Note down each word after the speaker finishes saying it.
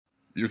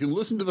You can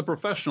listen to The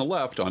Professional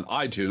Left on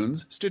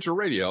iTunes, Stitcher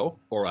Radio,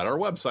 or at our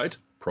website,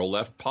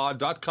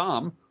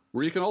 proleftpod.com,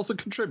 where you can also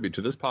contribute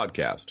to this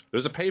podcast.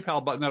 There's a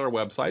PayPal button at our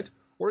website,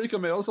 or you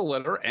can mail us a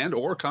letter and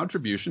or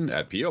contribution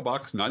at P.O.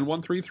 Box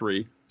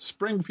 9133,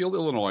 Springfield,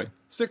 Illinois,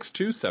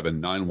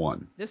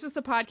 62791. This is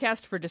the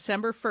podcast for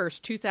December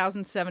 1st,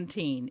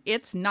 2017.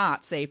 It's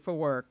not safe for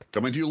work.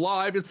 Coming to you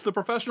live, it's The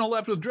Professional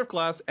Left with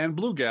Driftglass and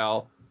Blue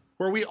Gal,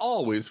 where we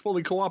always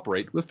fully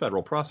cooperate with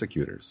federal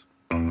prosecutors.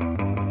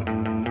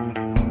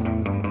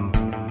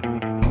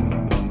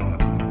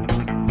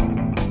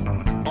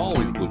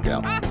 Always Blue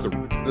Gal.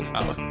 That's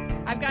how.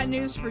 I've got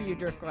news for you,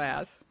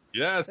 Driftglass.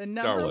 Yes, the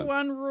number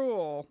one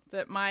rule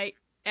that my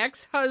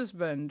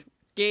ex-husband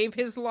gave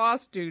his law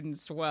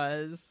students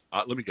was...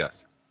 let me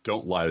guess.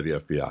 Don't lie to the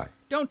FBI.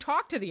 Don't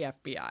talk to the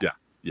FBI.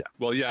 Yeah.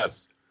 Well,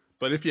 yes.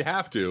 But if you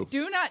have to...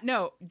 Do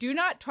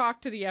not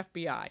talk to the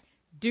FBI.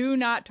 Do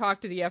not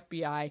talk to the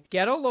FBI.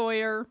 Get a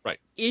lawyer. Right.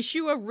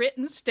 Issue a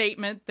written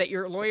statement that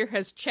your lawyer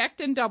has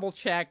checked and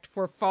double-checked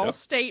for false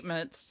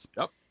statements.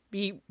 Yep.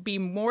 Be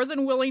more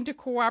than willing to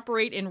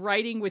cooperate in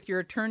writing with your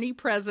attorney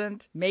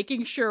present,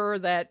 making sure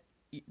that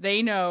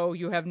they know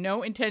you have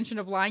no intention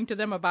of lying to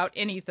them about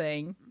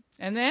anything.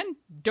 And then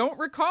don't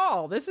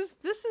recall. This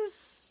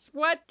is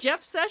what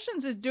Jeff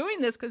Sessions is doing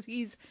this because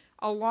he's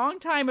a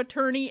longtime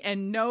attorney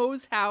and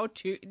knows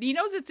he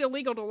knows it's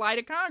illegal to lie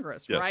to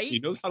Congress, yes, right? He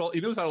knows how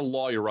to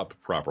lawyer up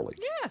properly.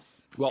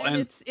 Yes. Well,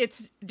 and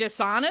it's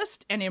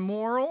dishonest and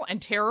immoral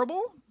and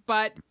terrible,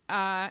 but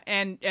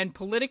and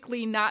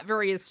politically not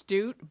very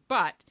astute,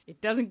 but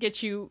it doesn't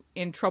get you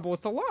in trouble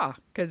with the law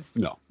because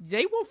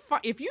they will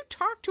if you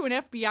talk to an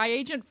FBI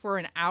agent for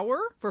an hour,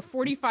 for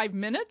 45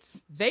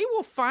 minutes, they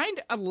will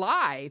find a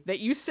lie that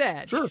you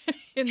said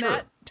in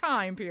that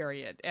time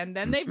period, and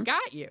then they've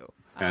got you.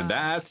 And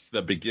that's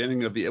the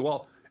beginning of the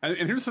And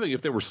here's the thing: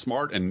 if they were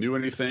smart and knew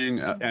anything,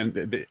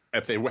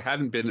 if they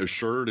hadn't been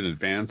assured in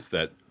advance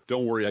that,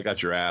 don't worry, I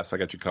got your ass, I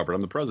got you covered,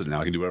 I'm the president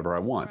now, I can do whatever I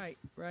want.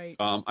 Right.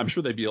 I'm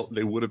sure they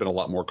would have been a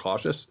lot more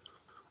cautious.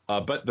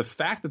 But the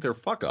fact that they're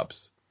fuck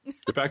ups,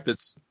 the fact that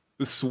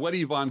the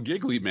sweaty Von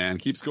Giggly man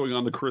keeps going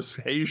on the Chris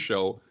Hayes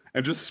show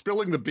and just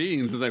spilling the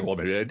beans and saying, well,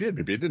 maybe I did,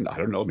 maybe I didn't, I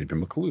don't know, maybe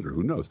I'm a colluder,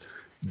 who knows?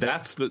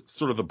 That's the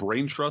sort of the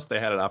brain trust they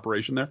had at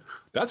operation there.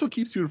 That's what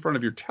keeps you in front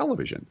of your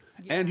television.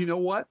 Yeah. And you know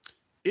what?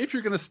 If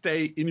you're going to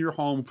stay in your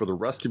home for the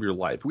rest of your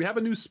life, we have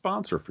a new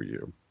sponsor for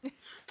you.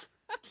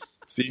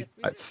 See,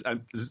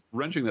 I'm just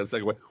wrenching that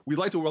second way. We'd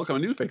like to welcome a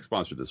new fake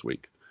sponsor this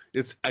week.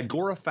 It's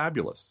Agora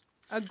Fabulous.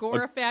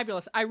 Agora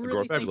Fabulous. I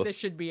really think this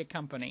should be a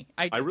company.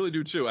 I really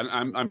do, too. And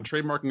I'm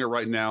trademarking it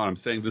right now, and I'm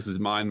saying this is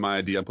my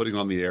idea. I'm putting it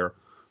on the air,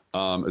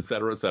 et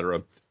cetera, et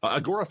cetera.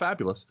 Agora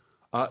Fabulous,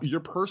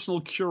 your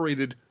personal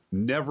curated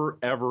never,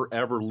 ever,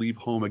 ever leave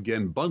home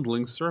again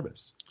bundling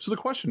service. So the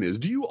question is,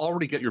 do you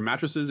already get your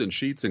mattresses and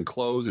sheets and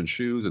clothes and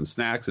shoes and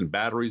snacks and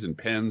batteries and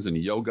pens and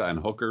yoga and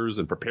hookers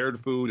and prepared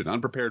food and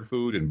unprepared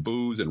food and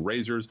booze and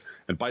razors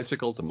and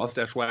bicycles and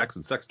mustache wax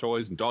and sex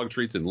toys and dog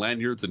treats and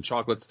lanyards and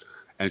chocolates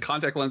and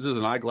contact lenses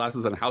and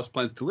eyeglasses and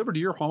houseplants delivered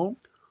to your home?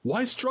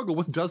 Why struggle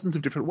with dozens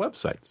of different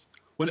websites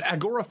when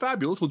Agora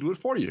Fabulous will do it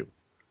for you?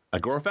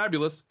 Agora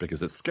Fabulous,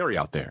 because it's scary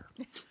out there.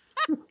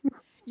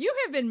 You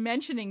have been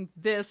mentioning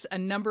this a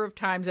number of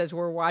times as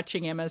we're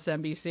watching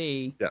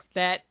MSNBC,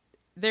 that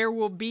there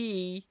will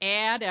be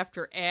ad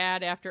after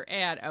ad after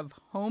ad of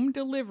home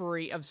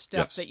delivery of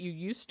stuff that you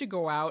used to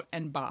go out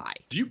and buy.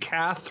 Do you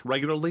cath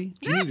regularly?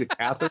 Do you need a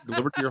catheter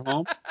delivered to your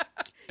home?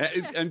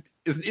 And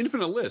it's an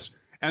infinite list.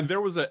 And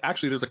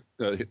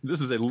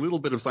this is a little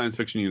bit of science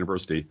fiction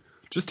university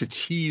just to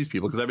tease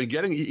people, because I've been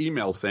getting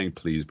emails saying,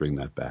 please bring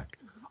that back.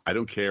 I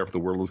don't care if the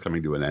world is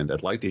coming to an end.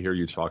 I'd like to hear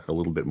you talk a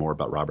little bit more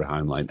about Robert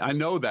Heinlein. I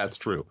know that's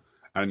true.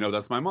 I know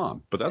that's my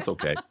mom, but that's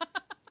okay.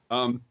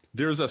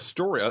 There's a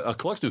story, a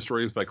collection of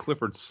stories by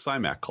Clifford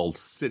Simak called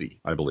City,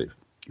 I believe.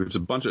 There's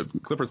a bunch of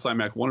Clifford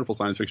Simak, wonderful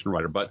science fiction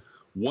writer, but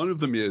one of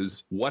them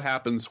is what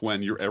happens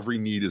when your every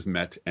need is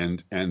met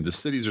and the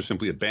cities are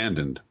simply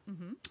abandoned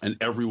and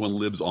everyone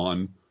lives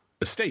on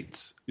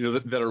estates,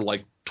 that are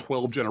like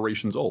 12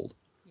 generations old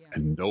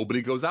and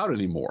nobody goes out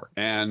anymore.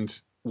 And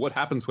what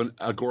happens when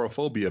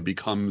agoraphobia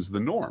becomes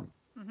the norm?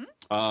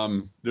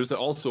 There's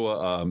also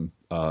an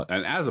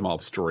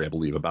Asimov story, I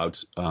believe,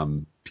 about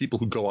people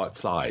who go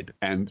outside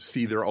and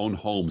see their own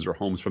homes or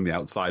homes from the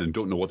outside and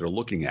don't know what they're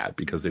looking at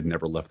because they've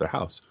never left their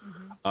house.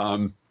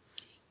 We're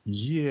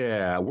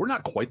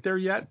not quite there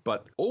yet,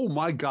 but oh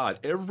my God,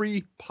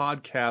 every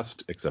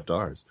podcast except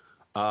ours,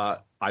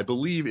 I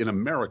believe in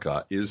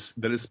America is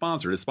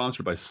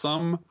sponsored by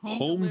some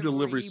home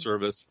delivery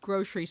service,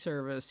 grocery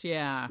service.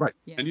 Yeah. Right.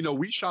 Yeah. And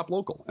we shop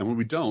local, and when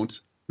we don't,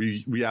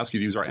 we ask you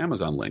to use our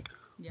Amazon link.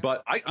 Yeah.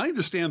 But I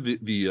understand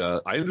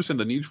I understand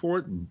the need for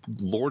it.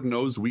 Lord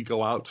knows we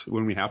go out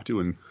when we have to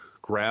and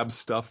grab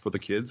stuff for the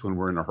kids when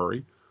we're in a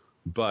hurry.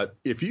 But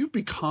if you've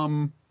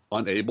become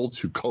unable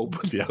to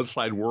cope with the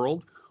outside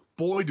world,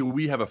 boy, do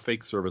we have a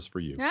fake service for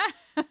you.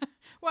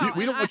 Well,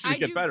 we don't want you to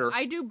get better.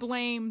 I do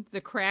blame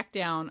the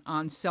crackdown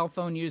on cell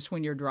phone use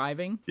when you're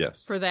driving.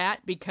 Yes. For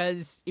that,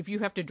 because if you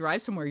have to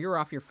drive somewhere, you're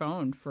off your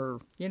phone for,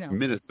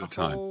 minutes at a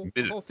time.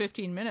 A whole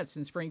 15 minutes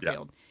in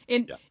Springfield. Yeah.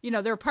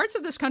 And, there are parts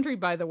of this country,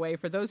 by the way,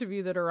 for those of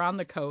you that are on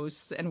the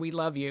coast, and we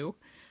love you,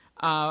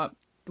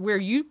 where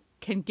you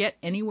can get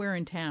anywhere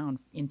in town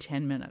in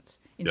 10 minutes.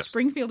 In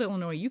Springfield,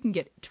 Illinois, you can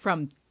get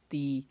from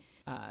the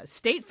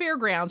State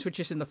Fairgrounds, which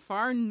is in the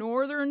far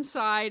northern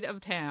side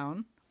of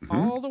town,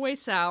 all the way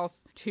south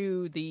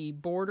to the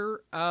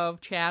border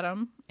of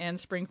Chatham and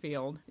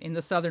Springfield in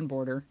the southern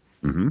border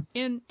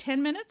in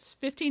 10 minutes,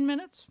 15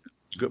 minutes.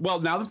 Good.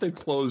 Well, now that they've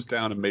closed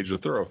down a major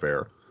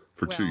thoroughfare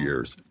for 2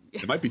 years,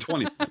 it might be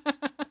 20 minutes.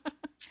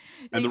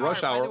 And the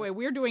rush hour. By the way,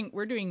 we're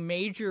doing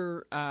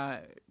major.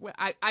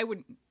 I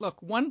would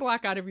look 1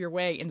 block out of your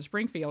way in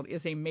Springfield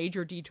is a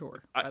major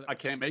detour. I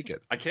can't make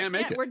it. I can't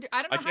make it.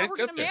 I don't know how we're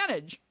going to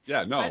manage.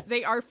 Yeah, no. But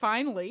they are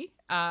finally,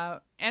 and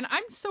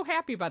I'm so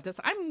happy about this.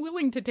 I'm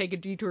willing to take a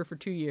detour for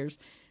 2 years.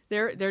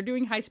 They're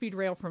doing high-speed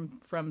rail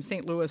from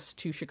St. Louis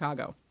to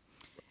Chicago,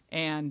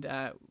 and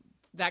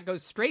that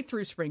goes straight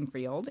through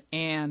Springfield.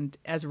 And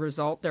as a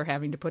result, they're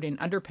having to put in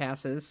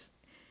underpasses,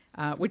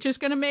 which is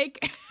going to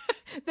make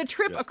the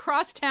trip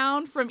across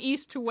town from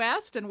east to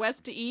west and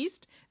west to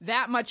east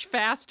that much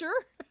faster.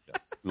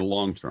 Yes, in the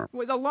long term.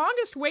 Well, the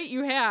longest wait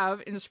you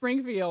have in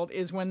Springfield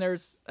is when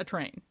there's a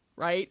train,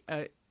 right?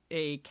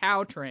 A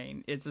cow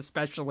train is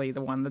especially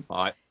the one that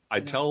I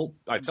tell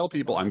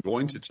people I'm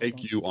going to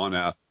take you on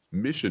a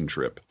mission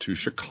trip to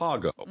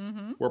Chicago,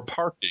 where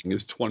parking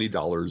is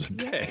 $20 a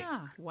day.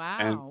 Yeah,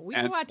 wow. We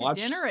go out to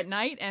dinner at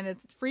night, and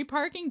it's free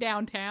parking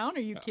downtown.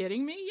 Are you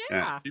kidding me?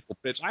 Yeah. People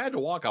bitch. I had to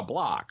walk a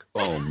block.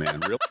 Oh,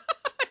 man, really?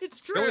 It's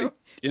true. Really?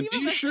 In People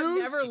these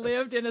shoes? Have never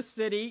lived in a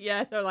city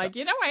yet. They're like,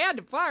 I had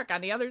to park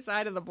on the other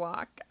side of the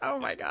block. Oh,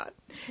 my God.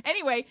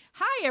 Anyway,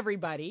 hi,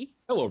 everybody.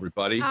 Hello,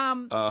 everybody. I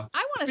want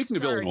to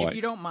start, Illinois, if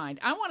you don't mind.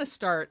 I want to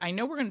start. I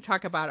know we're going to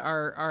talk about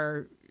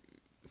our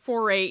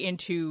foray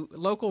into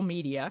local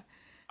media.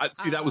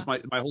 That was my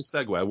whole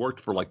segue. I worked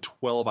for like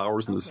 12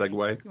 hours in the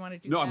segue. You want to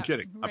do no, that I'm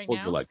kidding. Right I pulled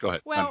your leg. Go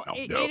ahead. Well,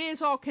 it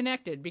is all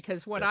connected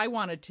because what I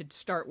wanted to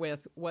start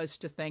with was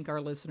to thank our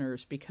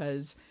listeners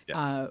because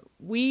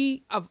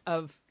we of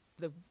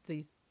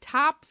the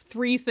top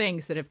 3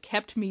 things that have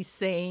kept me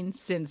sane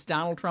since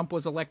Donald Trump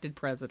was elected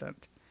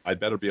president. I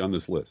better be on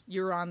this list.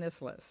 You're on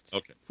this list.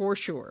 Okay. For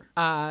sure.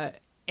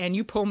 And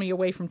you pull me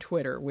away from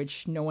Twitter,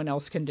 which no one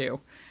else can do.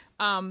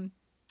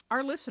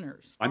 Our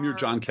listeners. I'm your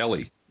John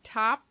Kelly.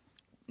 Top.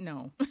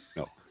 No.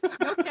 No.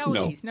 No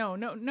Kellys. No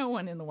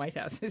one in the White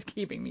House is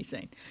keeping me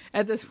sane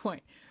at this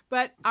point.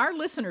 But our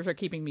listeners are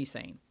keeping me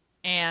sane.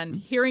 And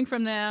hearing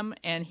from them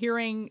and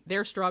hearing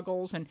their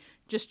struggles and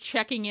just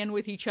checking in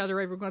with each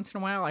other every once in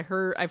a while.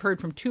 I've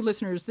heard from 2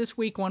 listeners this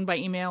week, one by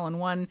email and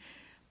one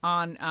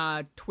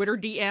on Twitter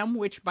DM,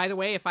 which, by the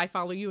way, if I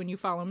follow you and you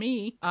follow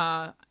me,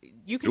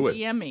 you can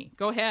DM me.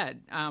 Go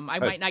ahead. I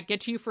might not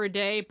get to you for a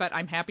day, but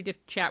I'm happy to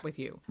chat with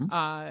you.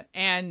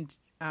 And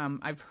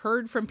I've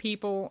heard from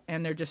people,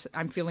 and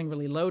I'm feeling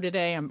really low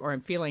today,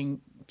 I'm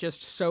feeling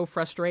just so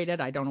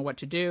frustrated. I don't know what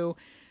to do.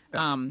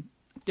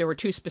 There were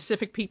 2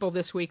 specific people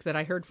this week that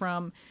I heard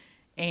from,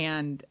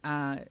 and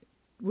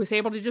was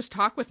able to just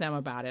talk with them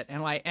about it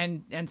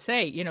and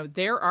say,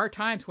 there are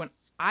times when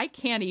I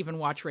can't even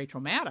watch Rachel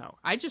Maddow.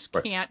 I just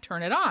can't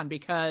turn it on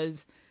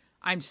because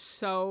I'm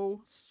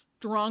so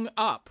strung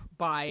up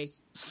by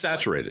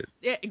saturated.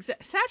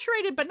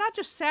 Saturated, but not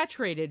just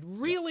saturated.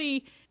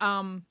 Really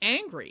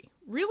angry.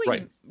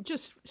 Really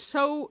just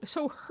so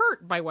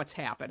hurt by what's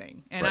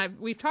happening. And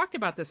we've talked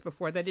about this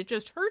before, that it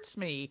just hurts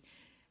me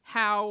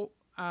how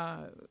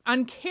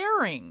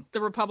uncaring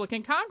the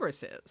Republican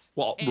Congress is.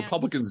 Well,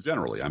 Republicans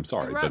generally. I'm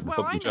sorry, but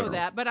well, I know generally.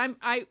 that, but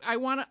I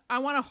want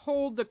to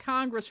hold the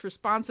Congress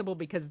responsible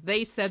because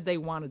they said they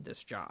wanted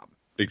this job.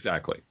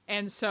 Exactly.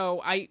 And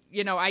so I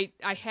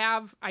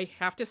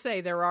have to say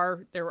there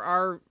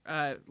are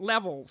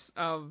levels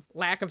of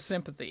lack of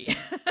sympathy.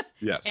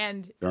 Yes.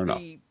 And fair enough.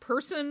 The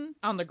person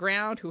on the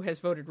ground who has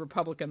voted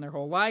Republican their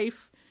whole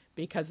life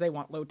because they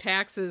want low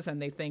taxes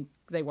and they think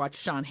they watch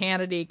Sean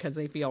Hannity because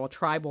they feel a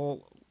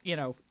tribal.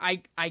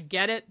 I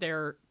get it.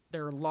 They're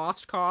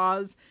lost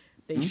cause.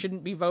 They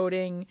shouldn't be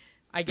voting.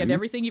 I get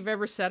everything you've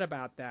ever said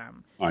about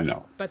them. I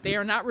know. But they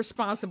are not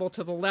responsible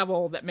to the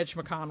level that Mitch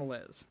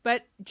McConnell is.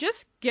 But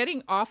just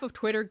getting off of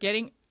Twitter,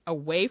 getting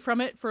away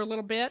from it for a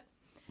little bit.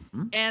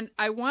 And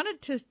I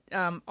wanted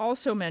to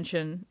also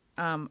mention,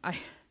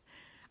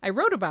 I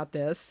wrote about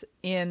this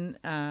in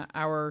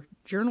our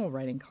journal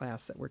writing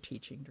class that we're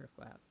teaching, Drift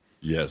Lab.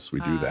 Yes, we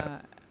do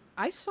that.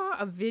 I saw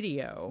a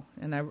video,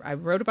 and I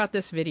wrote about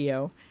this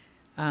video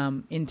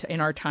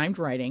in our timed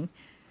writing,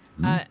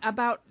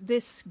 about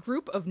this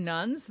group of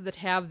nuns that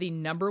have the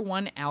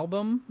 #1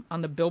 album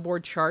on the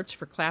Billboard charts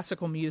for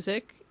classical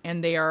music,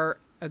 and they are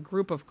a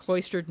group of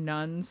cloistered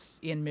nuns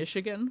in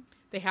Michigan.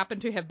 They happen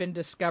to have been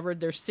discovered,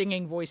 their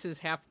singing voices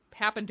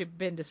happen to have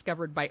been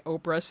discovered by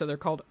Oprah, so they're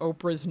called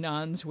Oprah's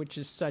nuns, which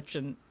is such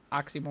an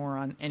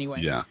oxymoron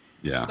anyway. Yeah.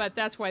 Yeah. But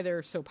that's why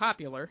they're so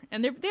popular.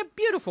 And they have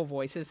beautiful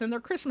voices, and their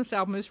Christmas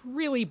album is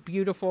really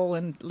beautiful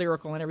and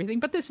lyrical and everything.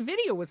 But this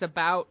video was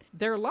about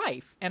their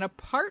life. And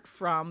apart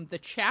from the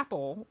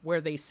chapel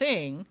where they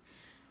sing,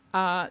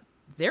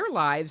 their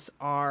lives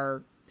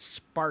are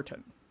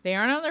Spartan. They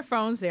aren't on their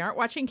phones. They aren't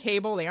watching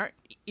cable. They aren't,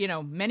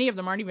 many of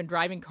them aren't even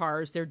driving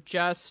cars. They're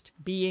just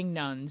being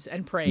nuns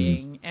and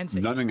praying and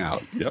singing. Nunning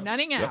out. Yep.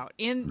 Nunning out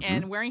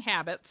and wearing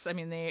habits. I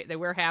mean, they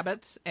wear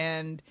habits,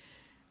 and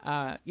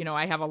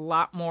I have a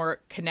lot more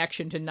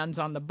connection to Nuns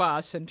on the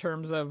Bus in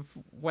terms of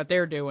what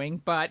they're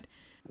doing, but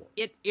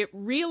it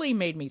really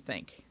made me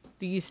think,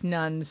 these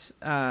nuns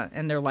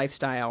and their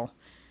lifestyle,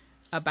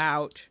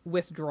 about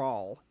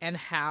withdrawal and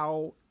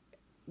how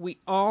we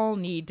all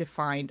need to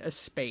find a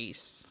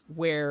space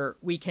where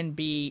we can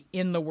be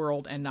in the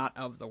world and not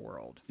of the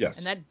world. Yes.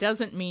 And that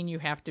doesn't mean you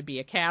have to be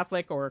a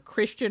Catholic or a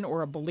Christian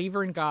or a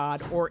believer in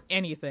God or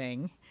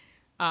anything.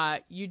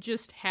 You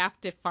just have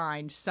to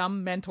find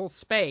some mental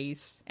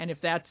space. And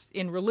if that's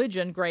in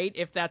religion, great.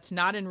 If that's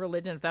not in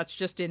religion, if that's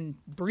just in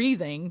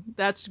breathing,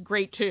 that's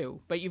great too.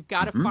 But you've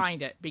got to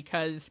find it,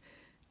 because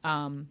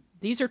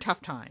these are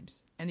tough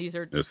times. And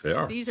yes, they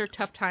are. These are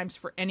tough times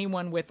for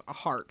anyone with a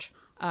heart.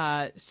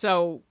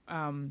 So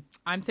I'm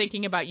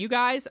thinking about you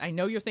guys. I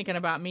know you're thinking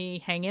about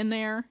me. Hang in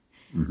there.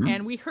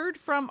 And we heard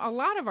from a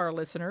lot of our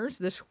listeners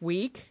this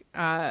week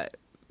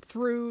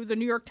through the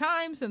New York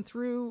Times and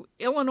through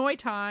Illinois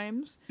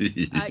Times.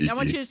 I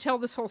want you to tell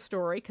this whole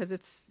story, because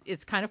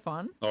it's kind of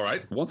fun. All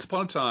right. Once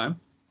upon a time,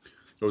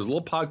 there was a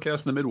little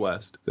podcast in the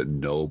Midwest that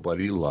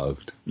nobody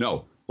loved.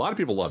 No, a lot of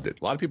people loved it.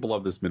 A lot of people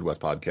love this Midwest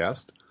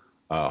podcast.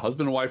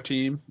 Husband and wife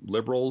team,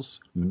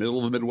 liberals, middle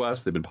of the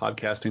Midwest. They've been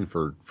podcasting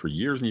for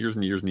years and years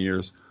and years and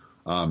years.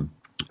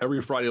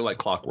 Every Friday like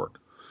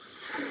clockwork.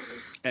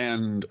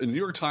 And the New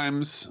York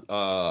Times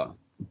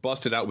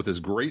busted out with this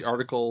great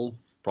article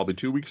probably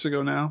 2 weeks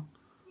ago now.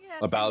 Yeah,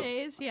 about 10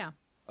 days, yeah.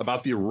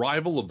 About the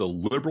arrival of the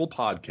liberal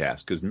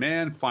podcast. Because,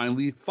 man,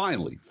 finally,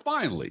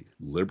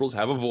 liberals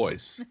have a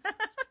voice.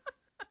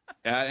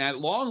 and at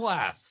long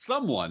last,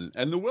 someone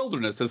in the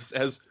wilderness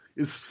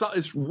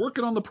is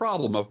working on the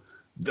problem of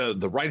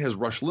the right has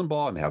Rush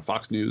Limbaugh and they have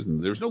Fox News,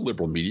 and there's no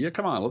liberal media.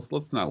 Come on,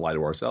 let's not lie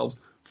to ourselves.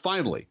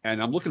 Finally,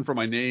 and I'm looking for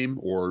my name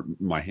or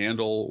my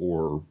handle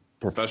or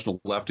professional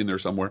left in there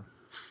somewhere.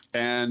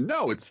 And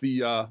no, it's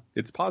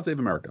Pod Save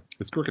America.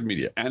 It's Crooked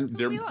Media, and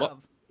they're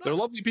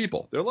lovely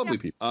people. They're lovely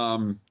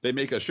people. They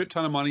make a shit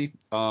ton of money,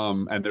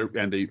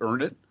 and they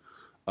earn it.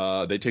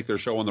 They take their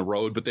show on the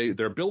road, but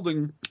they're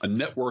building a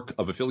network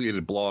of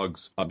affiliated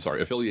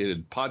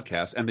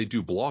podcasts, and they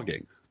do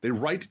blogging. They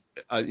write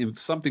in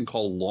something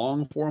called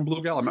long form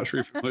Bluegal. I'm not sure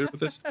if you're familiar with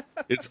this.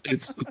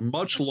 It's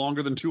much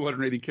longer than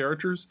 280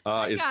 characters.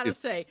 I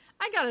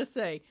gotta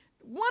say,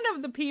 one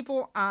of the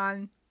people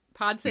on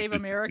Pod Save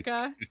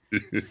America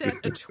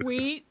sent a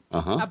tweet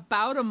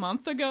about a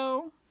month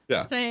ago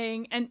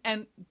saying,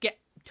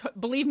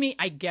 believe me,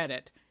 I get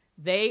it.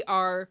 They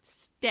are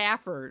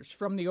staffers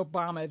from the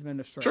Obama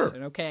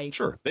administration. Okay.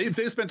 Sure. They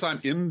spent time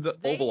in the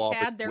Oval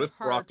Office with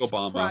Barack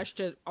Obama.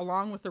 Crushed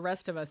along with the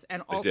rest of us,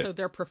 and also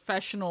their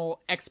professional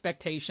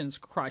expectations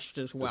crushed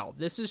as well.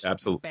 This is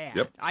bad.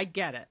 Yep. I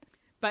get it.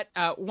 But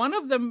one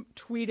of them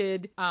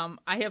tweeted,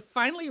 I have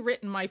finally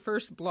written my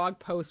first blog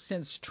post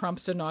since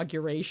Trump's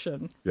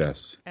inauguration.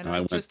 Yes. And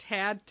I just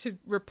had to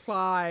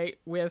reply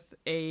with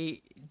a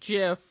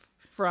GIF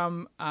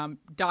from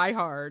Die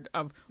Hard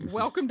of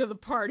 "Welcome to the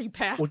party,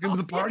 pal." Welcome to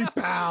the party,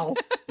 pal.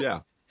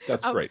 Yeah,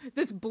 that's great.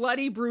 This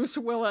bloody Bruce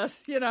Willis,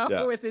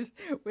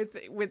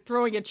 with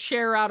throwing a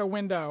chair out a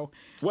window.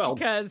 Well,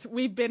 because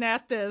we've been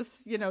at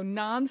this,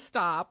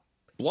 nonstop,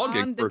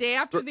 blogging on the day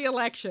after the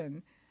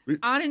election,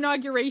 on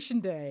Inauguration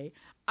Day.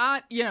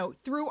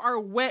 Through our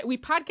we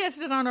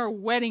podcasted on our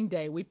wedding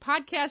day. We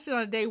podcasted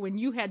on a day when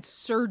you had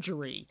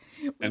surgery.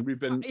 And we've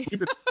been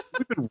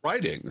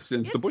writing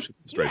since the Bush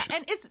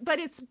administration. Yeah,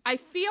 and I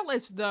feel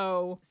as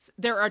though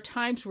there are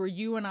times where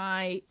you and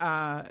I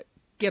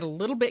get a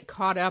little bit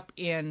caught up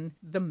in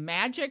the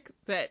magic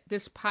that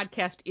this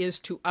podcast is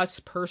to us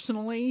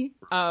personally,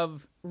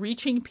 of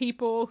reaching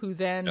people who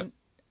then,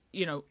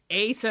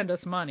 A, send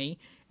us money,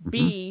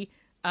 B,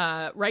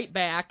 write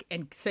back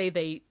and say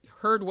they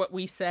heard what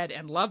we said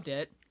and loved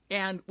it.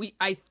 And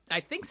I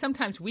think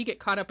sometimes we get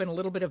caught up in a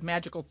little bit of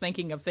magical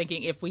thinking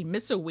if we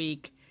miss a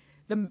week,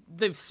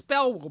 the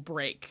spell will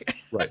break.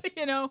 Right.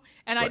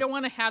 And I don't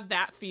want to have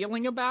that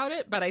feeling about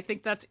it, but I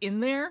think that's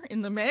in there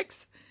in the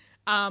mix.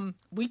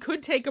 We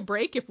could take a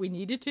break if we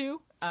needed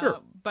to, sure.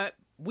 But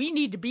we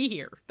need to be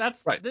here.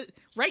 That's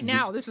right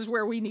now. This is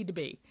where we need to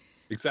be.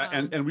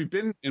 Exactly. And we've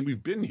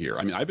been here.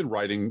 I mean, I've been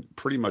writing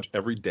pretty much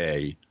every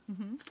day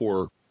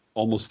for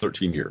almost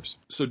 13 years.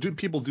 So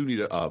people need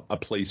a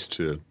place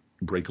to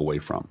break away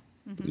from,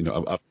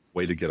 a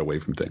way to get away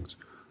from things.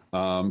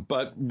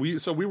 But we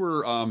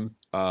were,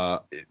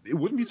 it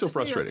wouldn't be so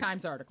frustrating. New York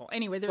Times article.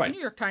 Anyway, there's a New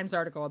York Times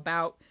article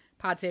about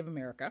Pod Save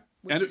America,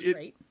 which is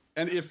great.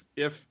 And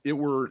if it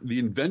were the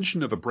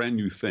invention of a brand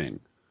new thing,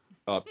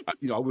 I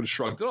would have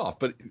shrugged it off.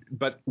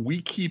 But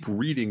we keep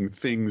reading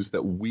things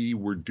that we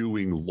were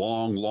doing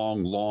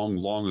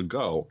long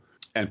ago,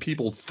 and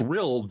people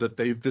thrilled that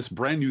this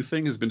brand new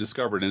thing has been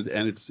discovered,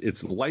 and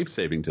it's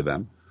life-saving to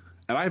them.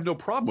 And I have no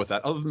problem with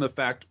that, other than the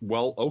fact,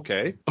 well,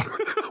 okay,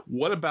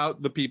 what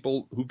about the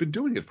people who've been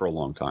doing it for a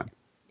long time?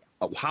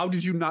 How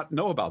did you not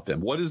know about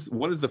them? What is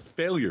the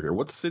failure here?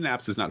 What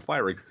synapse is not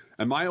firing?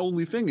 And my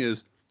only thing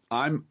is,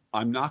 I'm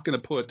not going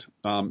to put.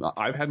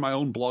 I've had my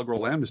own blog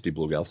roll amnesty,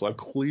 Blue Gal, so I've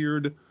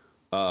cleared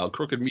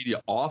Crooked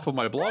Media off of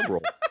my blog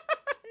roll.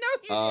 No,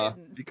 you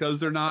didn't. Because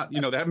they're not.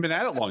 They haven't been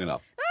at it long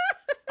enough.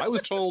 I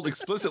was told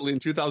explicitly in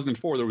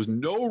 2004 there was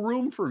no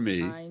room for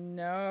me. I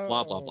know.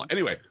 Blah blah blah.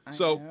 Anyway,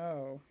 so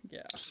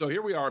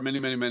here we are,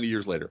 many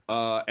years later,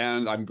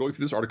 and I'm going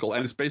through this article,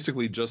 and it's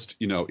basically just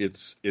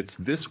it's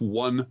this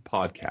one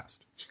podcast.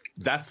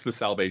 That's the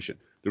salvation.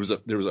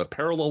 There was a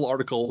parallel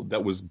article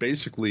that was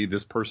basically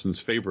this person's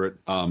favorite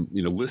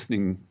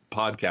listening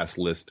podcast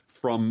list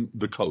from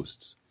the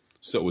coasts.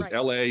 So it was right.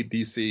 L.A.,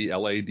 D.C.,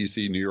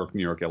 New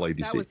York, L.A.,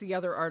 D.C. That was the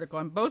other article.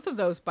 And both of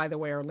those, by the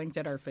way, are linked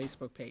at our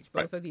Facebook page.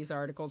 Both of these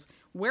articles,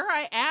 where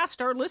I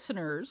asked our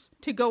listeners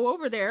to go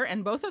over there,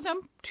 and both of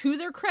them, to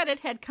their credit,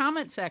 had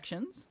comment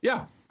sections.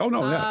 Yeah. Oh,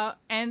 no, yeah.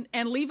 And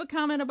leave a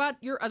comment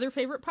about your other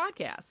favorite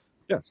podcasts.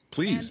 Yes,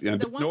 please. And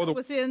the one that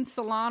was in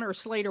Salon or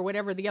Slate or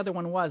whatever the other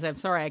one was, I'm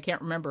sorry, I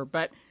can't remember.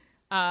 But,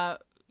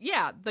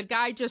 the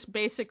guy just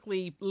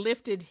basically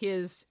lifted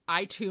his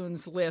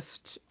iTunes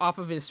list off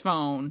of his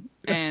phone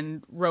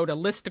and wrote a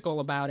listicle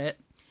about it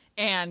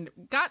and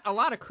got a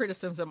lot of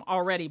criticism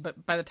already.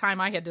 But by the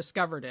time I had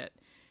discovered it,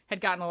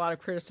 had gotten a lot of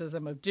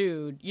criticism of,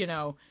 dude,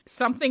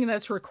 something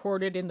that's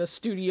recorded in the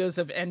studios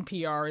of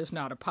NPR is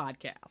not a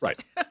podcast.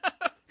 Right.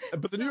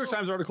 But the New York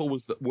Times article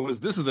was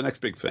this is the next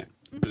big thing.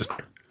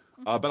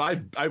 Mm-hmm.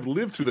 But I've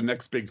lived through the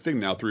next big thing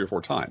now 3 or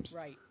 4 times.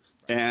 Right.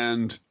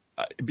 And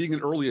being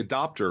an early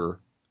adopter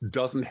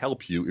doesn't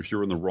help you if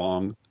you're in the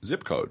wrong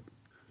zip code.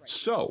 Right.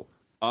 So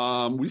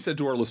we said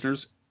to our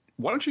listeners,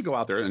 why don't you go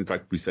out there? In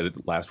fact, we said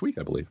it last week,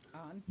 I believe.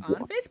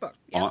 On Facebook.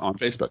 Yeah. On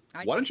Facebook.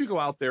 Why don't you go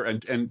out there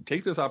and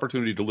take this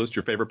opportunity to list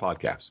your favorite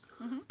podcasts?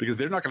 Mm-hmm. Because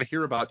they're not going to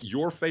hear about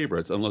your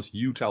favorites unless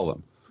you tell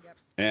them. Yep.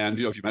 And,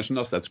 if you mention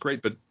us, that's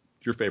great, but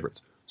your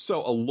favorites.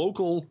 So a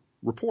local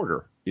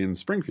reporter in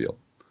Springfield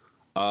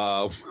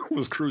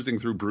was cruising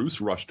through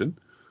Bruce Rushton,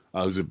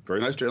 who's a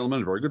very nice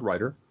gentleman, a very good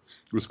writer,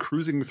 was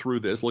cruising through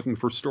this looking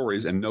for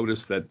stories and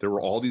noticed that there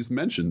were all these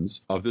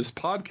mentions of this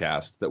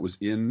podcast that was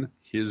in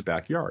his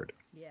backyard.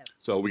 Yes.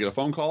 So we get a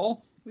phone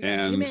call. We got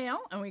an email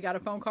and we got a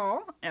phone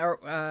call,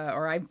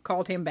 or I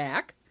called him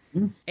back,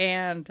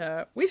 and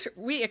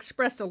we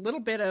expressed a little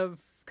bit of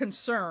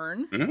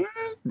concern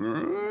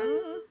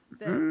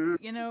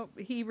that,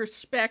 he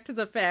respected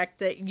the fact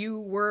that you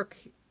work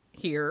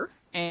here.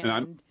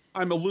 And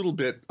I'm a little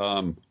bit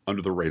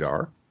under the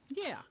radar.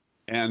 Yeah.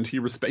 And he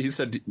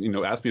said,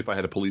 asked me if I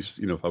had a police,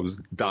 if I was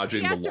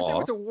dodging the law. He asked if there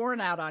was a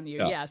warrant out on you.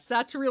 Yeah. Yes,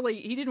 that's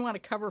really, he didn't want to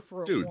cover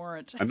for a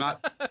warrant. I'm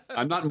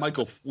not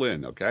Michael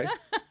Flynn, okay?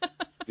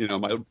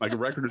 My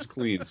record is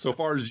clean. So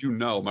far as you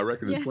know, my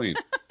record is clean.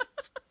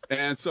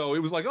 And so it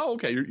was like, oh,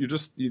 okay,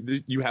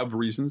 you have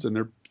reasons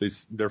and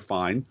they're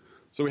fine.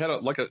 So we had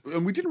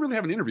and we didn't really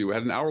have an interview. We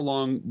had an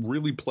hour-long,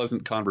 really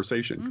pleasant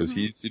conversation because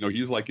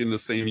he's like in the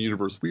same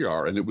universe we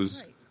are, and it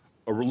was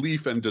a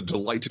relief and a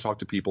delight to talk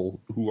to people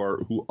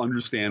who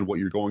understand what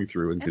you're going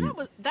through. And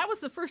that was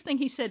the first thing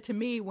he said to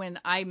me when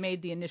I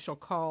made the initial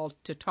call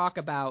to talk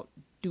about,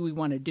 do we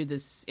want to do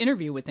this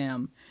interview with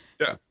him?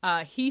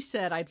 Yeah. He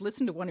said, I'd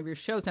listened to one of your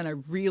shows and I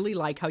really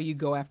like how you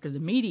go after the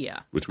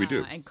media. Which we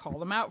do. And call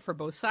them out for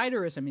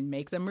both-siderism and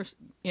make them,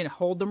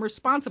 hold them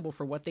responsible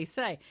for what they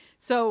say.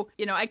 So,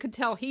 I could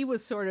tell he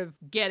was sort of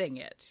getting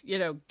it,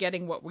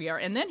 getting what we are.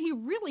 And then he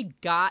really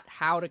got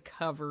how to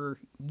cover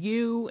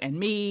you and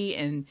me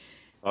and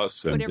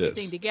us put and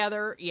everything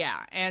together. Yeah.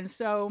 And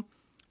so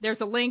there's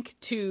a link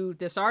to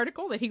this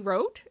article that he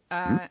wrote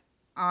on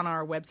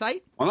our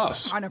website. On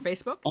us. On our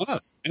Facebook. On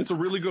us. And it's a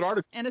really good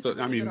article. And it's a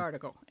really good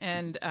article.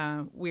 And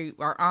we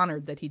are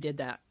honored that he did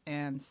that.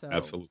 And so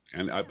absolutely.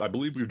 And I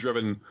believe we've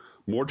driven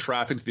more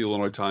traffic to the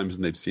Illinois Times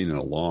than they've seen in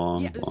a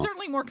long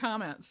certainly more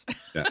comments.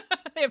 Yeah.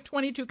 They have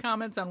 22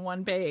 comments on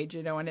one page,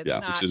 and it's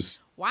not,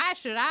 why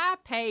should I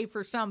pay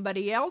for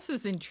somebody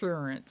else's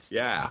insurance?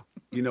 Yeah.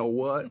 You know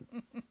what?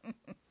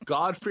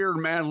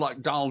 God-fearing man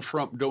like Donald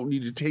Trump don't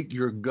need to take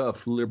your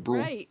guff,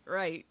 liberal.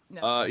 Right.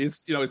 No.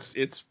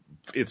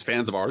 It's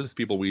fans of ours. It's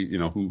people we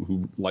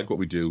who like what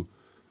we do,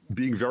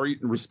 being very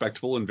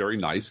respectful and very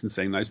nice and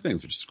saying nice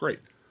things, which is great.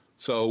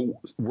 So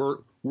we're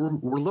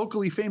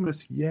locally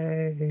famous.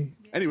 Yay!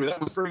 Anyway,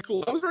 that was very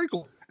cool.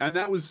 And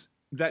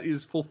that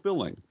is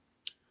fulfilling.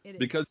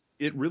 Because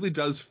it really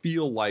does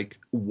feel like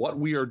what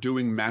we are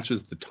doing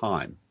matches the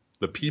time.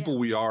 The people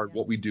we are,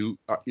 what we do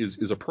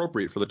is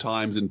appropriate for the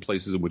times and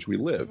places in which we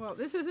live. Well,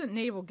 this isn't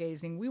navel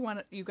gazing. We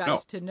want you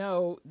guys to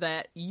know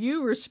that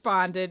you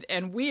responded,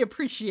 and we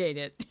appreciate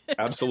it.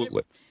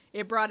 Absolutely.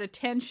 It brought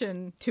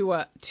attention to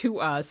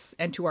us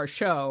and to our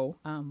show.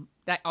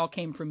 That all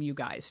came from you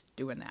guys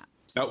doing that.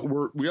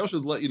 Now, we also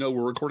let you know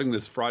we're recording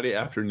this Friday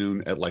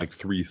afternoon at like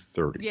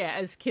 3:30. Yeah,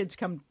 as kids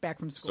come back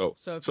from school.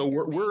 So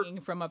we're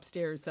banging from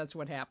upstairs, that's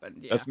what happened.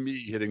 Yeah. That's me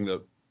hitting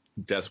the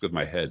desk with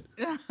my head.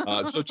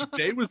 So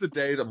today was the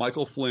day that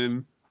Michael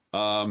Flynn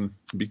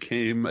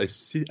became a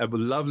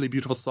lovely,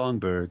 beautiful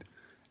songbird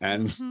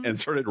and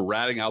started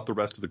ratting out the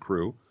rest of the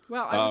crew.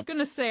 Well, I was going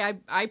to say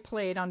I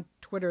played on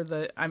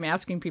Twitter I'm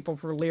asking people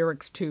for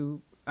lyrics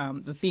to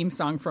the theme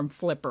song from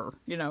Flipper,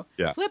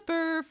 Yeah.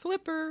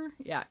 Flipper.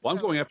 Yeah. Well, I'm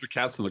going after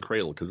Cats in the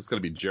Cradle because it's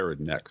going to be Jared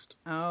next.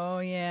 Oh,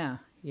 yeah.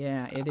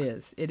 Yeah, it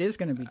is. It is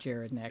going to be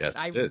Jared next.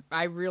 Yes,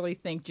 I really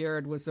think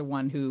Jared was the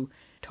one who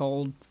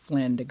told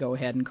Flynn to go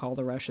ahead and call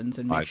the Russians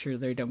and make sure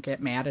they don't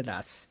get mad at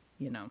us,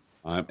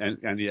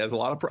 And he has a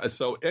lot of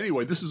so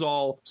anyway, this is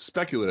all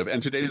speculative.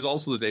 And today is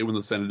also the day when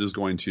the Senate is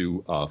going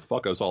to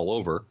fuck us all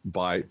over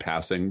by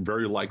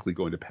very likely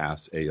going to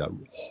pass a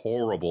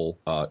horrible,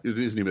 it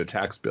isn't even a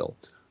tax bill.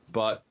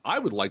 But I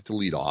would like to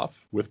lead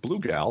off with Blue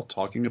Gal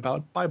talking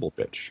about Bible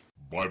Bitch.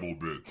 Bible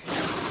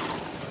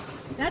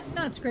Bitch. That's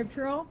not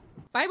scriptural.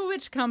 Bible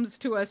Bitch comes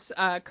to us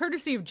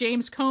courtesy of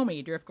James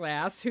Comey,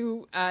 Driftglass,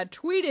 who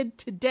tweeted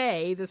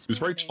today this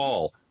morning.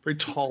 He's very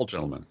tall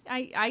gentleman.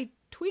 I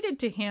tweeted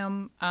to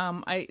him.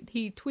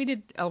 He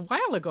tweeted a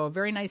while ago a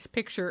very nice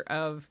picture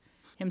of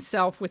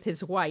himself with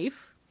his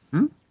wife.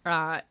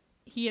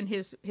 He and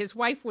his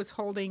wife was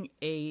holding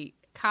a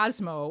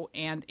Cosmo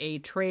and a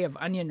tray of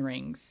onion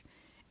rings.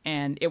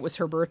 And it was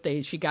her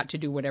birthday. She got to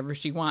do whatever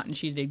she wanted, and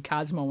she did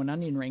Cosmo and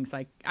onion rings.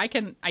 I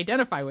can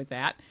identify with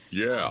that.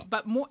 Yeah.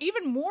 But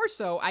even more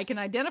so, I can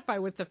identify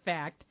with the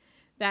fact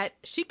that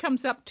she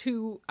comes up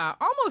to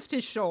almost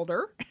his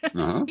shoulder.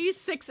 He's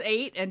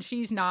 6'8", and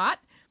she's not.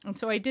 And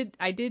so I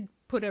did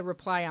put a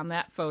reply on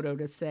that photo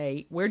to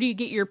say, where do you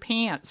get your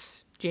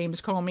pants,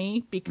 James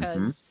Comey?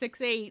 Because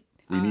 6'8".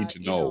 We need to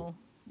know.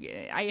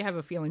 I have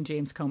a feeling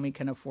James Comey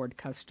can afford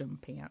custom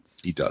pants.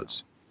 He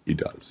does.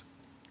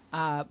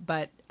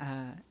 But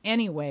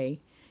anyway,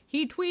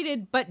 he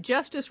tweeted, but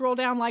justice roll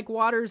down like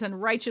waters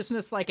and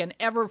righteousness like an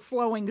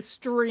ever-flowing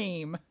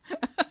stream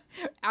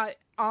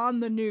on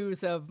the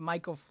news of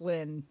Michael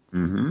Flynn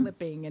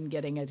flipping and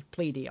getting a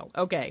plea deal.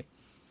 Okay.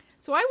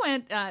 So I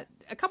went, a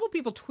couple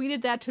people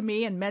tweeted that to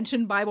me and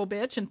mentioned Bible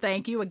Bitch, and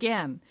thank you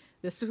again.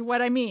 This is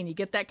what I mean. You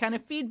get that kind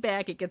of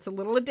feedback. It gets a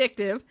little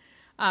addictive.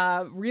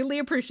 Really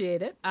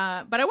appreciate it.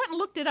 But I went and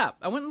looked it up.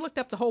 I went and looked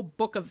up the whole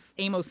book of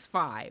Amos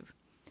 5.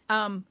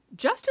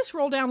 Justice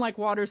roll down like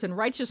waters and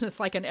righteousness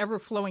like an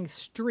ever-flowing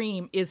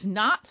stream is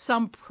not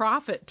some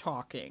prophet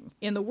talking.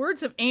 In the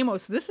words of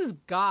Amos, this is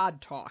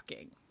God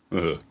talking.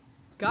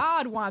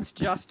 God wants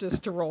justice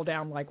to roll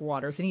down like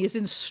waters, and he is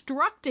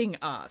instructing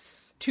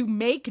us to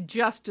make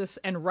justice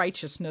and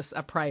righteousness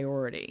a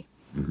priority.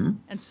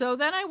 And so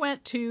then I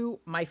went to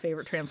my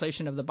favorite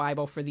translation of the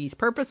Bible for these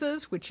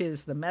purposes, which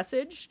is the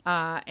Message.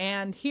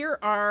 And here's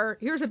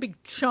a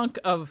big chunk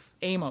of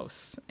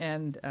Amos,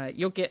 and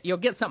you'll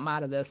get something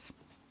out of this,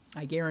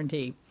 I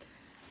guarantee.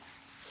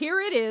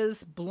 Here it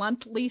is,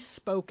 bluntly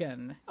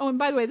spoken. Oh, and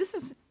by the way, this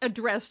is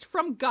addressed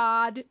from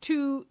God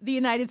to the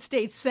United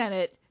States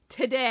Senate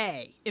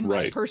today, in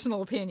my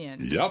personal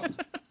opinion. Yep.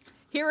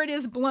 Here it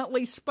is,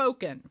 bluntly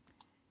spoken.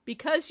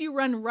 Because you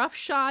run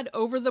roughshod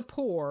over the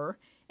poor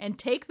and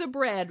take the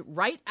bread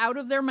right out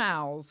of their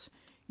mouths,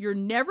 you're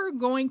never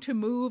going to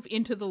move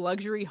into the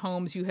luxury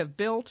homes you have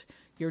built.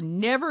 You're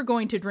never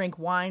going to drink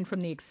wine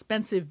from the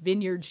expensive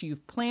vineyards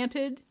you've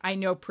planted. I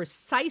know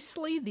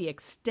precisely the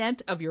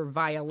extent of your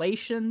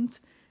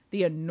violations,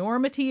 the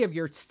enormity of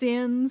your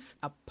sins.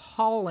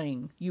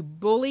 Appalling. You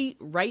bully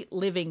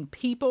right-living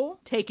people,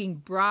 taking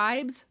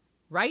bribes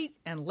right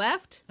and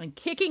left, and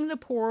kicking the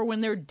poor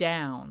when they're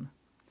down.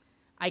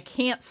 I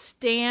can't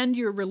stand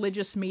your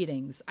religious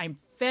meetings. I'm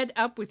fed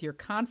up with your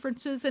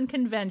conferences and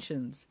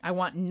conventions. I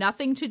want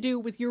nothing to do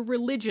with your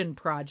religion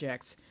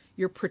projects,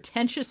 your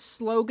pretentious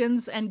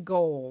slogans and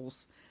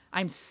goals.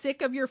 I'm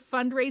sick of your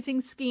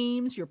fundraising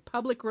schemes, your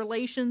public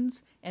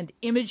relations, and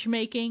image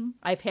making.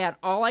 I've had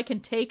all I can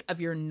take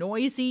of your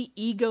noisy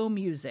ego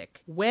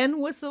music. When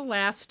was the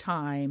last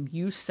time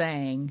you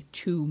sang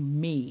to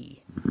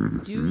me?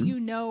 Do you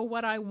know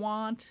what I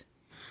want?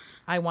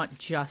 I want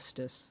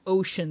justice,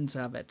 oceans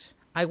of it.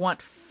 I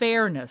want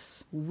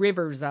fairness,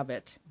 rivers of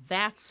it.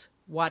 That's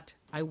what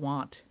I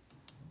want.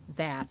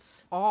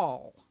 That's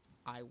all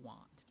I want.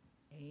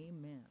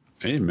 Amen.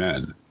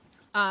 Amen.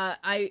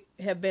 I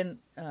have been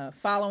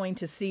following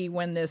to see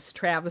when this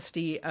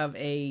travesty of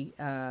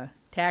a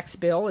tax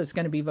bill is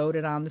going to be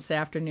voted on this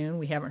afternoon.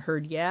 We haven't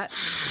heard yet.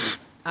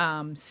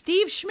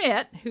 Steve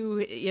Schmidt,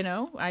 who,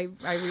 I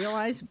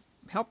realize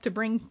helped to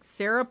bring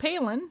Sarah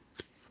Palin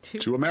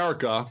to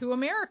America. To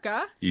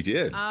America. He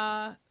did.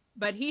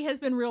 But he has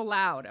been real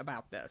loud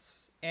about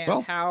this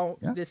and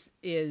this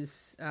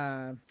is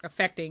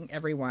affecting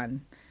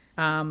everyone.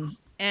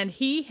 And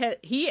he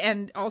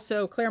and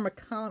also Claire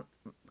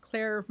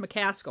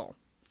McCaskill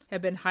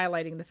have been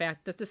highlighting the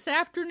fact that this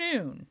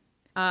afternoon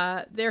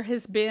there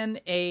has been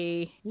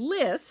a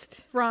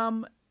list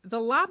from the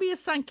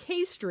lobbyists on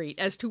K Street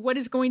as to what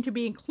is going to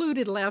be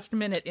included last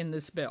minute in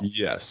this bill.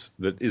 Yes,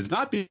 that is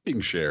not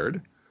being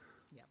shared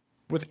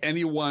with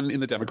anyone in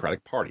the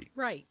Democratic Party.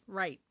 Right.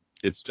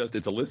 It's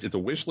a list. It's a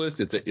wish list.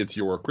 It's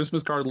your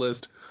Christmas card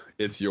list.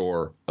 It's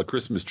a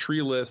Christmas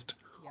tree list.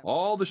 Yep.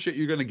 All the shit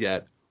you're going to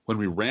get when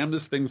we ram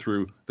this thing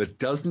through that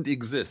doesn't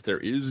exist. There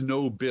is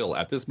no bill.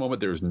 At this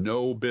moment, there's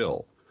no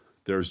bill.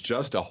 There's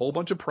just a whole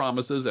bunch of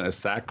promises and a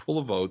sack full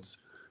of votes,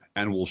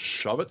 and we'll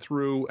shove it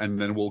through, and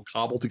then we'll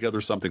cobble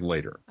together something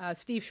later.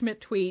 Steve Schmidt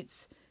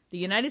tweets, the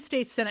United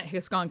States Senate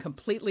has gone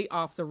completely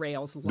off the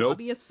rails. Nope.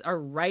 Lobbyists are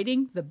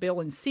writing the bill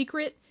in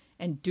secret,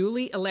 and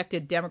duly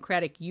elected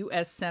Democratic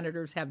U.S.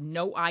 senators have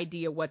no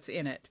idea what's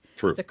in it.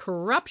 True. The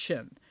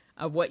corruption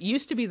of what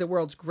used to be the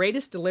world's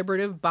greatest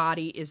deliberative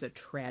body is a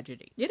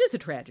tragedy. It is a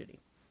tragedy.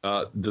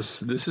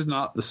 This is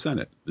not the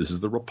Senate. This is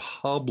the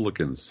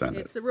Republican Senate.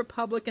 It's the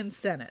Republican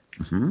Senate.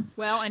 Mm-hmm.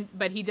 Well,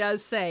 but he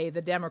does say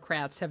the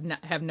Democrats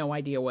have no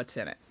idea what's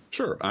in it.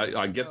 Sure,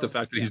 I get the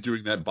fact that he's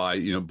doing that by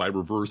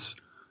reverse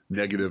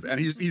negative, and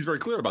he's very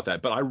clear about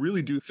that. But I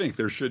really do think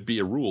there should be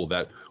a rule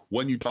that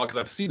when you talk, because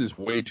I've seen this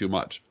way too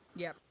much.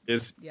 Yep.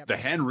 Is the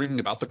hand wringing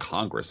about the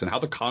Congress and how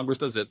the Congress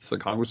does it, the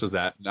Congress does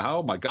that. Now,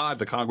 oh my God,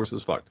 the Congress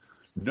is fucked.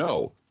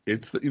 No,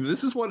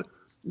 this is what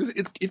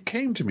it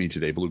came to me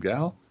today, Blue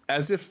Gal,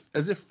 as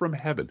if from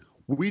heaven.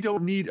 We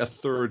don't need a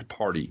third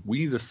party.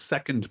 We need a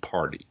second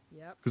party.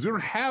 Because we don't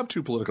have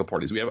two political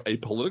parties. We have a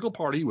political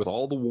party with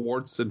all the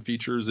warts and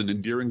features and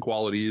endearing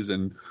qualities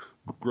and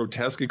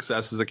grotesque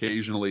excesses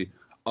occasionally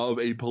of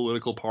a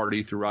political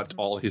party throughout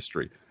all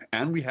history.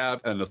 And we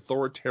have an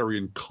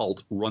authoritarian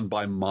cult run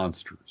by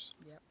monsters.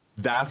 Yep.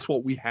 That's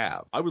what we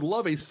have. I would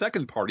love a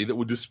second party that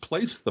would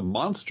displace the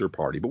monster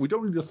party, but we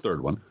don't need a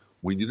third one.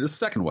 We need a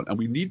second one. And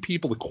we need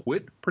people to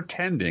quit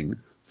pretending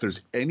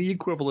there's any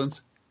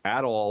equivalence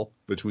at all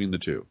between the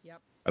two.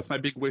 Yep. That's my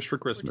big wish for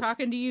Christmas. We're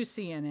talking to you,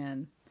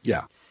 CNN.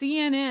 Yeah.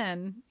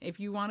 CNN, if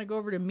you want to go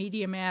over to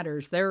Media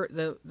Matters,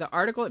 the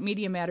article at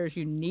Media Matters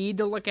you need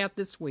to look at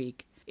this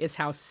week is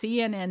how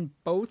CNN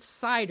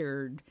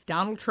both-sided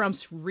Donald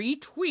Trump's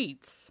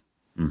retweets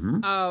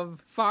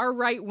of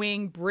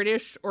far-right-wing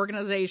British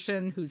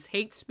organization whose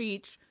hate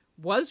speech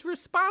was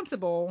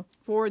responsible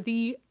for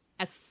the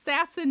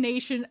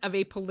assassination of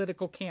a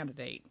political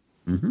candidate.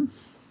 Mm-hmm.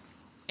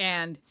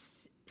 And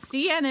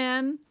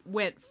CNN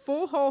went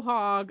full whole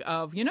hog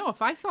of,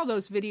 if I saw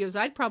those videos,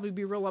 I'd probably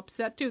be real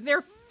upset too.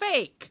 They're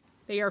fake.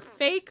 They are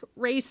fake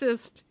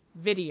racist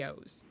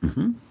videos.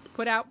 Mm-hmm.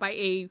 Put out by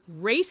a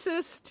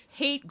racist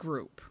hate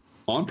group.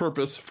 On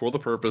purpose, for the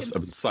purpose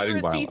of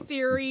inciting violence. Conspiracy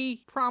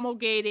theory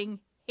promulgating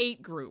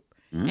hate group.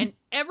 Mm-hmm. And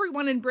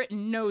everyone in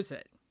Britain knows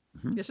it.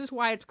 Mm-hmm. This is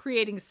why it's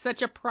creating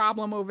such a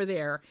problem over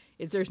there,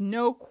 is there's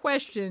no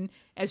question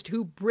as to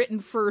who Britain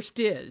First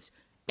is.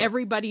 Right.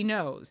 Everybody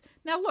knows.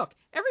 Now, look,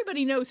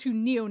 everybody knows who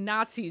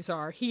neo-Nazis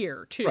are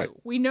here, too. Right.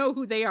 We know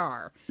who they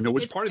are. You know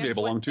which party they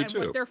belong to, and too.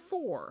 what they're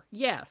for,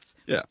 yes.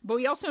 Yeah. But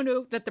we also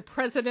know that the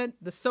president,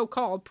 the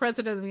so-called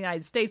president of the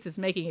United States, is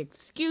making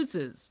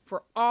excuses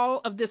for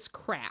all of this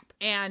crap.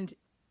 And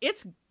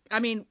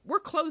we're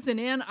closing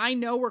in. I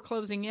know we're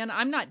closing in.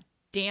 I'm not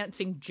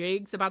dancing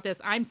jigs about this.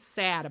 I'm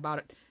sad about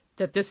it,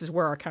 that this is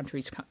where our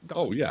country's going.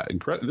 Oh, yeah.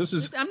 Incredible.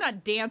 I'm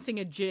not dancing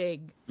a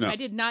jig. No. I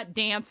did not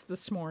dance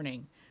this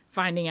morning,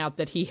 finding out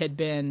that he had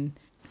been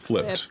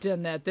flipped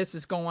and that this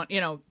is going,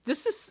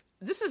 this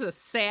is a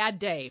sad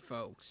day,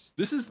 folks.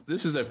 This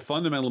is a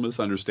fundamental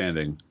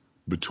misunderstanding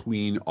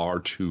between our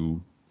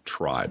two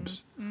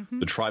tribes. Mm-hmm.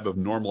 The tribe of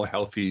normal,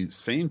 healthy,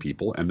 sane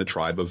people and the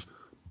tribe of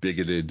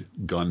bigoted,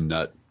 gun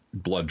nut,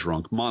 blood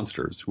drunk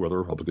monsters who are the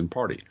Republican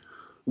Party.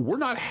 We're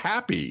not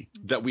happy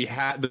that we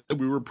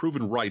were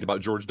proven right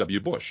about George W.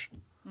 Bush.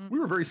 We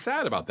were very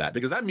sad about that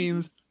because that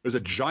means there's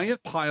a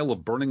giant pile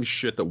of burning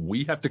shit that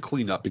we have to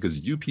clean up because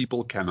you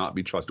people cannot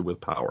be trusted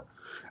with power.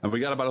 And we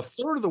got about a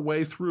third of the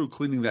way through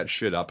cleaning that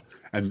shit up,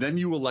 and then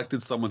you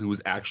elected someone who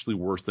was actually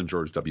worse than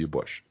George W.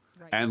 Bush.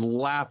 Right. And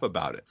laugh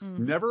about it.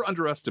 Mm-hmm.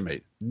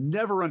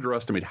 Never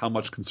underestimate how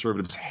much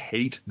conservatives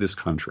hate this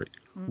country.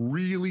 Mm-hmm.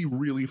 Really,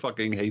 really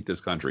fucking hate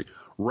this country.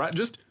 Right,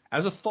 just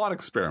as a thought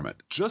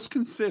experiment, just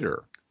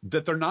consider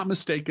that they're not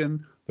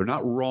mistaken, they're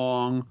not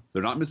wrong,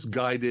 they're not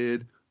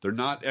misguided, they're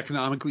not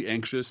economically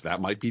anxious. That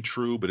might be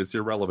true, but it's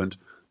irrelevant.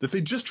 That they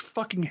just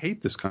fucking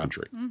hate this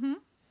country. Mm-hmm.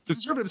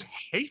 Conservatives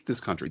hate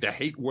this country. They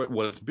hate what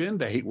it's been.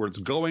 They hate where it's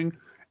going.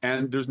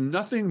 And there's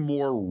nothing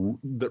more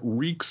that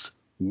reeks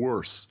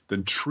worse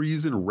than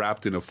treason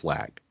wrapped in a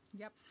flag.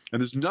 Yep. And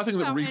there's nothing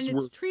that reeks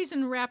worse. It's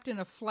treason wrapped in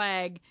a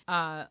flag,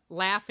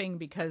 laughing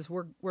because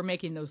we're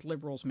making those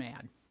liberals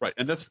mad. Right.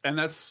 And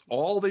that's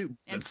all they.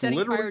 And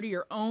setting fire to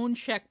your own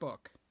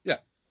checkbook. Yeah.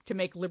 To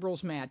make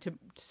liberals mad, to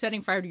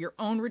setting fire to your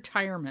own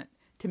retirement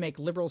to make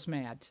liberals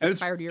mad, setting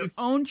fire to your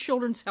own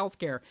children's health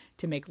care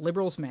to make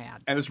liberals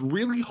mad. And it's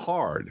really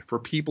hard for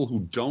people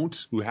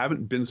who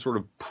haven't been sort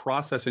of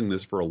processing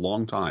this for a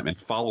long time and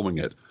following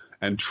it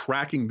and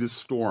tracking this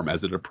storm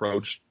as it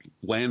approached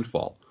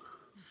landfall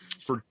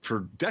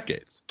for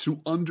decades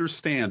to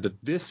understand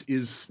that this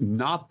is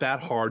not that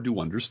hard to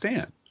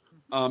understand.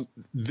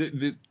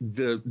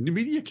 the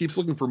media keeps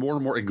looking for more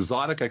and more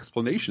exotic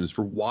explanations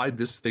for why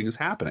this thing is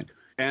happening.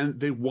 And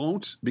they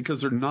won't,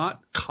 because they're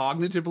not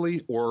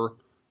cognitively or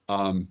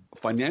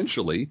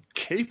financially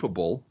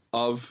capable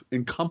of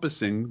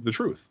encompassing the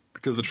truth,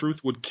 because the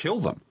truth would kill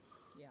them.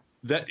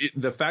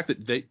 The fact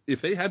that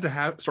if they had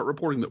to start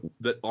reporting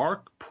that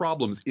our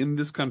problems in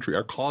this country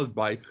are caused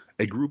by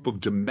a group of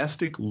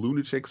domestic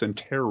lunatics and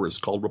terrorists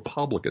called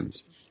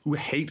Republicans who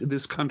hate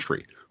this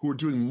country, who are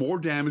doing more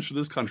damage to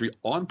this country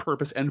on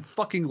purpose and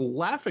fucking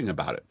laughing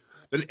about it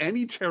than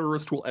any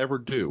terrorist will ever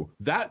do,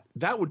 that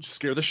would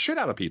scare the shit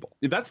out of people.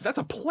 That's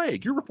a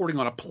plague. You're reporting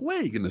on a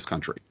plague in this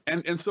country.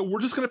 And so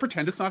we're just going to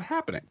pretend it's not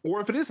happening. Or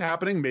if it is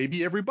happening,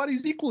 maybe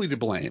everybody's equally to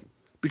blame.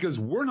 Because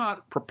we're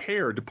not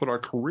prepared to put our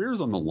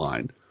careers on the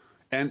line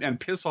and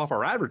piss off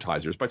our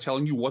advertisers by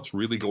telling you what's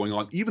really going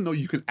on, even though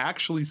you can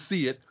actually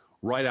see it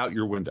right out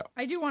your window.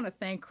 I do want to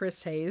thank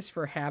Chris Hayes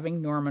for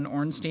having Norman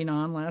Ornstein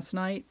on last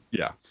night.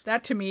 Yeah.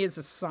 That to me is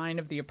a sign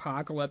of the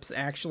apocalypse,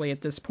 actually,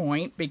 at this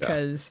point,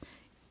 because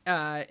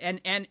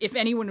and if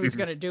anyone was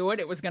going to do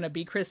it, it was going to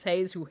be Chris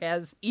Hayes, who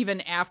has,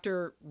 even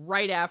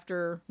right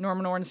after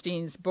Norman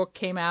Ornstein's book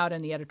came out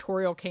and the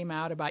editorial came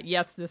out about,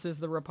 yes, this is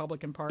the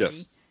Republican Party.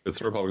 Yes. It's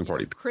the Republican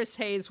Party. Chris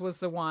Hayes was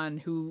the one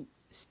who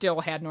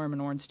still had Norman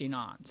Ornstein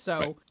on.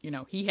 So,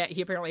 right.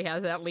 He apparently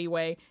has that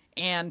leeway.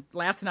 And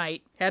last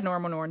night had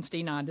Norman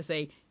Ornstein on to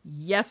say,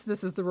 yes,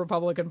 this is the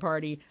Republican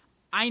Party.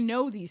 I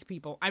know these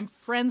people. I'm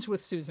friends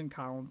with Susan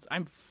Collins.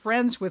 I'm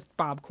friends with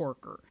Bob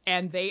Corker.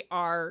 And they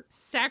are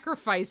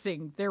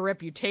sacrificing their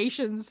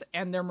reputations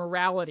and their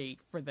morality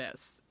for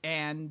this.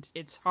 And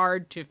it's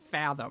hard to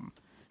fathom.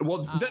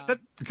 Well,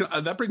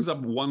 that brings up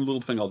one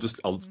little thing. I'll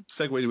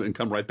segue to it and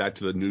come right back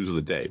to the news of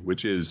the day,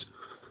 which is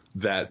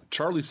that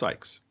Charlie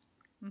Sykes,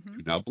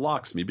 who now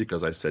blocks me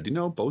because I said,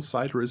 both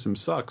siderism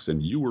sucks,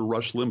 and you were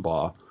Rush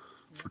Limbaugh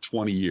for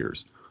 20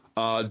 years,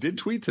 did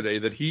tweet today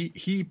that he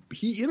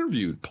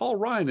interviewed Paul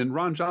Ryan and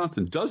Ron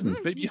Johnson dozens,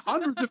 maybe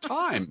hundreds of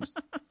times,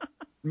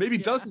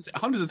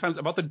 hundreds of times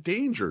about the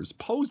dangers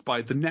posed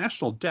by the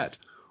national debt.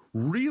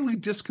 Really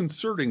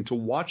disconcerting to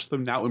watch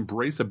them now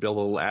embrace a bill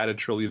that will add $1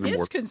 trillion or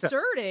more.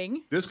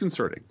 Disconcerting?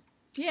 Disconcerting.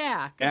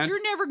 Yeah, because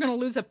you're never going to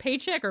lose a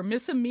paycheck or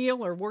miss a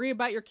meal or worry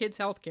about your kids'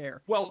 health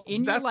care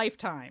in your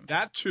lifetime.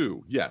 That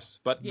too,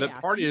 yes. But the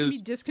part is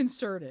be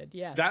disconcerted.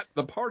 Yes.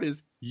 The part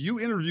is you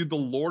interviewed the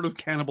Lord of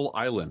Cannibal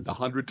Island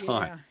 100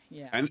 times,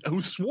 and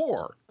who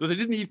swore that they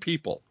didn't eat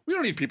people. We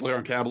don't eat people here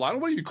on Cannibal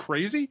Island. What are you,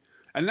 crazy?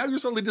 And now you're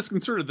suddenly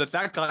disconcerted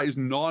that guy is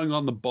gnawing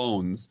on the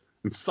bones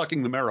and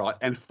sucking the marrow out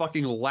and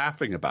fucking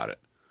laughing about it.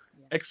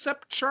 Yeah.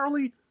 Except,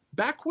 Charlie,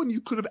 back when you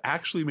could have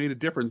actually made a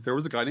difference, there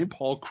was a guy named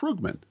Paul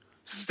Krugman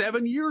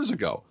 7 years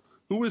ago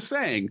who was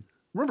saying,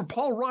 remember,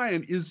 Paul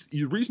Ryan is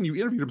the reason you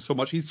interviewed him so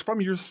much. He's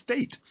from your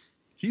state.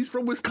 He's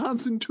from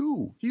Wisconsin,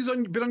 too. He's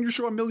been on your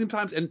show a million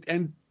times.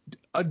 And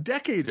a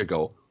decade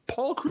ago,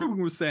 Paul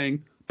Krugman was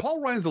saying,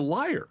 Paul Ryan's a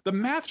liar. The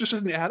math just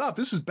doesn't add up.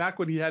 This is back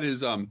when he had his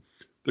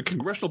the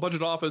Congressional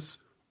Budget Office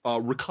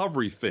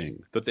recovery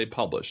thing that they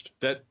published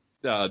that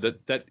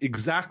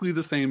exactly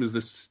the same as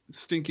this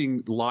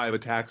stinking lie of a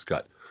tax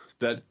cut,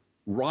 that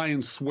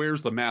Ryan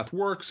swears the math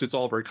works. It's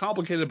all very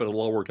complicated, but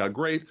it'll all work out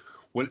great.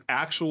 When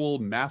actual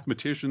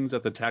mathematicians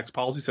at the Tax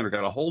Policy Center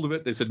got a hold of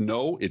it, they said,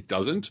 no, it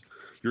doesn't.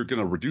 You're going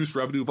to reduce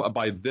revenue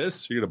by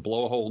this. You're going to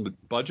blow a hole in the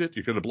budget.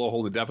 You're going to blow a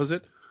hole in the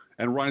deficit.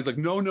 And Ryan's like,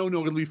 no,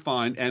 it'll be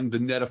fine. And the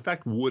net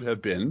effect would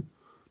have been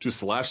to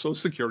slash Social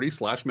Security,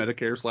 slash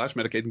Medicare, slash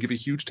Medicaid, and give a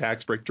huge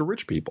tax break to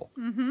rich people.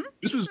 Mm-hmm.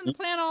 This was the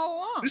plan all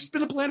along. This has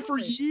been a plan for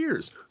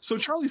years. So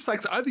Charlie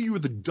Sykes, either you were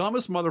the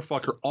dumbest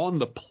motherfucker on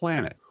the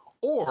planet,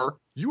 or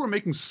you were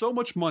making so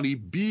much money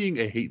being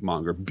a hate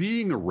monger,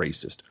 being a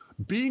racist,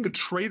 being a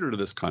traitor to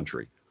this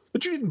country,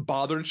 that you didn't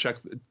bother to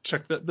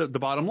check the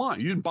bottom line.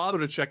 You didn't bother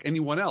to check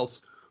anyone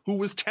else who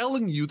was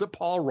telling you that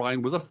Paul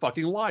Ryan was a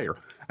fucking liar.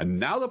 And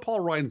now that Paul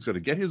Ryan's going to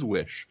get his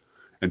wish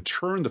and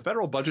turn the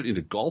federal budget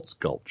into Galt's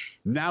Gulch,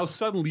 now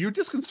suddenly you're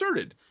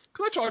disconcerted.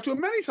 Because I talked to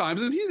him many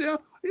times, and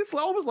it's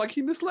almost like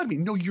he misled me.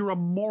 No, you're a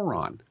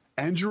moron,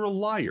 and you're a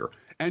liar,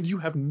 and you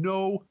have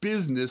no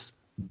business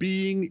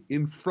being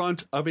in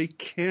front of a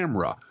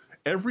camera.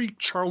 Every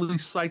Charlie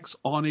Sykes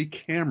on a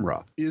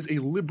camera is a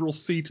liberal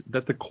seat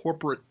that the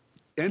corporate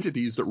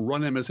entities that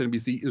run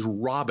MSNBC is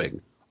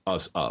robbing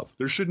us of.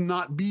 There should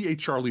not be a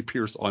Charlie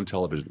Pierce on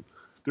television.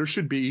 There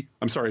should be,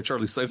 a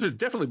Charlie Sykes. There should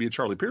definitely be a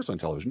Charlie Pierce on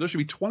television. There should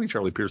be 20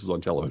 Charlie Pierces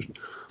on television.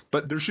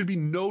 But there should be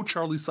no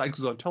Charlie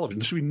Sykes on television.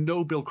 There should be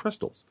no Bill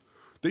Kristols.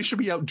 They should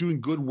be out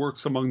doing good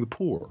works among the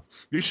poor.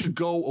 They should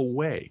go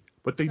away,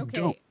 but they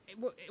don't.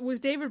 Was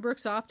David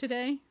Brooks off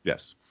today?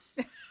 Yes.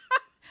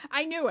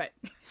 I knew it,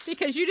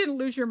 because you didn't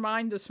lose your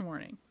mind this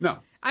morning. No.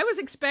 I was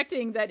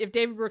expecting that if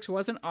David Brooks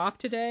wasn't off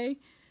today,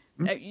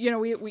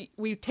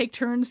 we take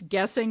turns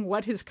guessing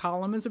what his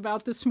column is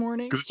about this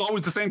morning. Because it's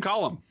always the same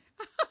column.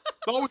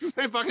 always the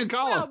same fucking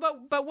column. No,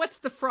 but what's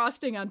the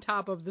frosting on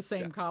top of the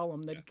same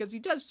column? Because he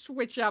does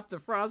switch up the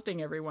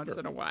frosting every once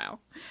in a while.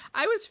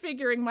 I was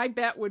figuring my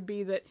bet would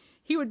be that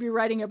he would be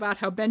writing about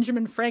how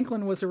Benjamin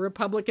Franklin was a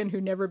Republican who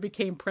never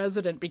became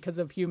president because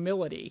of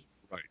humility.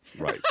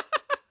 Right.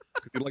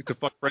 He liked to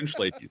fuck French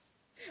ladies.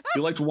 He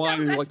liked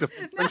wine and he liked to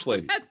fuck French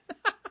ladies.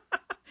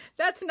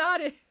 That's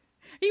not it.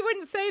 He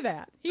wouldn't say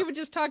that. He would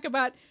just talk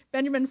about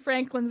Benjamin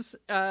Franklin's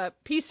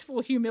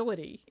peaceful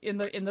humility in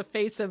the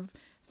face of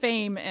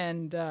fame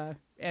and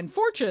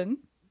fortune,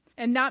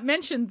 and not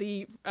mention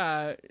the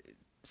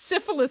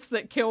syphilis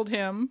that killed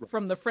him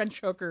from the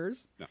French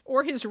hookers,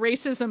 or his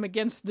racism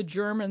against the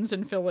Germans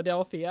in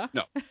Philadelphia.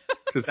 No,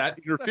 because that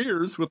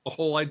interferes with the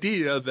whole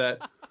idea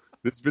that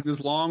there's been this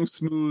long,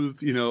 smooth,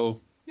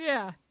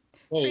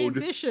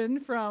 transition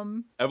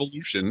from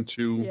evolution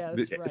to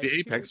the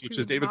apex, which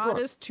is David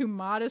Brooks. To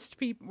modest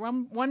people,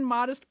 one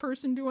modest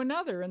person to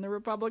another in the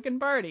Republican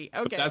Party.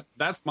 Okay, but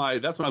that's my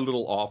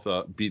little off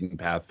the beaten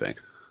path thing.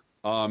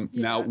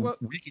 Now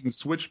we can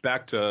switch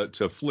back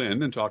to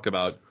Flynn and talk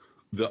about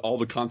all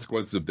the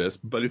consequences of this,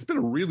 but it's been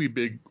a really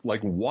big,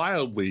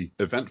 wildly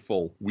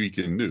eventful week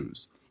in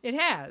news. It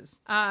has.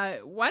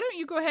 Why don't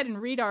you go ahead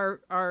and read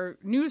our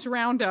news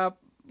roundup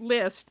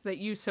list that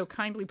you so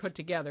kindly put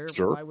together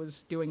while I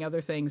was doing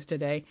other things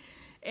today,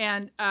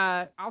 and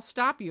I'll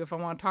stop you if I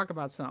want to talk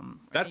about something.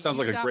 That sounds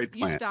like a great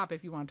plan. You stop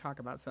if you want to talk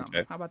about something.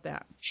 Okay. How about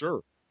that?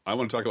 Sure. I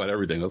want to talk about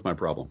everything. That's my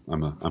problem.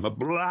 I'm a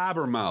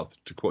blabbermouth,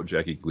 to quote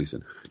Jackie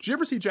Gleason. Did you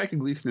ever see Jackie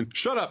Gleason?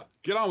 Shut up.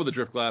 Get on with the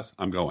drift glass.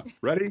 I'm going.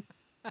 Ready?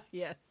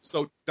 Yes.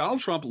 So Donald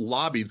Trump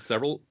lobbied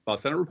several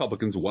Senate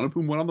Republicans, one of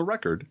whom went on the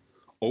record,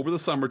 over the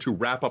summer to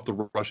wrap up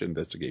the Russia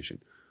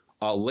investigation.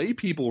 Lay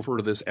people refer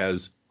to this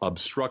as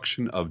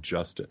obstruction of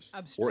justice.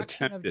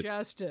 Obstruction of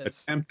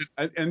justice. Attempted,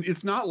 and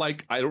it's not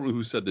like, I don't know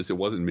who said this, it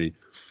wasn't me.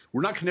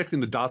 We're not connecting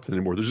the dots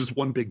anymore. There's just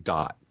one big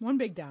dot. One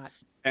big dot.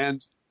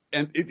 And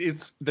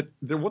it's that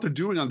what they're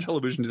doing on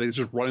television today is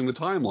just running the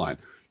timeline.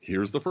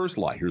 Here's the first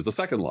lie. Here's the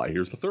second lie.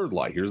 Here's the third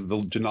lie. Here's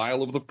the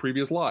denial of the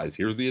previous lies.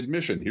 Here's the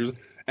admission.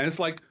 And it's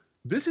like,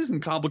 this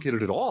isn't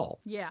complicated at all.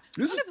 Yeah.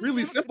 This is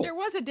really simple. There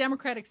was a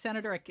Democratic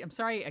senator, I'm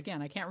sorry,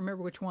 again, I can't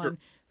remember which one,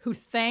 who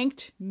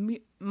thanked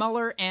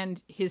Mueller and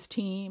his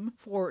team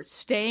for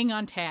staying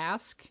on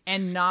task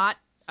and not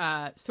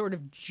sort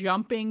of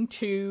jumping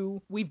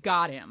to, we've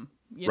got him,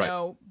 you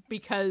know,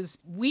 because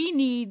we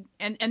need,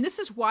 and this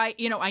is why,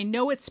 I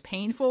know it's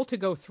painful to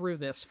go through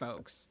this,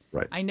 folks.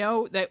 Right. I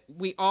know that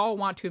we all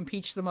want to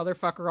impeach the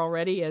motherfucker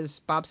already, as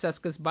Bob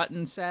Seska's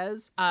button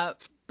says.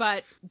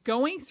 But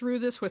going through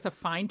this with a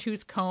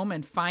fine-tooth comb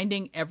and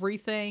finding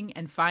everything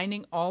and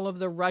finding all of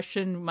the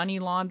Russian money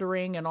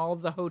laundering and all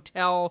of the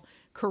hotel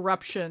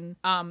corruption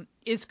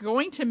is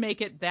going to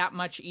make it that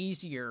much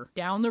easier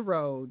down the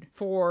road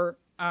for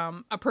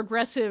a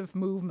progressive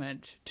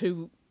movement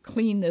to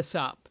clean this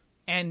up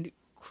and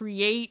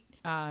create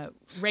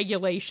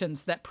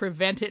regulations that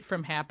prevent it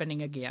from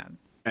happening again.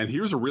 And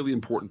that's a really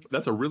important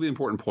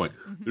point.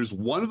 Mm-hmm. There's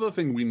one other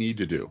thing we need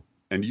to do.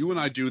 And you and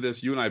I do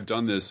this. You and I have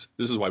done this.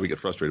 This is why we get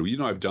frustrated. You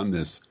and I have done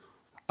this,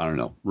 I don't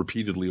know,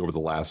 repeatedly over the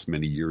last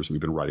many years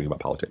we've been writing about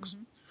politics.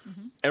 Mm-hmm.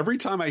 Mm-hmm. Every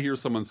time I hear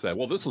someone say,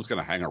 well, this is going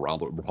to hang around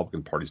the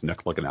Republican Party's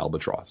neck like an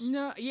albatross.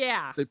 No,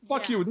 yeah. I say,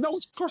 fuck you. No,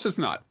 of course it's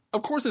not.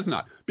 Of course it's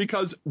not.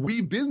 Because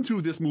we've been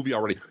through this movie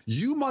already.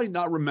 You might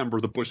not remember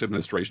the Bush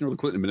administration or the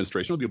Clinton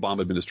administration or the Obama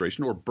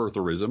administration or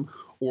birtherism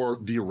or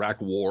the Iraq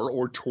war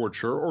or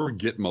torture or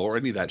Gitmo or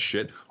any of that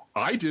shit.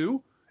 I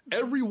do.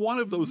 Every one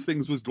of those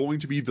things was going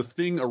to be the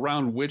thing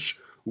around which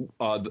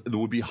that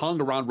would be hung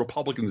around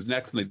Republicans'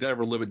 necks, and they'd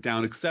never live it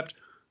down, except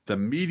the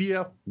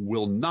media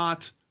will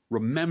not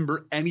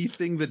remember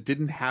anything that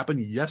didn't happen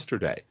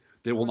yesterday.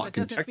 They will not. It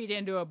doesn't feed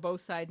into a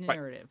both side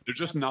narrative. They're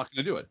just not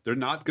going to do it. They're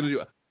not going to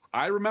do it.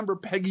 I remember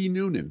Peggy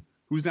Noonan,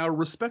 who's now a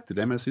respected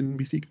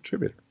MSNBC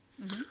contributor,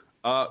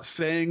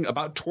 saying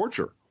about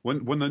torture.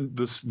 When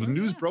the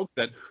news broke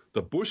that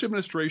the Bush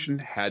administration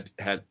had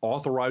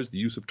authorized the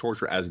use of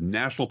torture as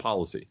national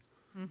policy,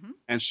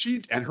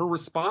 and her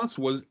response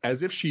was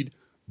as if she'd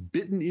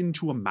bitten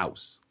into a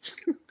mouse,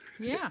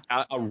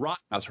 a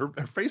rotten mouse. Her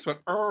face went,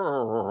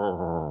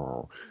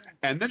 "Arr."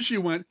 And then she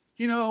went,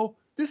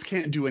 this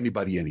can't do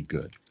anybody any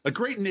good. A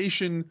great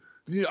nation.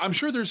 I'm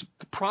sure there's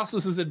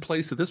processes in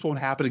place that this won't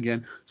happen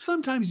again.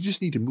 Sometimes you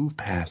just need to move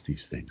past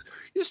these things.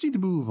 You just need to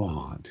move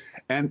on.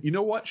 And you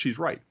know what? She's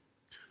right.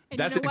 And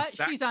you know what?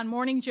 She's on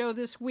Morning Joe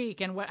this week.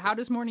 And how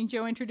does Morning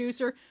Joe introduce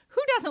her?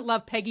 Who doesn't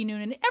love Peggy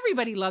Noonan?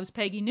 Everybody loves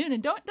Peggy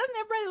Noonan. Doesn't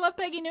everybody love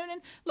Peggy Noonan?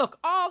 Look,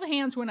 all the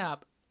hands went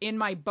up in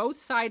my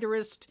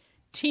both-siderist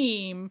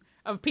team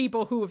of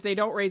people who, if they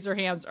don't raise their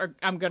hands,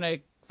 I'm going to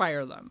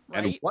fire them.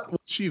 Right? And what was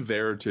she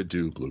there to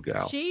do, Blue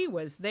Gal? She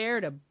was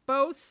there to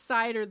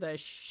both-sider the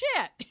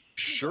shit.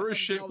 Sure as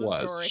shit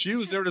was. She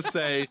was there to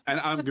say, and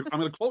I'm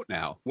going to quote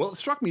now. Well, it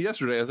struck me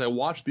yesterday as I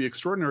watched the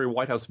extraordinary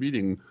White House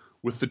meeting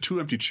with the two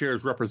empty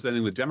chairs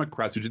representing the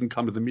Democrats who didn't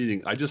come to the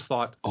meeting. I just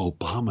thought,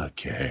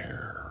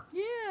 Obamacare.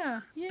 Yeah.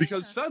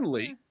 Because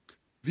suddenly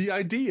the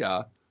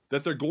idea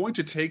that they're going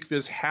to take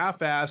this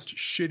half-assed,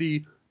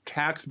 shitty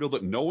tax bill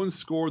that no one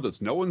scored,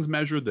 that no one's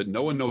measured, that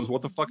no one knows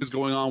what the fuck is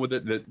going on with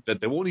it,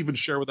 that they won't even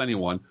share with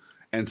anyone,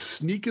 and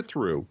sneak it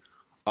through.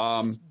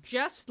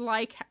 Just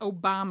like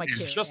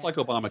Obamacare. It's just like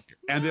Obamacare.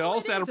 And they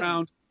all sat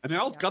around, and they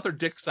all got their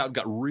dicks out,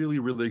 got really,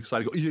 really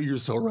excited. Go, you're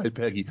so right,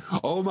 Peggy.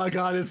 Oh, my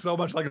God, it's so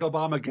much like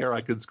Obamacare,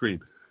 I could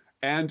scream.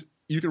 And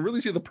you can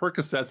really see the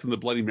Percocets and the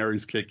Bloody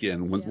Marys kick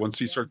in once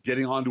she starts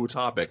getting onto a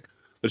topic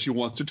that she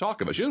wants to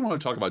talk about. She doesn't want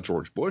to talk about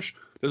George Bush,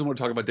 doesn't want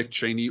to talk about Dick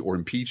Cheney or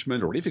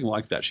impeachment or anything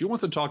like that. She wants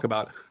to talk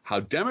about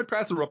how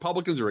Democrats and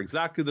Republicans are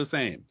exactly the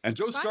same. And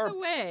Joe Scarborough. By the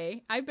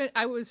way,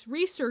 I was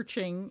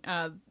researching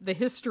the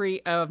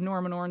history of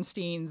Norman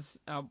Ornstein's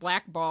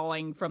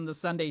blackballing from the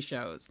Sunday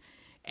shows,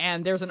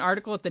 and there's an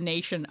article at The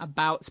Nation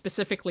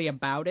specifically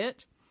about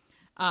it.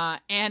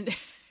 And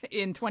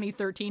in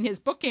 2013, his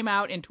book came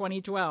out in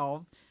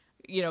 2012,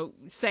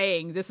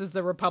 saying this is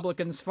the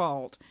Republicans'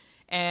 fault.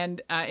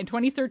 And in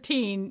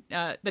 2013,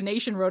 The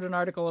Nation wrote an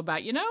article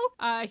about, he's not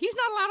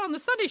allowed on the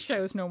Sunday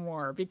shows no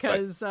more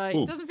because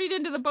he doesn't feed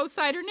into the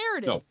both-sider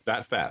narrative. No,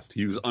 that fast.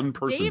 He was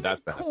unpersoned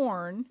that fast. David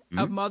Korn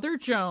of Mother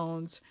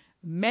Jones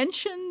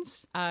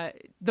mentions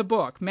the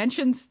book,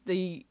 mentions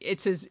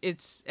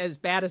it's as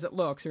bad as it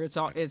looks, or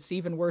it's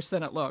even worse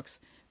than it looks,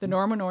 the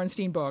Norman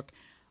Ornstein book,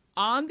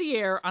 on the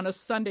air on a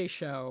Sunday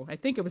show. I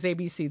think it was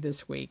ABC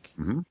This Week.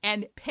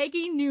 And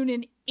Peggy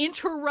Noonan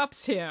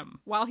interrupts him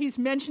while he's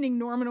mentioning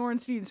Norman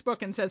Ornstein's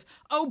book and says,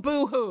 "Oh,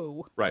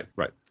 boo-hoo." Right.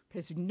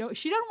 Because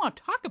she doesn't want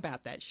to talk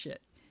about that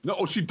shit.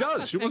 No, she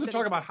does. She wants to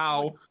talk about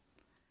how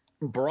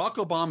Barack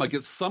Obama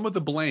gets some of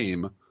the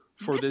blame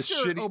for this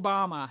shitty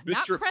Obama,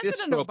 not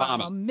President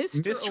Obama.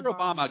 Mr.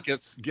 Obama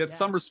gets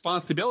some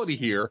responsibility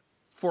here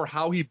for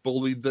how he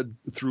bullied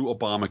through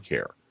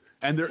Obamacare.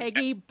 And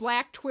Peggy,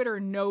 Black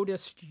Twitter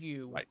noticed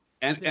you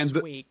this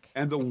week.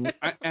 And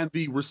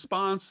the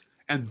response,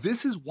 and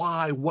this is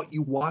why what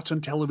you watch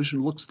on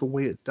television looks the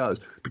way it does.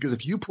 Because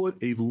if you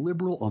put a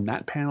liberal on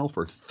that panel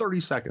for 30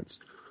 seconds,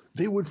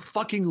 they would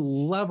fucking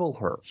level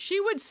her.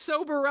 She would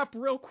sober up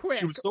real quick.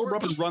 She would sober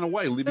up and run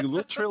away, leaving a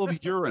little trail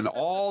of urine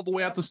all the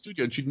way out the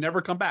studio, and she'd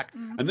never come back.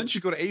 And then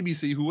she'd go to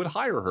ABC, who would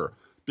hire her.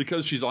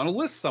 Because she's on a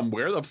list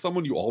somewhere of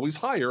someone you always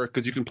hire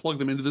because you can plug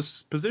them into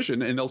this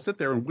position, and they'll sit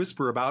there and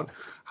whisper about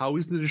how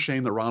isn't it a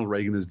shame that Ronald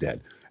Reagan is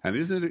dead,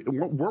 and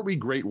weren't we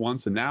great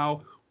once, and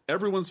now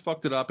everyone's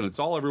fucked it up, and it's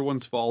all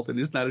everyone's fault, and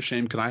isn't that a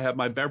shame? Can I have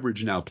my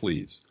beverage now,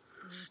 please?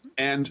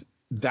 And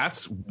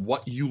that's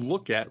what you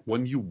look at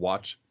when you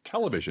watch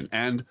television,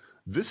 and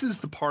this is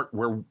the part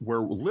where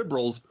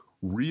liberals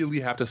really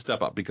have to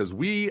step up, because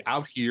we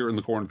out here in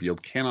the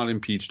cornfield cannot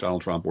impeach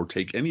Donald Trump or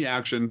take any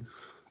action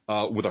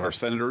with our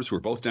senators, who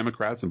are both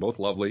Democrats and both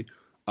lovely,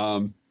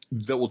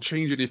 that will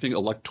change anything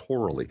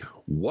electorally.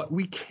 What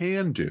we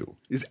can do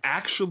is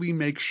actually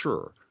make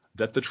sure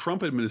that the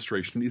Trump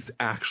administration is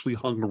actually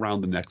hung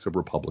around the necks of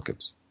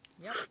Republicans.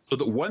 So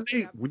that when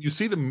you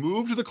see them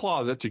move to the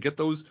closet to get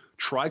those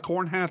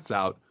tricorn hats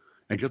out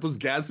and get those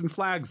Gadsden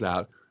flags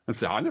out and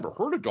say, I never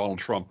heard of Donald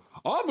Trump.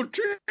 I'm a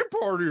Tea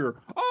Partier.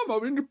 I'm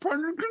an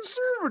independent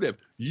conservative.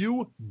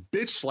 You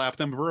bitch slap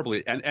them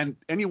verbally. And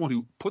anyone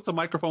who puts a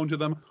microphone to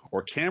them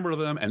or camera to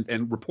them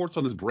and reports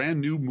on this brand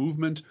new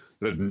movement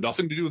that has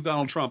nothing to do with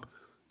Donald Trump,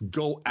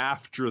 go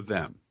after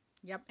them.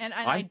 Yep. And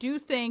I do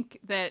think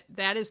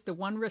that is the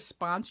one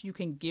response you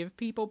can give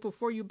people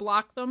before you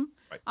block them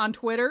on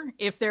Twitter,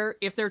 if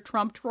they're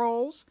Trump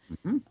trolls,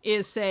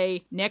 is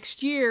say,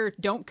 next year,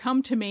 don't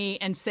come to me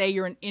and say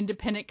you're an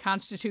independent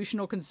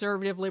constitutional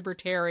conservative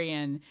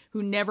libertarian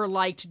who never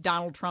liked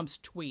Donald Trump's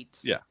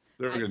tweets. Yeah.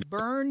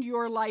 Burn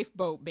your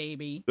lifeboat,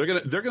 baby. They're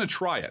gonna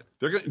try it.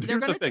 They're gonna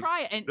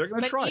try it. They're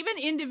gonna try it. Even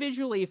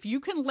individually, if you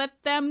can let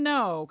them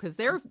know, because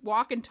they're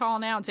walking tall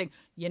now and saying,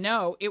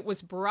 it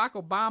was Barack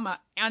Obama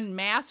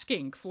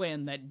unmasking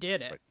Flynn that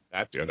did it.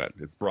 That did it.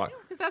 It's Barack.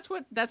 Because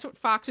that's what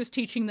Fox is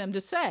teaching them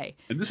to say.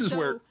 And this is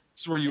where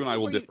you and I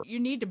will differ.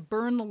 You need to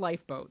burn the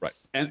lifeboats. Right.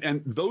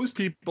 And those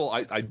people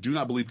I do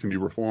not believe can be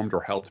reformed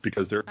or helped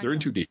because they're in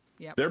too deep.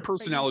 Yep. Their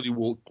personality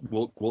will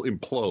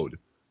implode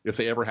if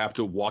they ever have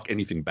to walk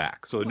anything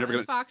back. So they're never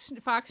going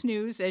to... Fox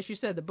News, as you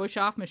said, the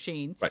Bush-off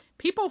machine. Right.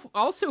 People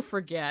also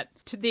forget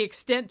to the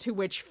extent to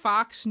which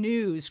Fox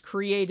News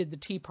created the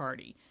Tea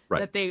Party.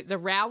 Right. That the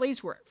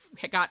rallies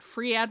got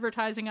free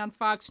advertising on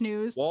Fox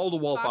News.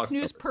 Wall-to-wall Fox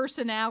News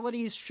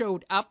personalities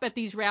showed up at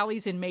these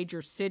rallies in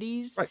major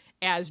cities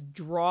as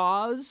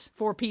draws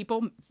for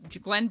people.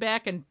 Glenn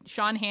Beck and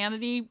Sean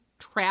Hannity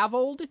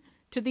traveled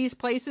to these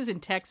places in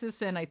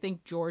Texas and I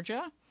think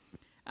Georgia.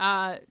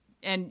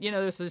 And,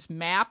 there's this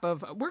map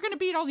of, we're going to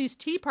beat all these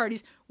Tea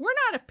Parties. We're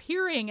not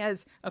appearing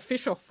as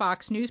official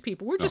Fox News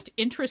people. We're just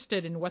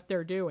interested in what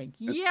they're doing.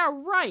 Yeah,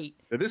 right.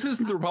 This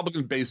isn't the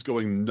Republican base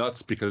going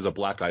nuts because a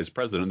black guy's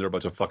president and they're a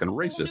bunch of fucking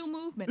racists.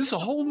 This is a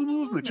whole new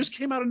movement. Just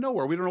came out of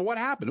nowhere. We don't know what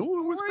happened. They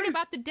were worried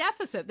about the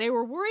deficit. They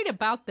were worried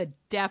about the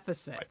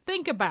deficit. Right.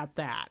 Think about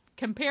that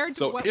compared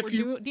to what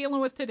we're dealing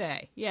with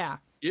today. Yeah.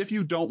 If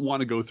you don't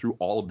want to go through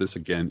all of this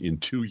again in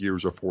 2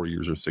 years or 4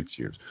 years or 6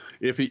 years,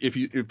 if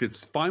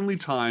it's finally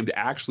time to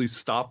actually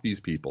stop these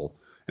people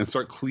and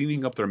start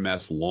cleaning up their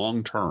mess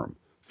long term,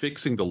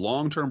 fixing the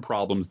long-term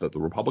problems that the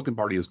Republican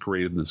Party has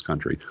created in this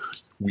country,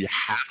 we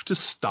have to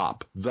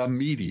stop the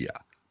media,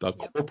 the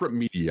corporate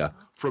media,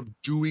 from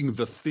doing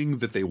the thing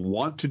that they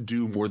want to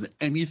do more than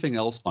anything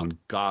else on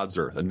God's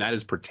earth. And that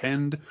is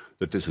pretend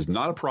that this is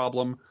not a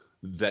problem,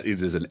 that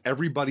it is an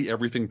everybody,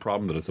 everything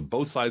problem, that it's a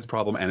both sides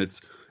problem. And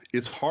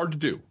it's hard to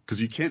do because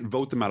you can't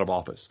vote them out of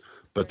office.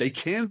 But they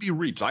can be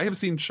reached. I have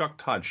seen Chuck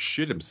Todd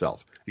shit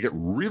himself. He get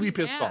really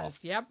pissed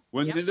off.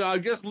 When I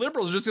guess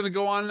liberals are just going to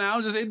go on now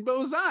and just hate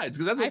both sides.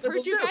 Because that's what I've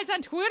heard you guys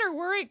on Twitter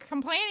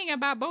complaining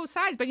about both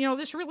sides. But,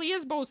 this really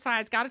is both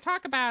sides. Got to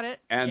talk about it.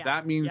 And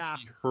that means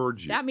he heard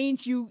you. That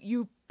means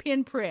you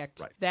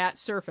pinpricked that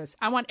surface.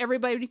 I want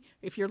everybody,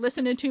 if you're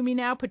listening to me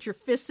now, put your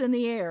fists in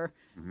the air.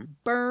 Mm-hmm.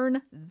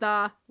 Burn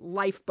the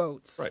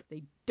lifeboats. Right.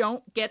 They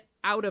don't get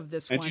out of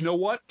this one. And you know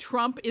what?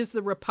 Trump is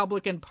the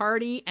Republican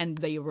Party, and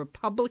the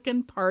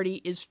Republican Party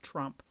is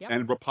Trump. Yep.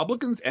 And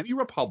any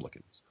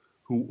Republicans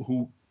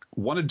who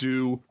want to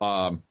do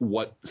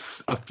what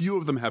a few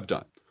of them have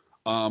done,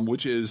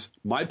 which is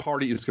my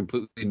party is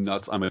completely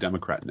nuts. I'm a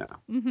Democrat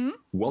now. Mm-hmm.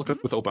 Welcome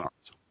with open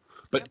arms.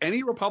 But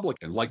any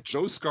Republican like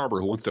Joe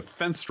Scarborough who wants to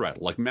fence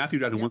straddle, like Matthew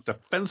Dowd who wants to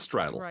fence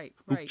straddle,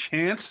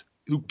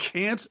 who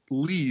can't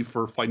leave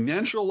for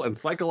financial and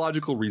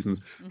psychological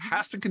reasons,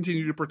 has to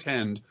continue to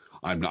pretend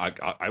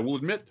I will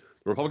admit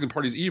the Republican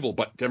Party is evil,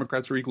 but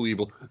Democrats are equally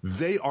evil.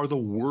 They are the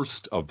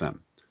worst of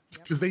them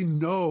because they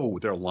know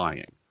they're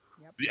lying.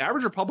 Yep. The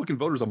average Republican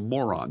voter is a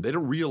moron. They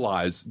don't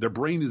realize their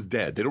brain is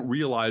dead. They don't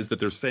realize that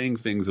they're saying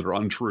things that are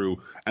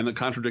untrue and that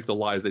contradict the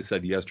lies they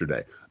said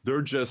yesterday.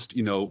 They're just,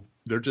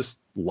 they're just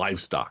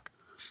livestock.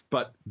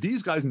 But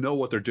these guys know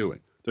what they're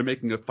doing. They're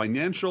making a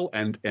financial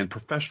and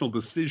professional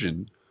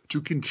decision to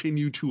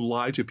continue to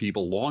lie to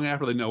people long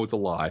after they know it's a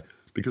lie,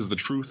 because the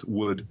truth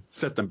would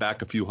set them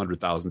back a few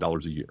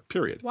 $100,000 a year,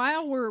 period.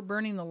 While we're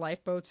burning the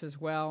lifeboats as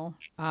well,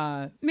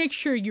 make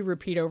sure you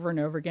repeat over and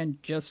over again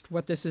just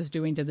what this is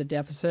doing to the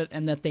deficit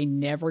and that they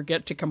never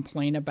get to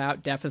complain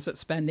about deficit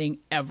spending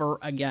ever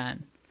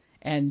again.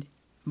 And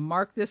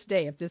mark this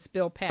day, if this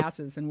bill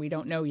passes, and we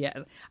don't know yet.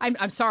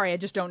 I'm sorry, I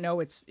just don't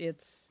know. It's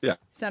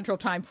Central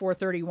Time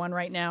 4:31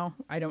 right now.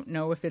 I don't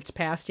know if it's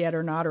passed yet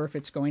or not, or if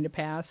it's going to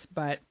pass.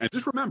 But and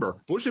just remember,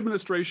 Bush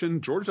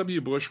administration, George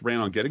W. Bush ran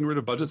on getting rid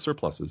of budget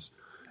surpluses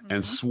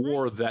and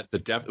swore that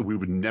we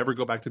would never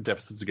go back to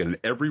deficits again. And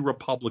every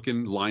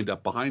Republican lined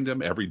up behind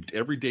him. Every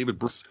David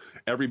Bruce,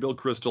 every Bill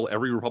Kristol,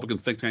 every Republican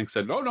think tank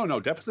said, no,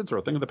 deficits are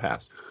a thing of the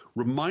past.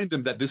 Remind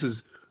them that this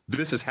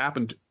has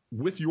happened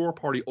with your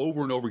party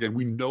over and over again.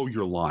 We know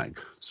you're lying.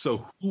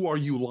 So who are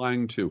you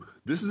lying to?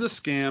 This is a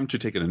scam to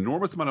take an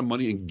enormous amount of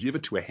money and give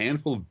it to a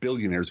handful of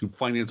billionaires who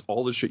finance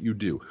all the shit you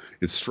do.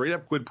 It's straight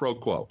up quid pro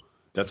quo.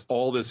 That's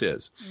all this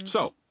is. Mm-hmm.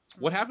 So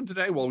what happened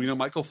today? Well,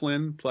 Michael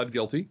Flynn pled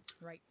guilty,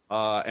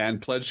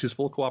 and pledged his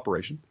full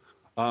cooperation.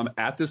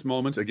 At this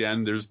moment,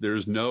 again,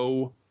 there's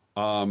no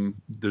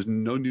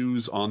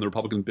news on the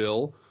Republican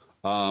bill.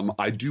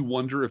 I do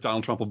wonder if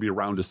Donald Trump will be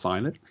around to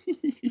sign it.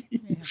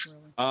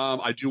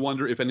 I do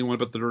wonder if anyone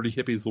but the dirty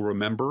hippies will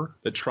remember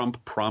that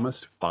Trump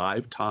promised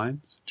 5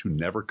 times to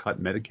never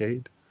cut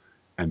Medicaid,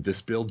 and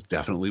this bill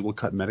definitely will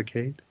cut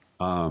Medicaid.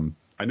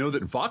 I know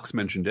that Vox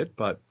mentioned it,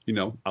 but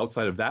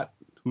outside of that,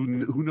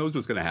 who knows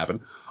what's going to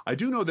happen? I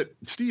do know that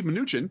Steve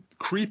Mnuchin,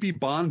 creepy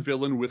Bond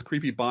villain with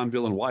creepy Bond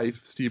villain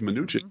wife, Steve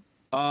Mnuchin,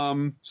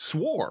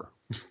 swore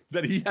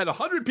that he had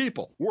 100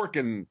 people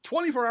working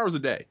 24 hours a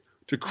day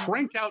to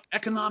crank out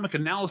economic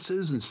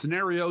analysis and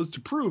scenarios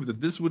to prove that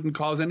this wouldn't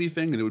cause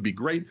anything and it would be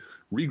great.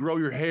 Regrow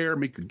your hair,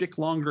 make your dick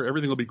longer,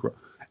 everything will be great.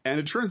 And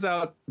it turns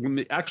out when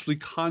they actually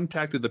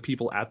contacted the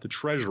people at the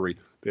Treasury,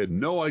 they had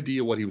no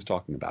idea what he was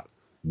talking about.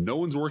 No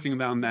one's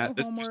working on that.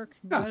 No homework,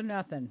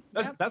 nothing.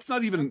 That's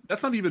not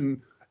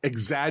even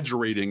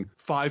exaggerating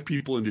 5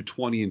 people into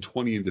 20 and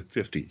 20 into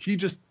 50. He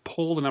just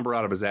pulled a number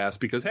out of his ass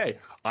because, hey,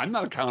 I'm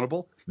not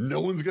accountable.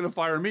 No one's going to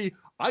fire me.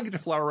 I get to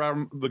fly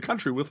around the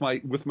country with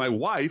my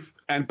wife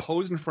and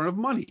pose in front of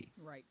money.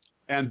 Right.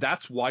 And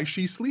that's why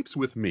she sleeps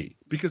with me,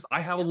 because I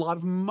have a lot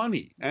of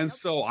money. And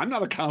so I'm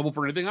not accountable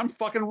for anything. I'm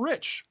fucking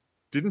rich.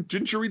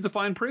 Didn't you read the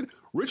fine print?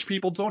 Rich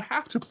people don't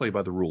have to play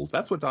by the rules.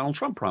 That's what Donald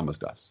Trump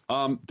promised us.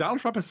 Donald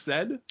Trump has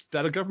said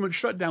that a government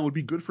shutdown would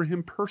be good for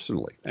him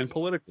personally and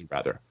politically,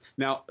 rather.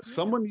 Now,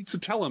 someone needs to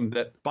tell him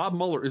that Bob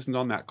Mueller isn't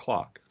on that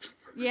clock.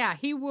 Yeah,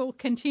 he will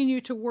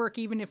continue to work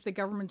even if the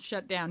government's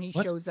shut down. He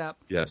shows up.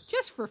 Yes.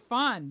 Just for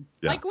fun,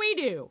 like we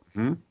do.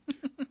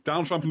 Mm-hmm.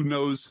 Donald Trump, who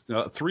knows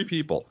 3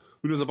 people,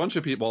 who knows a bunch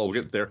of people, we'll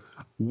get there.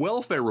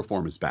 Welfare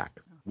reform is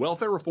back.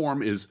 Welfare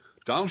reform is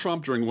Donald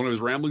Trump, during one of his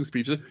rambling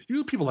speeches,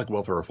 people like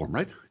welfare reform,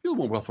 right? You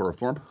want welfare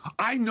reform.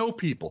 I know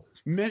people,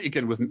 many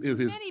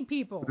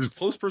people. His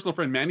close personal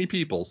friend, Manny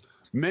Peoples.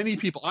 Many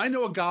people. I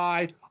know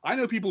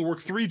people who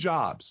work 3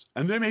 jobs,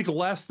 and they make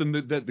less than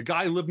the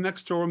guy who lived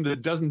next to him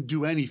that doesn't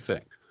do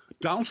anything.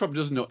 Donald Trump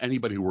doesn't know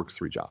anybody who works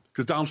 3 jobs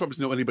because Donald Trump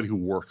doesn't know anybody who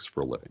works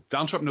for a living.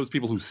 Donald Trump knows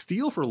people who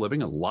steal for a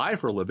living and lie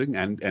for a living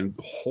and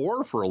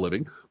whore for a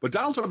living. But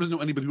Donald Trump doesn't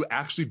know anybody who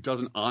actually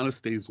does an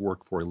honest day's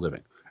work for a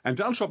living. And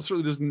Donald Trump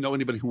certainly doesn't know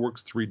anybody who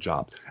works 3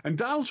 jobs. And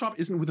Donald Trump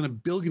isn't within a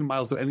billion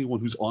miles of anyone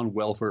who's on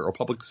welfare or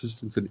public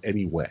assistance in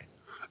any way.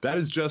 That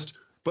is just,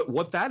 but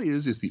what that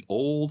is the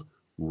old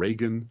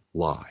Reagan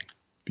lie.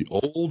 The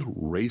old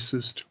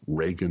racist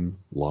Reagan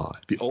lie.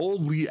 The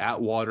old Lee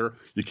Atwater,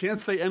 you can't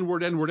say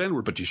N-word, N-word,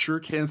 N-word, but you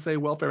sure can say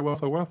welfare,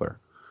 welfare, welfare.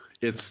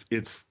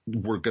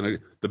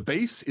 The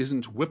base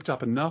isn't whipped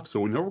up enough,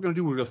 so we know what we're going to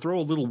do. We're going to throw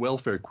a little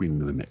welfare queen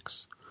in the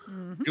mix.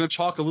 Mm-hmm. We're going to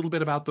talk a little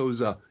bit about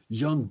those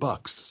young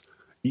bucks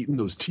eating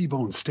those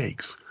T-bone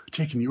steaks,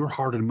 taking your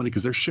hard-earned money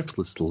because they're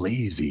shiftless,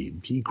 lazy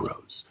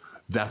Negroes.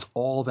 That's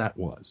all that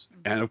was.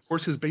 And, of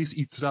course, his base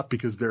eats it up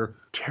because they're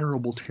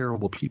terrible,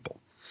 terrible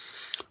people.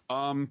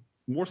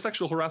 More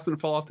sexual harassment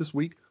fell off this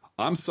week.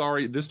 I'm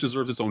sorry. This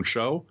deserves its own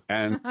show,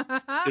 and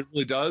it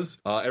really does.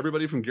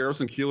 Everybody from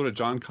Garrison Keillor to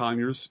John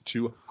Conyers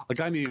to a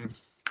guy named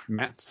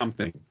Matt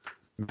something.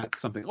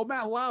 Oh,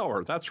 Matt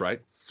Lauer. That's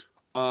right.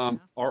 Are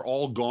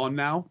all gone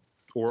now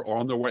or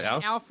on their way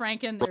out? Al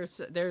Franken,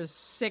 there's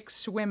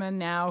 6 women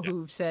now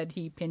who've said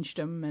he pinched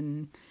them,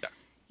 and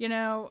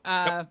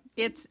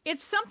it's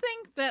something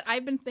that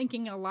I've been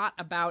thinking a lot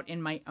about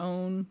in my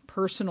own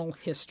personal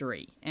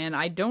history. And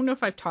I don't know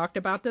if I've talked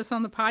about this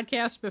on the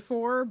podcast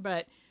before,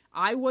 but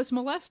I was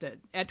molested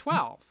at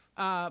 12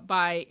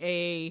 by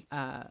a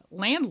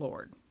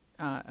landlord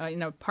in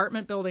an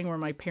apartment building where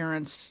my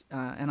parents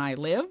and I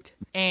lived.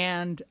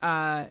 And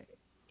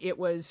it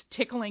was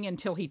tickling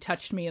until he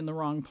touched me in the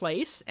wrong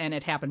place, and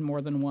it happened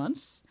more than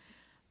once.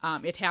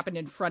 It happened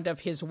in front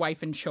of his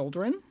wife and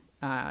children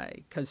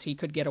because he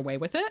could get away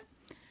with it.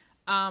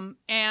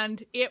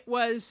 And it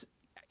was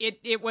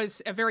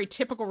a very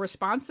typical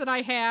response that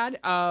I had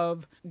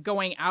of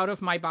going out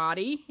of my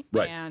body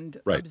and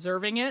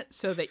observing it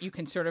so that you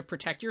can sort of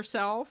protect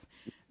yourself.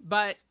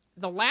 But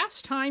the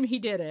last time he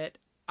did it,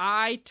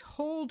 I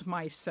told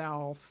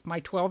myself,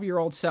 my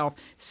 12-year-old self,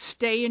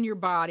 stay in your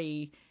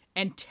body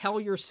and tell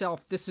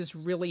yourself this is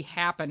really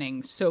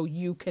happening so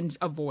you can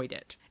avoid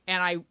it.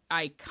 And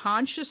I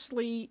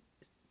consciously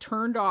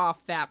turned off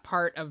that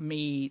part of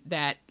me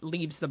that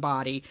leaves the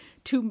body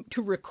to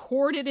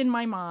record it in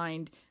my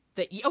mind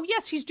that, oh,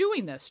 yes, he's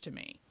doing this to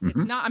me.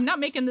 Mm-hmm. I'm not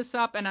making this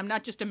up, and I'm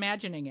not just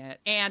imagining it.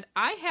 And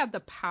I had the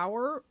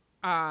power.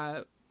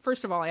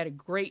 First of all, I had a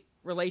great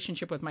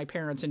relationship with my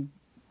parents and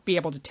be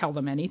able to tell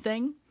them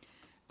anything.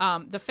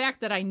 The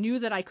fact that I knew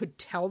that I could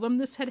tell them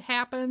this had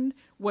happened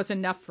was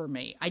enough for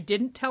me. I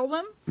didn't tell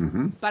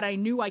them, but I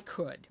knew I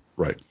could.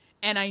 Right.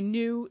 And I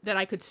knew that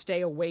I could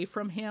stay away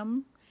from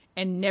him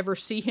and never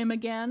see him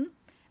again.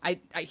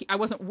 I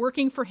wasn't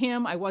working for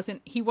him.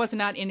 He was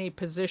not in a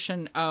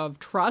position of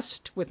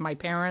trust with my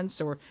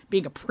parents or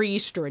being a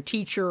priest or a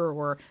teacher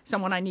or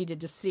someone I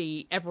needed to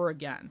see ever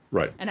again.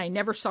 Right. And I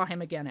never saw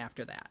him again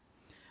after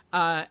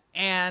that.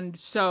 And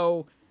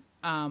so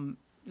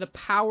the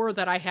power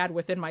that I had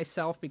within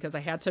myself, because I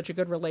had such a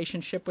good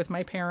relationship with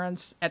my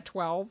parents at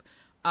 12,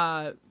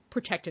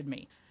 protected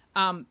me.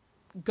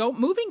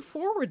 Moving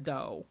forward,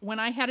 though, when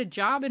I had a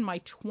job in my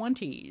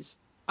 20s,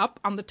 up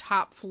on the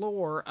top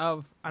floor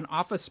of an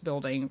office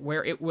building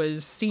where it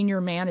was senior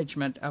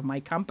management of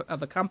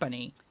of a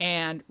company,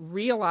 and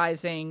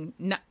realizing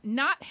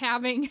not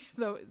having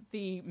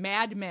the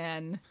Mad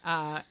Men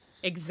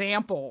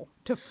example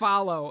to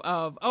follow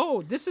of,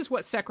 oh, this is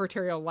what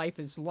secretarial life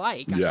is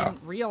like. Yeah. I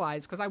didn't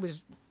realize because I was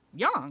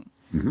young.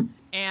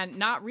 And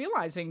not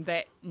realizing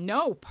that,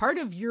 no, part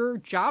of your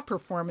job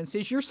performance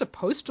is you're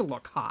supposed to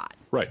look hot.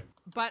 Right.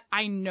 But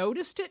I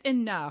noticed it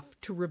enough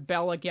to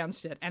rebel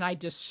against it. And I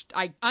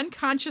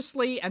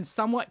unconsciously and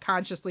somewhat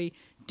consciously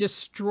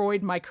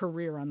destroyed my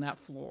career on that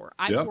floor.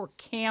 I wore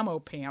camo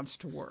pants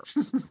to work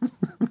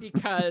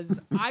because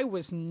I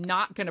was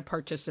not going to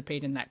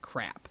participate in that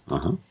crap.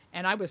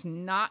 And I was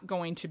not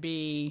going to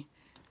be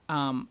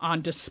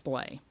on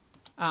display.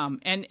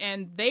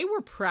 And they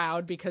were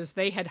proud because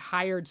they had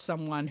hired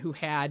someone who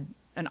had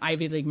an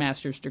Ivy League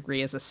master's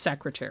degree as a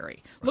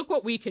secretary. Look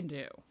what we can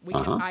do. We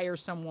can hire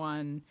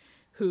someone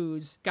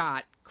who's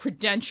got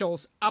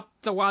credentials up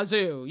the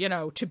wazoo,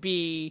 to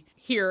be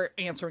here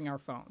answering our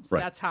phones.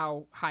 Right. That's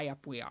how high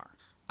up we are.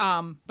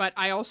 But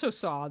I also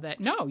saw that,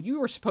 no, you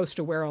were supposed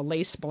to wear a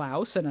lace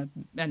blouse and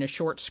a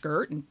short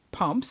skirt and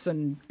pumps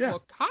and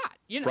look hot.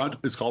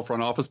 It's called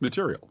front office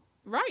material.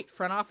 Right,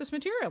 front office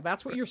material.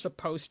 That's what you're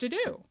supposed to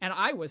do. And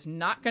I was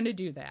not going to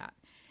do that.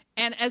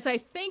 And as I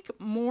think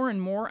more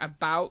and more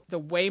about the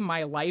way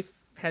my life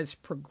has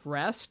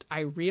progressed,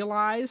 I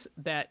realize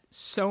that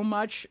so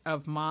much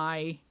of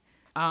my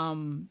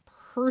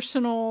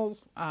personal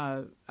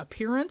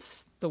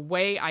appearance, the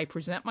way I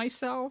present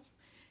myself,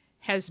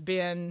 has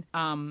been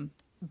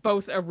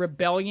both a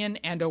rebellion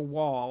and a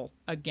wall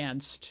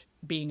against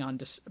being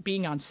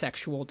on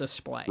sexual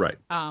display. Right.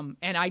 And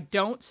I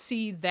don't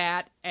see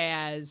that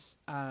as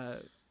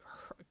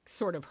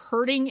sort of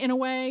hurting in a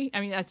way.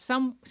 I mean,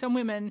 some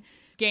women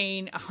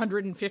gain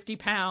 150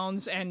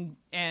 pounds and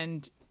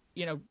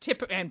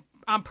tip and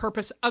on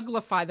purpose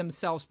uglify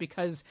themselves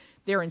because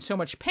they're in so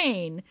much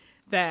pain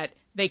that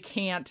they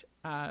can't.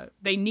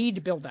 They need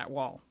to build that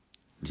wall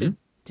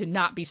to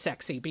not be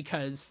sexy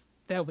because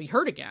they'll be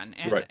hurt again.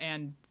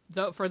 And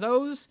for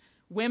those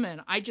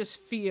women, I just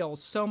feel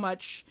so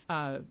much,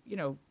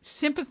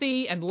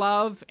 sympathy and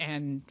love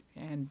and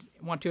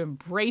want to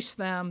embrace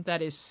them.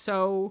 That is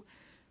so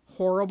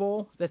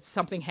horrible that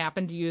something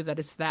happened to you that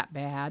is that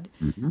bad.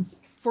 Mm-hmm.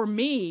 For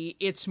me,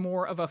 it's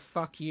more of a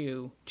fuck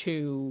you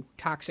to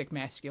toxic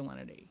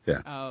masculinity.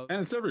 Yeah,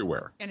 and it's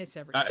everywhere.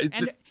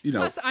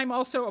 Plus, I'm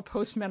also a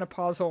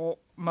postmenopausal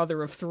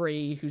mother of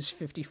 3 who's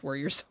 54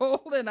 years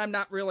old, and I'm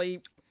not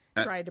really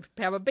trying to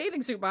have a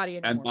bathing suit body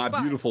anymore. And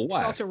my beautiful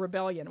wife. It's also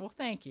rebellion. Well,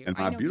 thank you. And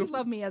I know you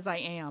love me as I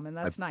am, and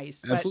that's nice.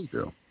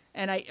 Absolutely do.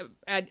 And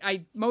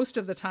I most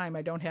of the time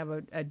I don't have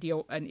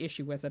an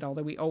issue with it,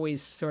 although we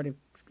always sort of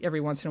every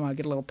once in a while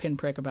get a little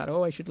pinprick about,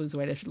 I should lose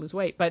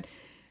weight. But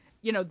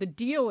the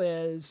deal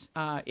is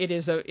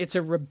it's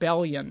a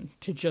rebellion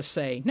to just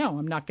say, no,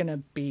 I'm not going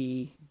to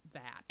be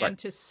that. Right. And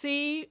to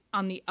see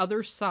on the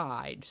other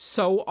side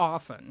so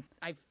often,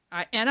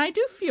 I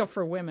do feel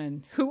for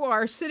women who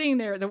are sitting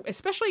there,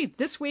 especially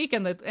this week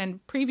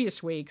and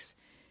previous weeks,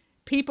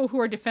 people who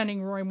are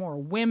defending Roy Moore,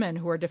 women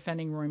who are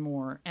defending Roy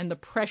Moore, and the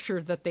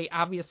pressure that they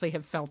obviously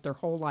have felt their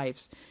whole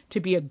lives to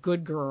be a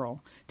good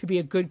girl, to be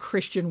a good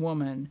Christian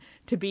woman,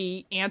 to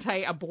be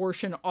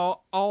anti-abortion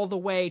all the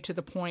way to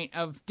the point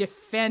of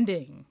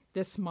defending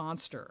this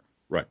monster.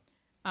 Right.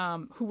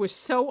 Who was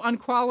so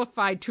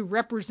unqualified to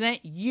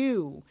represent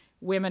you,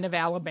 women of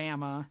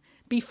Alabama,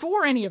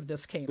 before any of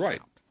this came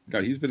out.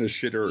 God, he's been a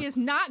shitter. He is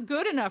not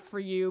good enough for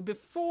you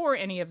before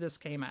any of this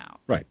came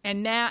out. Right.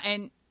 And now,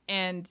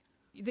 and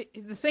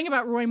the thing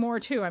about Roy Moore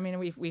too, I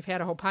mean, we've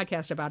had a whole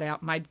podcast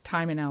about my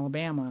time in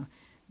Alabama,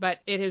 but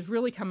it has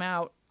really come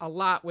out a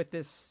lot with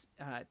this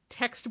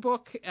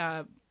textbook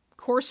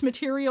course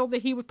material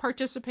that he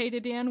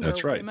participated in, where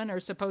women are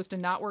supposed to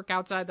not work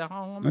outside the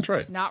home,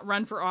 not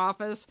run for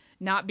office,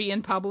 not be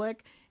in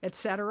public,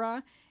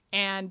 etc.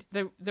 And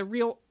the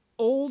real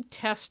Old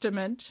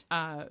Testament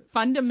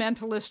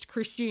fundamentalist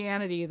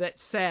Christianity that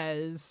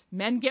says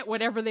men get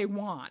whatever they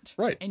want,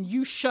 and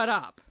you shut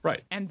up,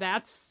 and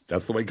that's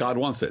the way God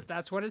wants it.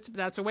 That's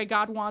the way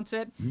God wants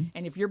it. Mm-hmm.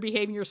 And if you're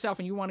behaving yourself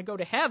and you want to go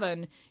to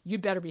heaven, you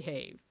better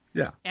behave.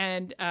 Yeah.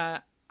 And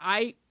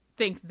I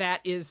think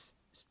that is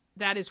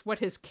what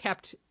has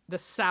kept the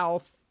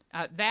South.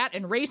 That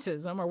and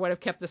racism are what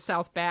have kept the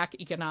South back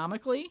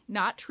economically.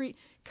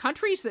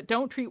 Countries that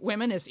don't treat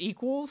women as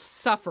equals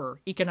suffer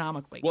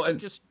economically. Well,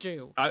 just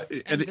do.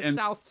 And the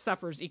South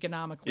suffers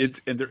economically.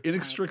 And they're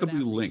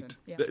inextricably linked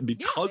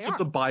because of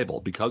the Bible,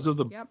 because of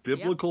the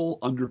biblical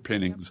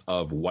underpinnings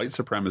of white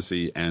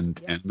supremacy and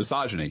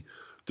misogyny.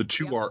 The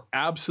two are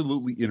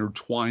absolutely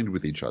intertwined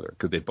with each other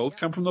because they both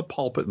come from the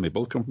pulpit and they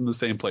both come from the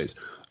same place.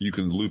 You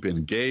can loop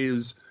in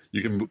gays.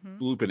 You can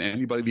loop in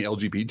anybody in the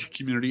LGBT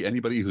community,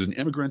 anybody who's an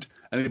immigrant,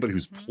 anybody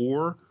who's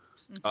poor.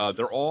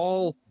 They're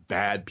all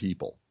bad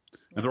people,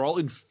 and they're all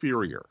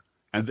inferior.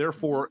 And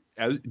therefore,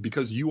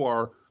 because you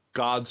are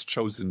God's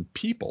chosen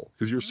people,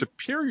 because you're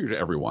superior to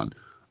everyone,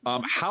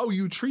 how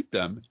you treat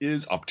them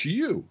is up to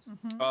you.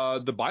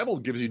 The Bible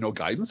gives you no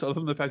guidance other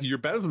than the fact that you're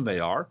better than they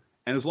are.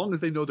 And as long as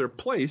they know their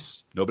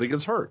place, nobody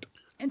gets hurt.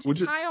 And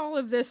to tie all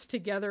of this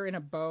together in a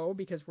bow,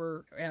 because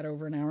we're at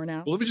over an hour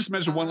now. Well, let me just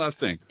mention one last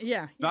thing.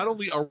 Yeah. Not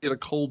only are we in a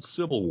cold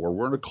civil war,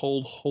 we're in a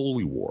cold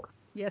holy war.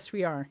 Yes,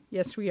 we are.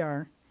 Yes, we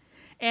are.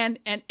 And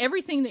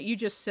everything that you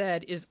just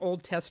said is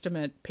Old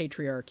Testament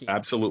patriarchy.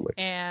 Absolutely.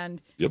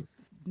 And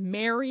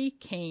Mary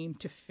came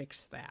to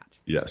fix that.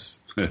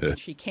 Yes.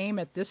 She came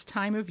at this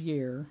time of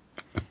year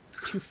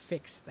to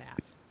fix that.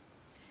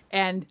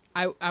 And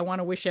I want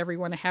to wish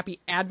everyone a happy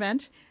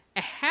Advent,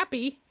 a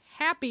happy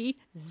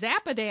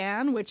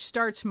Zappadan, which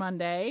starts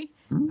Monday.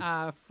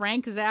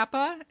 Frank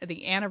Zappa,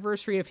 the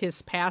anniversary of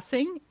his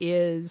passing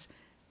is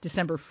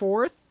December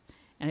 4th,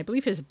 and I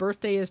believe his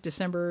birthday is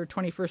December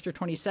 21st or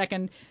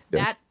 22nd.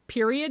 That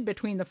period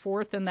between the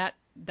 4th and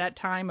that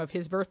time of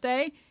his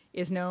birthday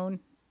is known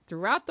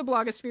throughout the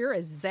blogosphere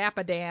as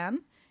Zappadan.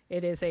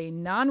 It is a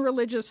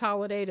non-religious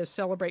holiday to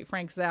celebrate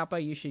Frank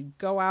Zappa. You should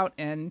go out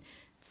and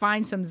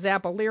find some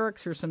Zappa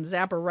lyrics or some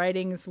Zappa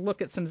writings,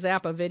 look at some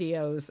Zappa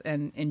videos,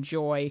 and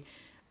enjoy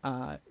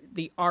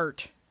the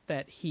art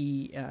that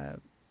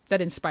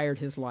that inspired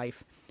his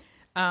life.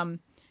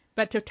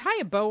 But to tie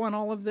a bow on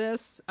all of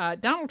this,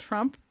 Donald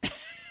Trump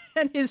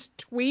and his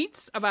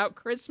tweets about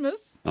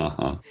Christmas,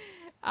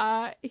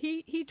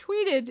 he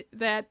tweeted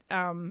that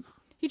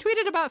he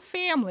tweeted about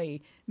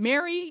family,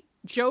 Mary,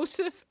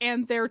 Joseph,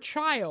 and their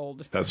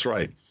child. That's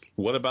right.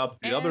 What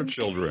about the other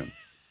children?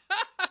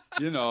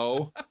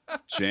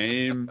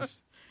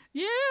 James.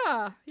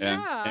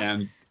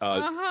 And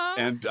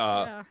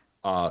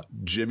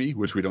Jimmy,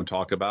 which we don't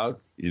talk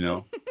about,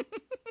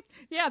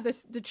 Yeah,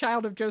 the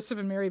child of Joseph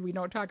and Mary we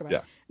don't talk about.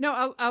 Yeah.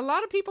 No, a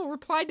lot of people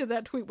replied to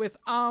that tweet with,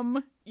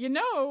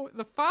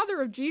 the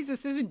father of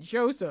Jesus isn't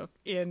Joseph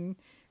in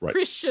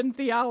Christian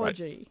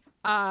theology.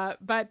 Right.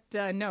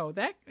 No,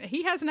 that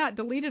he has not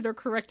deleted or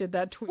corrected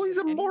that tweet. Well, he's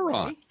a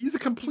moron. He's a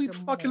complete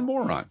fucking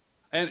moron.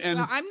 And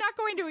well, I'm not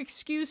going to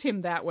excuse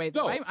him that way.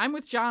 Though. No. I'm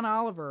with John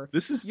Oliver.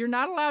 You're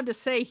not allowed to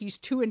say he's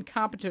too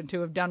incompetent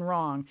to have done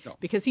wrong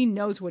because he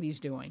knows what he's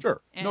doing. Sure.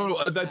 And,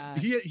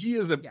 he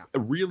is a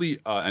really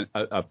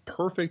a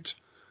perfect.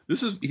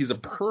 He's a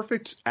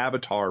perfect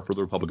avatar for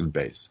the Republican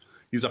base.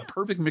 He's a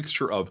perfect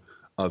mixture of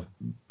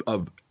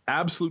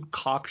absolute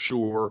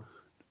cocksure,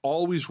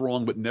 always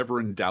wrong but never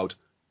in doubt,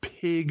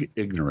 pig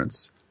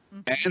ignorance,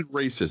 and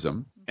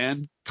racism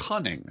and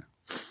cunning.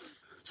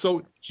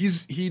 So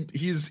he's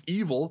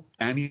evil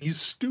and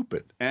he's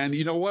stupid. And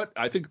you know what?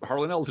 I think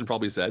Harlan Ellison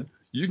probably said,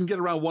 you can get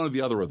around one or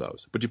the other of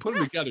those. But you put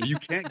them together, you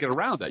can't get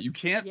around that. You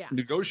can't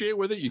negotiate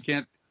with it. You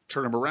can't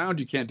turn them around.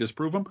 You can't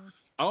disprove them.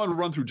 I want to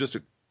run through just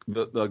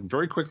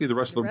very quickly the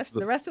rest of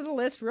the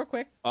list real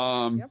quick.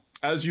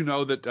 As you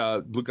know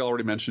that Luke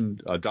already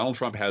mentioned, Donald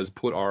Trump has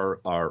put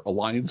our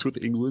alliance with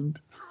England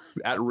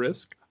at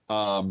risk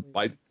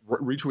by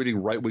retweeting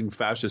right-wing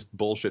fascist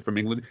bullshit from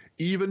England.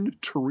 Even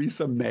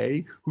Theresa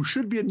May, who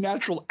should be a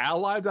natural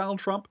ally of Donald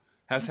Trump,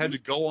 has had to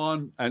go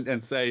on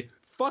and say,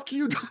 fuck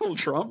you, Donald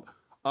Trump.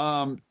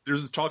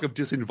 There's talk of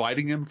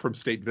disinviting him from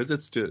state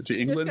visits to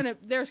England.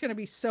 There's going to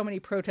be so many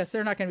protests.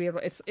 They're not going to be able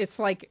to. It's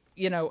like,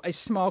 a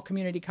small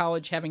community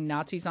college having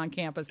Nazis on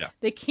campus. Yeah.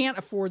 They can't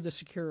afford the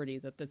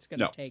security that's going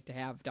to take to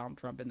have Donald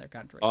Trump in their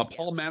country.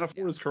 Paul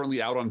Manafort is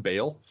currently out on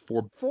bail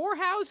for 4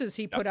 houses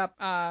he put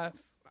up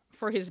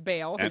for his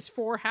bail, his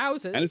 4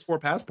 houses. And his 4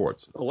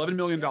 passports. $11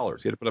 million. He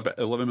had to put up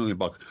 $11 million.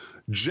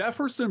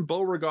 Jefferson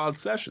Beauregard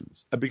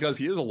Sessions, because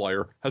he is a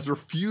lawyer, has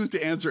refused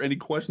to answer any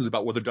questions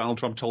about whether Donald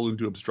Trump told him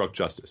to obstruct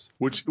justice,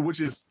 which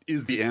is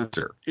the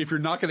answer. If you're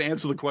not going to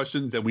answer the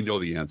question, then we know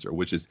the answer,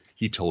 which is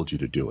he told you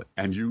to do it.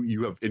 And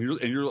you're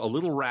a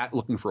little rat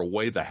looking for a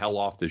way the hell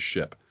off this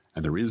ship.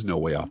 And there is no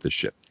way off this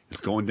ship.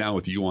 It's going down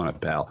with you on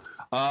it, pal.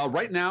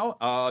 Right now,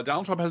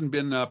 Donald Trump hasn't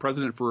been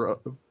president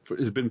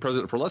has been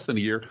president for less than a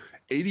year.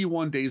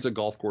 81 days at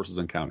golf courses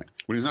and counting.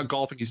 When he's not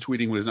golfing, he's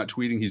tweeting. When he's not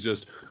tweeting, he's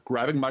just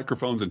grabbing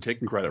microphones and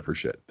taking credit for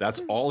shit.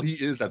 That's all he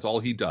is. That's all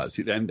he does.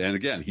 And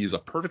again, he's a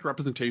perfect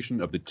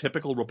representation of the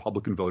typical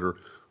Republican voter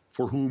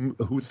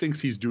who thinks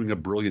he's doing a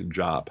brilliant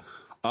job.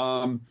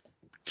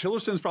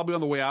 Tillerson's probably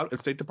on the way out at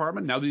State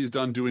Department. Now that he's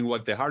done doing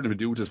what they hired him to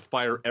do, which is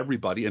fire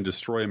everybody and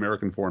destroy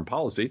American foreign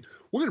policy,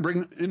 we're going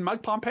to bring in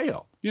Mike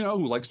Pompeo,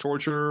 who likes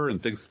torture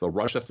and thinks the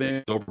Russia thing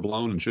is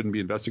overblown and shouldn't be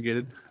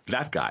investigated.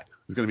 That guy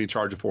is going to be in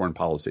charge of foreign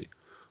policy.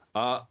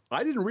 I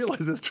didn't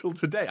realize this till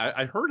today.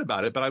 I heard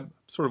about it, but I'm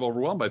sort of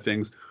overwhelmed by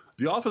things.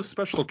 The Office of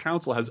Special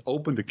Counsel has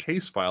opened a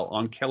case file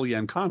on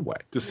Kellyanne Conway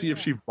to see if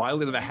she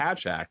violated the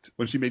Hatch Act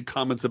when she made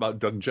comments about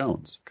Doug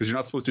Jones, because you're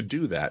not supposed to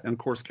do that. And, of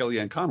course,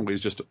 Kellyanne Conway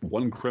is just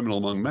one criminal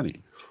among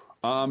many.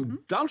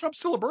 Donald Trump's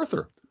still a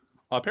birther.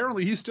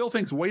 Apparently, he still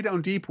thinks way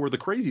down deep where the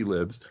crazy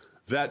lives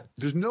that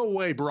there's no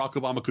way Barack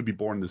Obama could be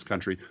born in this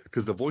country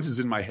because the voices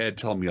in my head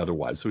tell me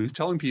otherwise. So he's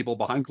telling people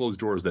behind closed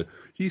doors that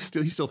he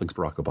still thinks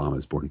Barack Obama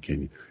is born in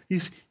Kenya.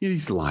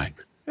 He's lying.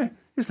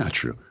 It's not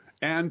true.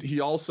 And he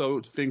also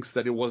thinks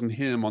that it wasn't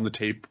him on the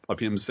tape of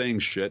him saying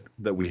shit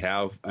that we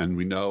have and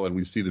we know, and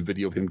we see the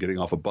video of him getting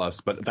off a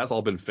bus. But that's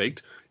all been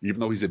faked, even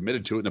though he's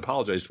admitted to it and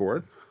apologized for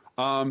it.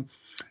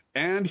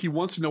 And he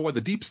wants to know why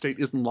the deep state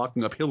isn't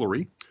locking up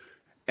Hillary.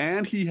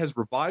 And he has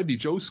revived the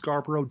Joe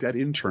Scarborough dead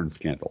intern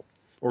scandal,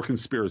 or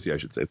conspiracy, I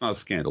should say. It's not a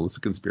scandal. It's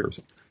a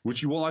conspiracy,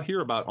 which you will not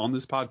hear about on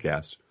this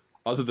podcast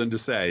other than to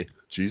say,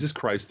 Jesus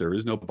Christ, there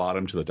is no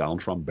bottom to the Donald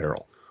Trump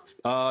barrel.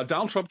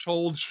 Donald Trump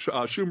told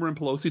Schumer and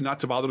Pelosi not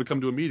to bother to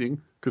come to a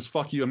meeting because,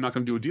 fuck you, I'm not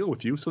going to do a deal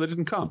with you. So they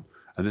didn't come.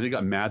 And then he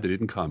got mad they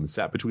didn't come and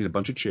sat between a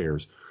bunch of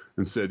chairs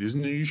and said,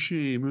 isn't it a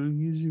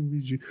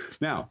shame?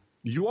 Now,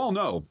 you all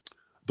know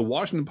the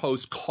Washington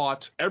Post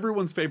caught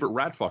everyone's favorite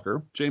rat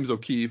fucker, James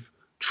O'Keefe,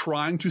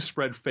 trying to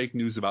spread fake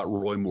news about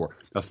Roy Moore.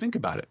 Now, think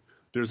about it.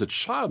 There's a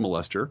child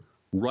molester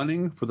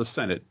running for the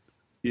Senate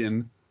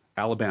in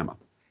Alabama.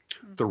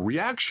 The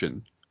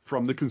reaction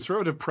from the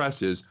conservative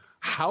press is,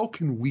 how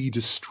can we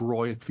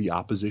destroy the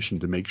opposition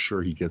to make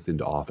sure he gets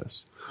into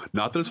office?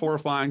 Not that it's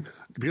horrifying,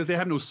 because they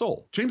have no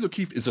soul. James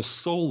O'Keefe is a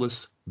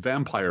soulless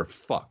vampire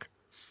fuck.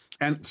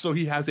 And so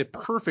he has a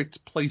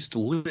perfect place to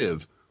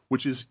live,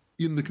 which is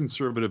in the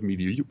conservative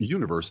media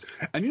universe.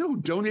 And you know who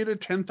donated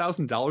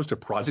 $10,000 to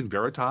Project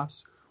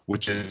Veritas,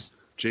 which is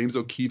James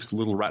O'Keefe's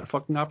little rat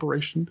fucking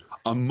operation,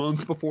 a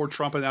month before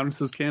Trump announced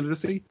his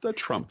candidacy? The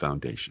Trump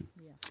Foundation.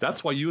 Yeah.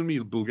 That's why you and me,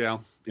 Blue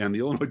Gal, and the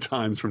Illinois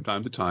Times from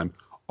time to time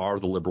are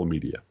the liberal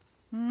media.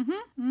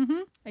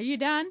 Are you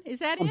done? Is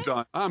that it?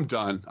 I'm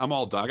done. I'm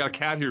all done. I got a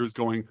cat here who's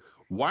going,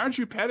 why aren't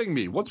you petting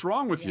me? What's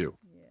wrong with you?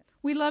 Yeah.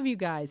 We love you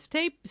guys.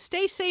 Stay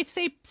safe,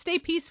 stay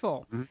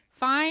peaceful.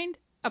 Find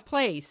a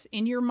place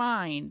in your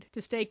mind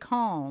to stay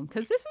calm,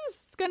 because this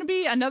is going to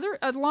be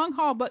a long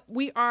haul, but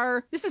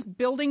this is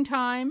building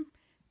time.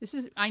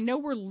 I know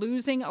we're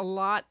losing a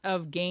lot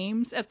of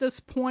games at this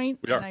point,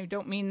 and I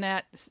don't mean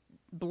that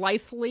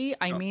blithely.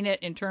 I mean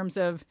it in terms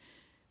of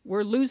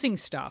we're losing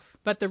stuff.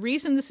 But the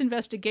reason this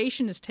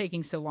investigation is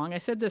taking so long, I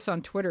said this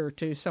on Twitter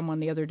to someone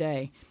the other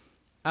day,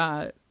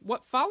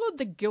 what followed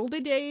the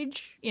Gilded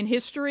Age in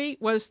history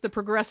was the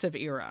Progressive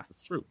Era.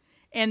 That's true.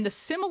 And the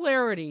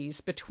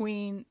similarities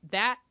between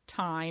that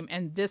time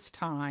and this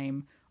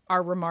time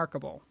are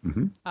remarkable.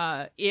 Mm-hmm.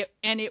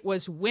 It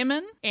was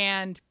women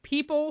and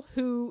people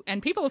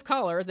of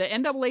color. The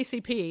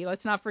NAACP,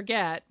 let's not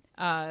forget,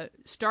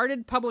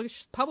 started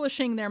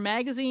publishing their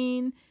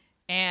magazine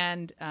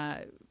and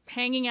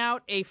hanging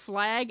out a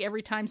flag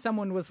every time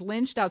someone was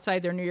lynched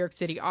outside their New York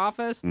City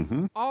office.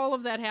 Mm-hmm. All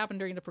of that happened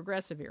during the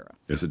Progressive Era.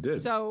 Yes, it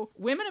did. So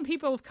women and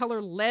people of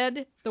color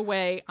led the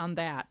way on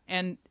that,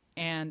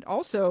 and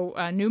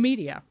also new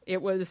media.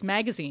 It was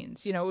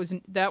magazines.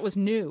 That was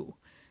new.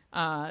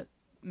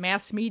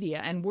 Mass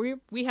media, and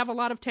we have a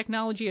lot of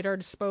technology at our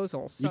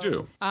disposal. So, you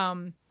do.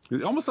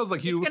 It almost sounds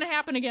like it's going to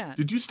happen again.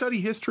 Did you study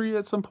history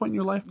at some point in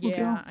your life?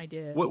 Yeah, I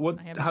did.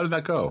 How did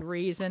that go?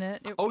 Degrees in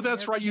it.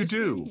 That's right, you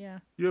do. Yeah.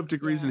 You have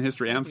degrees in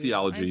history and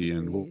theology,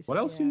 and what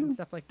else do you? And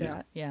stuff like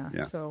that. Yeah.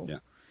 So. Yeah.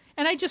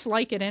 And I just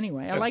like it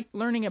anyway. I like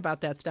learning about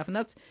that stuff, and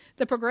that's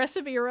the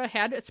Progressive Era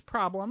had its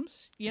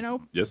problems.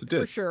 Yes, it did.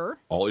 For sure.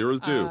 All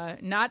eras do.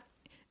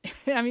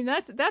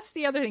 That's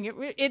the other thing.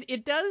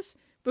 It does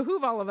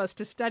behoove all of us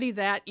to study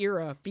that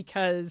era,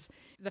 because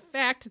the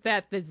fact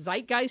that the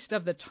zeitgeist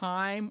of the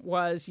time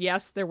was,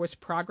 yes, there was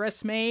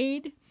progress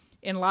made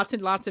in lots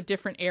and lots of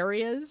different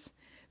areas.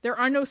 There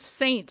are no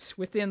saints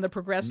within the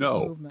progressive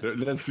movement.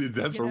 No,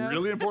 that's a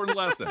really important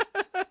lesson.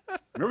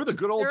 Remember the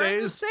good old days? There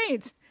are no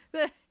saints.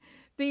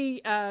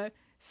 The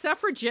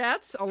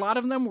suffragettes, a lot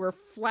of them were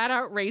flat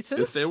out racist.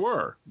 Yes, they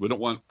were. We don't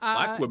want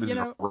black women in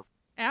our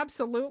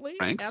Absolutely.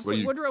 ranks.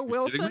 Absolutely. Woodrow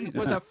Wilson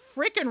was a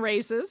frickin'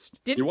 racist.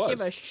 Didn't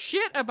give a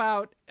shit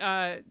about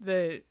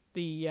the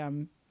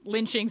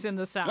lynchings in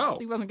the South. No.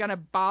 He wasn't going to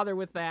bother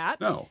with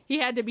that. No. He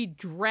had to be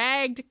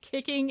dragged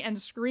kicking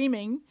and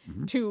screaming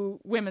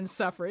to women's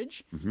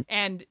suffrage. Mm-hmm.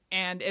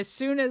 And as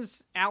soon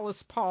as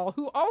Alice Paul,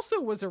 who also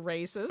was a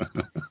racist,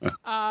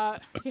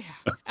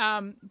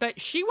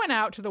 but she went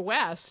out to the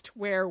West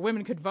where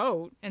women could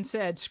vote and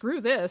said, screw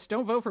this,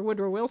 don't vote for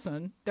Woodrow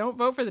Wilson, don't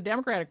vote for the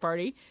Democratic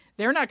Party.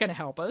 They're not going to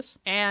help us.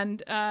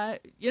 And,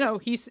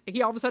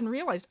 he all of a sudden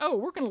realized,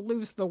 we're going to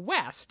lose the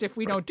West if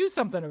we don't do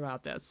something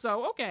about this.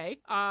 So, okay.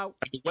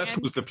 The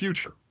West was the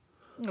future.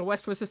 The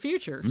West was the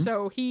future. Mm-hmm.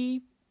 So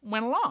he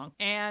went along.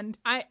 And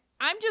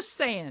I'm just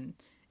saying,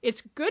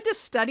 it's good to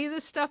study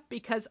this stuff,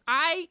 because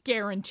I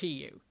guarantee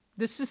you,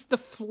 this is the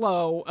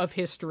flow of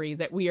history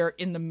that we are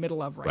in the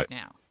middle of right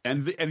now.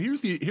 And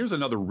here's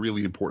another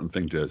really important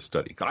thing to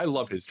study. I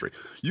love history.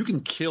 You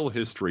can kill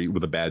history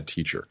with a bad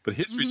teacher, but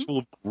history is full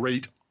of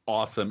great,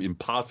 awesome,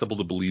 impossible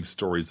to believe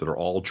stories that are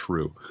all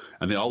true,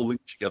 and they all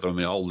link together, and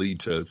they all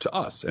lead to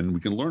us, and we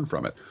can learn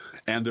from it.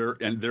 And there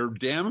are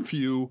damn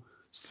few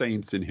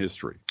saints in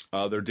history.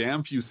 There are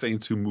damn few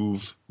saints who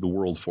move the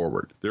world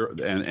forward. Who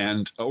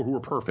are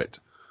perfect.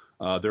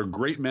 They're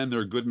great men,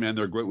 they're good men,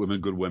 they're great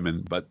women, good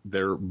women, but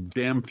they're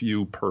damn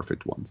few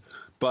perfect ones.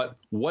 But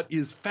what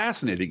is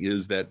fascinating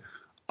is that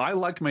I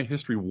like my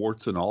history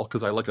warts and all,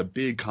 because I like a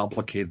big,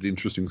 complicated,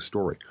 interesting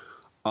story.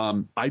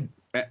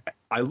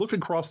 I look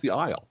across the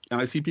aisle and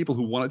I see people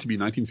who want it to be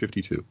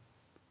 1952.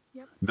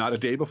 Yep. Not a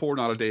day before,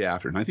 not a day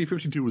after.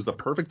 1952 was the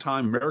perfect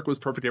time. America was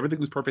perfect. Everything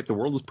was perfect. The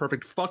world was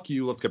perfect. Fuck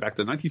you. Let's get back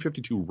to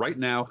 1952 right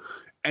now.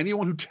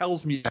 Anyone who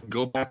tells me I can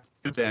go back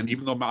to then,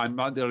 even though I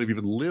might not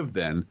even live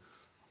then,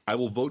 I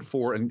will vote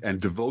for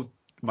and devote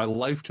my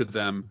life to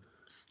them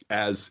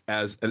as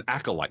an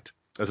acolyte,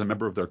 as a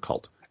member of their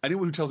cult.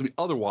 Anyone who tells me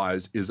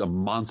otherwise is a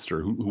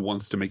monster who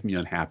wants to make me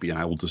unhappy, and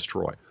I will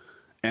destroy.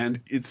 And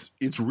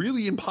it's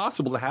really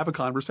impossible to have a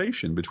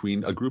conversation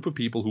between a group of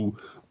people who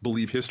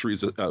believe history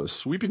is a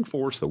sweeping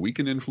force that we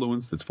can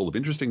influence, that's full of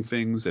interesting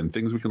things and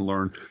things we can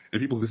learn,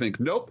 and people who think,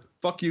 nope,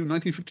 fuck you,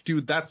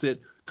 1952, that's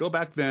it, go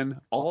back then,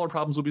 all our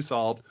problems will be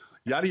solved,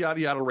 yada, yada,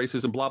 yada,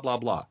 racism, blah, blah,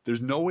 blah.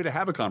 There's no way to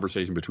have a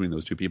conversation between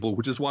those two people,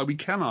 which is why we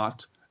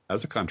cannot,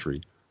 as a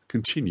country,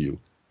 continue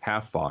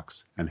half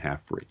fox and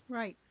half free.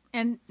 Right.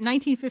 And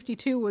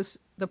 1952 was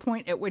the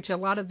point at which a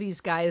lot of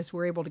these guys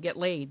were able to get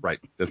laid. Right.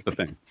 That's the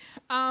thing.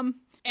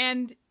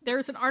 And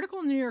there's an article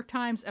in the New York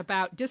Times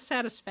about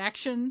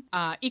dissatisfaction,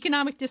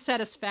 economic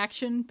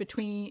dissatisfaction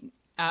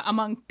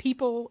among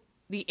people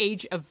the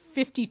age of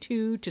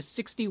 52 to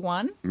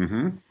 61,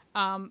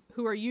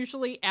 who are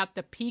usually at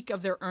the peak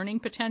of their earning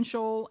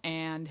potential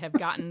and have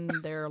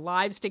gotten their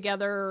lives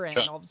together,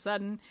 and all of a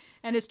sudden,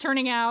 and it's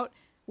turning out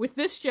with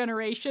this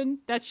generation,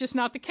 that's just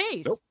not the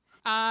case. Nope.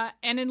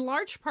 And in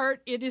large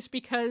part, it is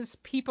because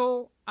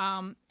people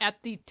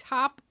at the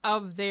top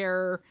of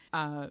their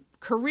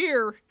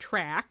career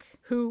track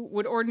who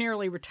would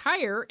ordinarily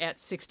retire at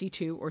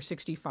 62 or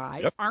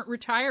 65 aren't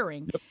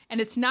retiring. Yep. And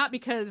it's not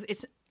because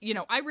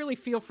I really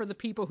feel for the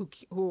people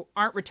who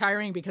aren't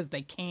retiring because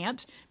they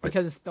can't,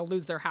 because they'll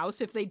lose their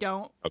house if they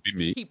don't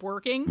keep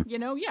working.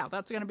 Yeah,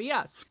 that's going to be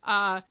us.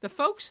 The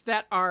folks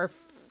that are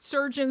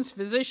surgeons,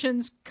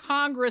 physicians,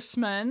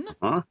 congressmen,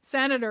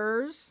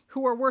 senators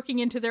who are working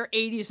into their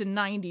 80s and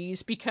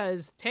 90s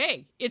because,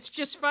 hey, it's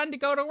just fun to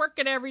go to work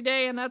every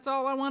day and that's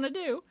all I want to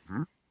do.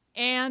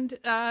 And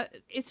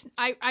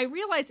I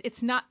realize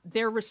it's not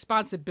their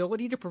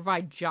responsibility to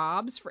provide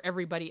jobs for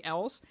everybody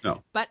else.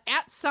 No. But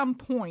at some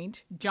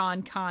point,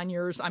 John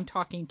Conyers, I'm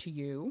talking to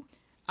you,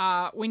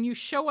 when you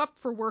show up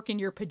for work in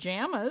your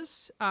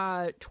pajamas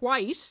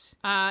twice,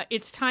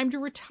 it's time to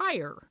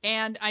retire.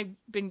 And I've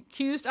been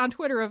accused on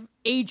Twitter of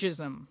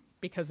ageism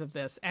because of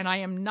this. And I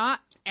am not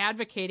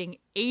advocating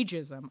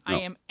ageism. No. I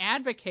am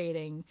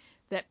advocating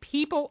that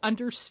people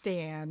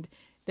understand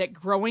that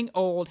growing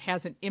old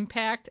has an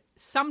impact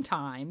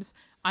sometimes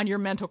on your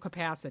mental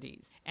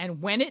capacities.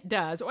 And when it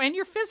does, and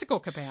your physical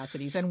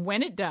capacities, and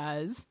when it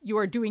does, you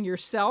are doing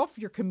yourself,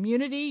 your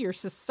community, your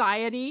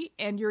society,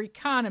 and your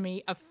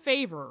economy a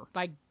favor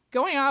by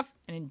going off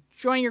and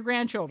enjoying your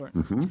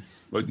grandchildren.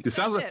 Well, it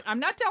sounds like I'm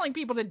not telling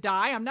people to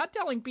die. I'm not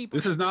telling people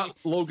this is not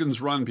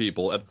Logan's Run,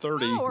 people. At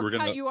 30, or we're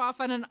going to cut you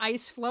off on an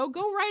ice floe.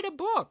 Go write a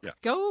book. Yeah.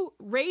 Go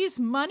raise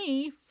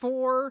money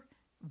for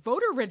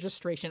voter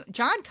registration.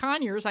 John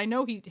Conyers, I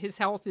know his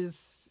health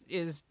is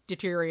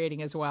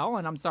deteriorating as well,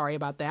 and I'm sorry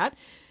about that.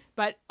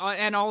 But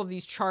and all of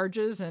these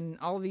charges and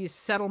all of these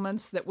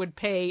settlements that would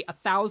pay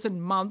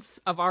 1,000 months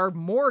of our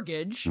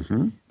mortgage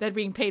that are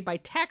being paid by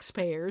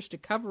taxpayers to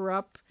cover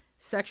up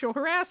sexual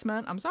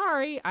harassment. I'm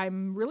sorry.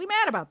 I'm really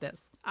mad about this.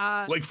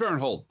 Blake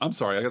Farenthold. I'm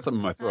sorry. I got something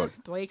in my throat.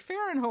 Blake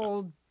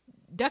Farenthold,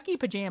 ducky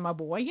pajama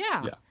boy.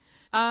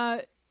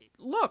 Yeah.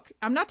 Look,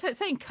 I'm not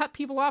saying cut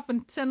people off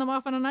and send them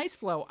off on an ice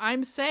floe.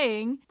 I'm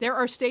saying there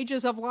are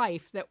stages of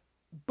life that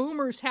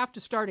boomers have to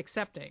start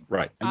accepting.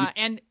 Right.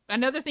 And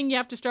another thing you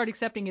have to start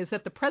accepting is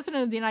that the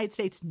president of the United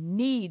States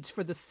needs,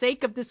 for the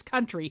sake of this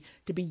country,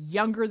 to be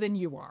younger than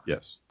you are.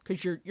 Yes.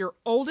 Because you're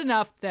old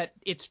enough that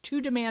it's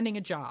too demanding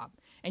a job.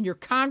 And your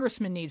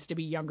congressman needs to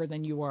be younger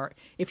than you are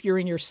if you're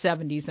in your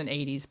 70s and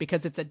 80s,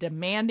 because it's a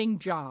demanding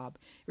job.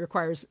 It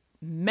requires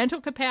mental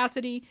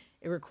capacity.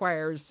 It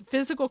requires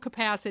physical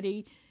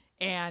capacity.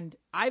 And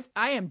I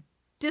am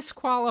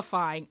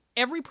disqualifying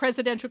every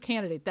presidential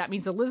candidate. That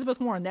means Elizabeth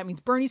Warren. That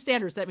means Bernie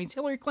Sanders. That means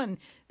Hillary Clinton.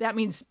 That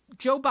means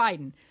Joe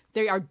Biden.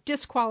 They are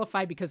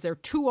disqualified because they're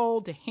too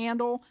old to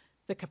handle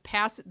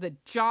the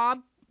job.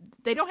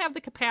 They don't have the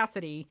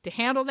capacity to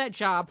handle that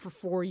job for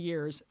 4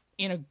 years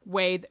in a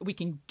way that we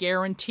can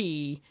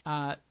guarantee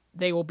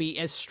they will be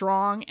as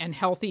strong and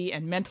healthy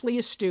and mentally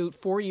astute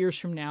 4 years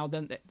from now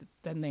than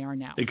they are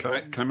now. Hey,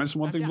 can I mention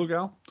one thing, Blue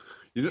Gal?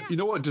 You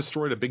know what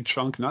destroyed a big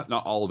chunk, not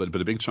all of it,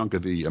 but a big chunk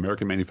of the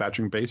American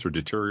manufacturing base, or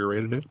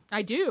deteriorated it?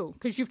 I do,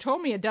 because you've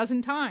told me a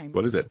dozen times.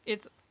 What is it?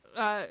 It's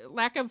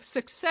lack of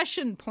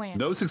succession planning.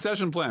 No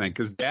succession planning,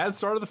 because Dad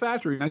started the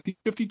factory in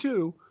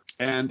 1952,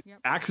 and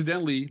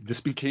accidentally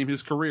this became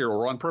his career,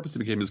 or on purpose it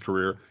became his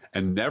career,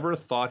 and never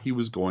thought he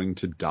was going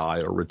to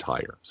die or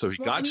retire. So he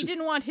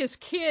didn't want his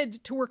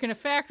kid to work in a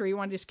factory. He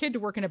wanted his kid to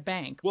work in a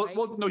bank. Well,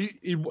 right? no,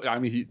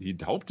 he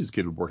hoped his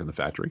kid would work in the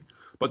factory.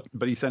 But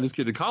he sent his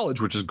kid to college,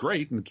 which is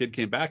great, and the kid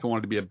came back and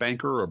wanted to be a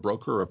banker or a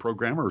broker or a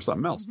programmer or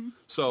something else.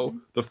 So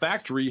the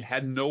factory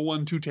had no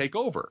one to take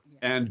over.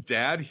 And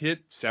Dad hit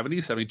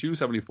 70, 72,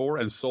 74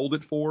 and sold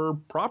it for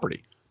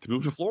property to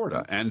move to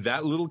Florida. And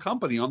that little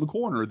company on the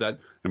corner that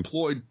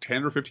employed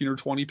 10 or 15 or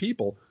 20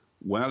 people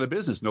went out of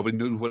business. Nobody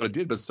knew what it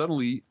did, but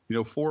suddenly,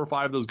 4 or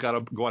 5 of those got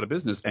to go out of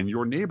business, and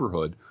your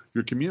neighborhood,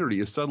 your community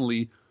is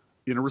suddenly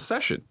in a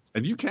recession.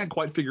 And you can't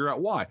quite figure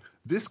out why.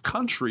 This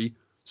country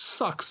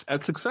sucks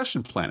at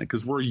succession planning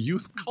because we're a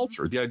youth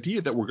culture. The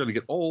idea that we're going to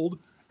get old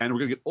and we're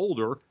going to get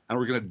older and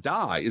we're going to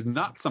die is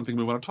not something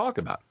we want to talk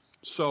about.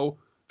 So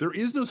there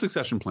is no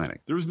succession planning.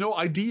 There's no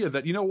idea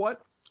that, you know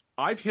what,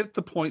 I've hit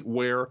the point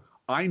where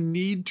I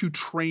need to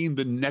train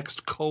the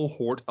next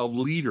cohort of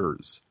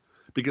leaders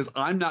because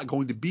I'm not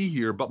going to be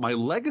here, but my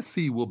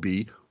legacy will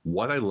be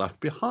what I left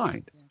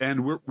behind.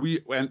 And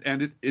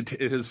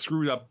it has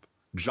screwed up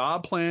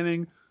job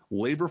planning,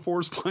 labor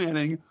force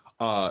planning,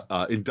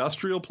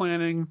 industrial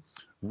planning,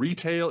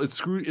 retail. It's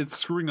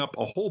screwing up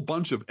a whole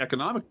bunch of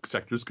economic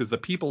sectors because the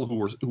people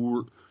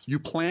who you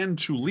plan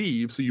to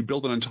leave, so you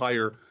build an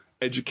entire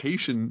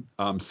education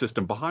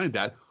system behind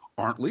that,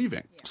 aren't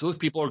leaving. Yeah. So those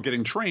people are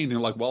getting trained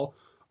and like, well,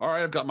 all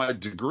right, I've got my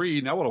degree.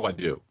 Now what do I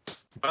do?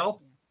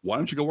 Well, why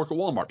don't you go work at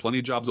Walmart? Plenty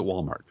of jobs at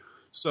Walmart.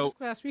 So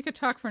class, we could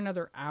talk for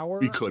another hour.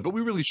 We could, but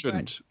we really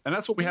shouldn't. And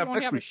that's what we have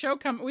next week.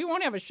 We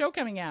won't have a show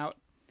coming out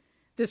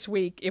this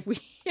week if we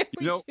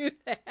do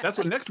that. That's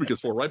what next week is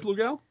for, right, Blue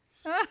Gal?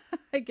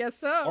 I guess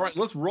so. All right,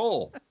 let's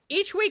roll.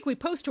 Each week we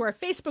post to our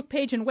Facebook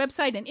page and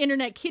website an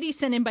Internet Kitty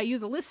sent in by you,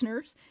 the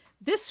listeners.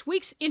 This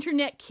week's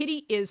Internet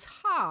Kitty is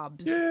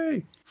Hobbs.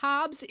 Yay!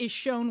 Hobbs is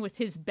shown with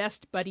his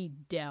best buddy,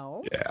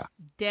 Dell. Yeah.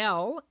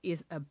 Dell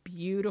is a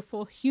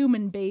beautiful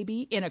human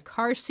baby in a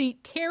car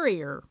seat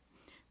carrier.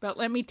 But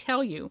let me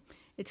tell you,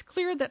 it's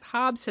clear that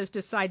Hobbs has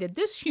decided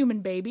this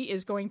human baby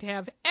is going to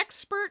have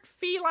expert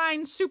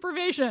feline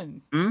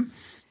supervision.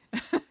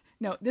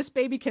 No, this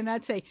baby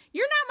cannot say,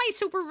 "You're not my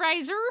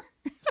supervisor."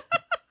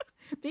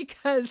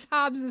 Because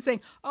Hobbs is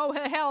saying, "Oh,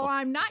 hell,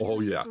 I'm not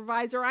your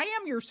supervisor. I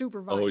am your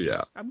supervisor." Oh,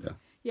 yeah.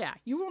 Yeah,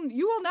 you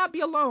will not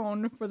be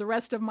alone for the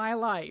rest of my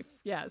life.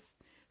 Yes.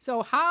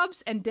 So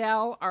Hobbs and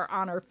Dell are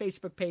on our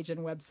Facebook page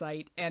and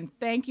website. And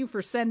thank you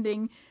for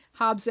sending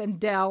Hobbs and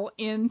Dell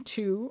in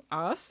to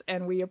us,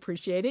 and we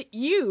appreciate it.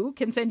 You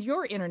can send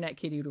your internet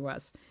kitty to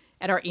us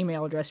at our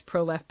email address,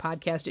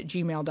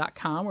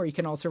 proleftpodcast@gmail.com, or you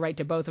can also write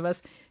to both of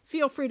us.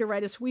 Feel free to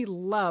write us. We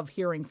love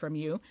hearing from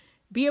you.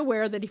 Be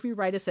aware that if you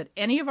write us at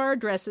any of our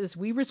addresses,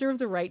 we reserve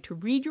the right to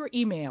read your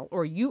email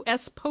or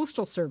U.S.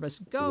 Postal Service.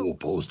 Go,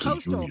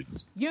 Postal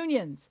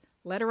Unions.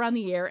 Letter on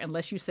the air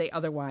unless you say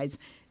otherwise.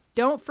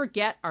 Don't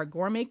forget our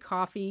gourmet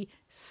coffee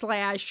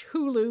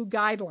 /Hulu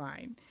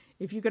guideline.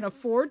 If you can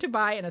afford to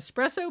buy an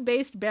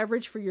espresso-based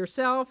beverage for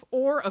yourself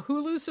or a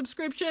Hulu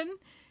subscription,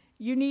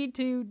 you need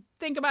to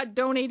think about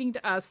donating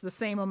to us the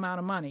same amount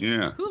of money.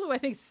 Yeah. Hulu, I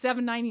think, is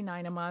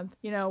 $7.99 a month.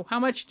 You know, how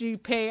much do you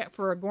pay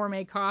for a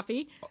gourmet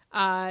coffee?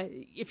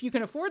 If you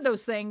can afford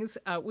those things,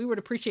 we would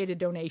appreciate a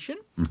donation.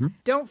 Mm-hmm.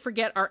 Don't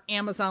forget our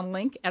Amazon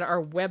link at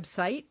our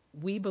website.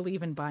 We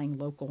believe in buying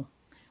local.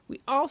 We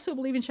also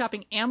believe in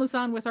shopping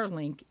Amazon with our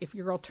link if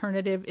your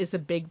alternative is a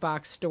big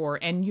box store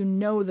and you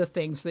know the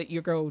things that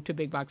you go to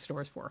big box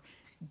stores for.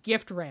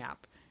 Gift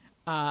wrap,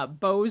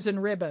 bows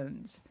and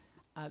ribbons,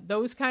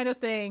 those kind of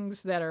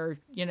things that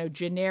are, you know,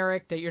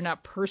 generic, that you're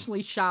not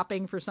personally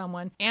shopping for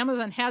someone.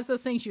 Amazon has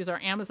those things. Use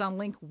our Amazon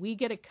link. We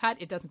get a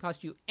cut. It doesn't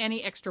cost you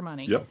any extra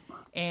money. Yep.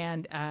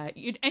 And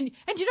you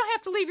don't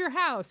have to leave your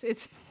house.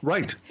 It's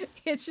right.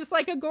 It's just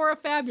like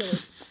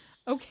Agorafabulous.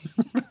 Okay.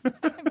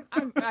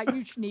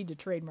 You need to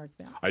trademark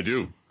that. I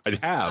do. I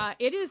have.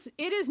 It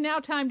is now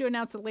time to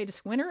announce the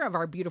latest winner of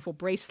our beautiful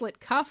bracelet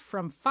cuff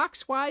from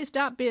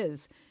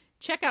foxwise.biz.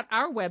 Check out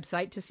our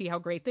website to see how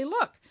great they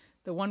look.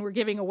 The one we're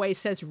giving away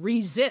says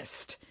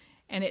resist,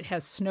 and it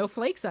has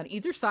snowflakes on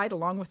either side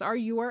along with our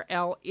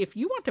URL. If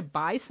you want to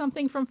buy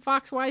something from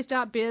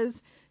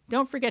foxwise.biz,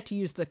 don't forget to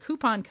use the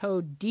coupon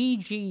code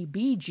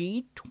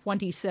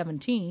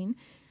DGBG2017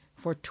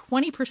 for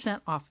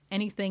 20% off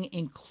anything,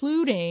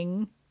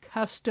 including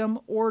custom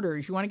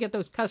orders. You want to get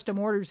those custom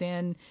orders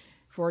in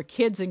for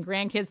kids and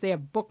grandkids. They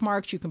have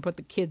bookmarks. You can put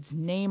the kid's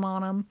name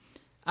on them.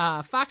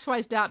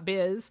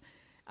 Foxwise.biz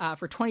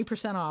for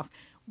 20% off.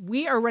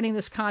 We are running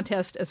this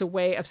contest as a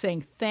way of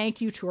saying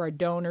thank you to our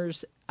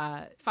donors.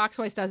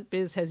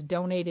 Foxwise.biz has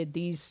donated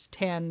these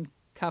 10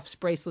 cuffs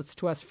bracelets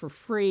to us for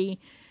free,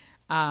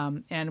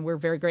 and we're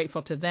very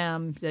grateful to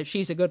them. That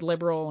she's a good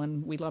liberal,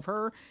 and we love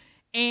her.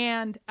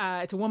 And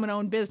it's a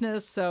woman-owned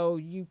business, so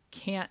you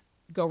can't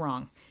go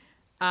wrong.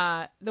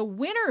 The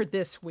winner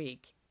this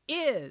week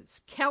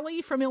is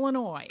Kelly from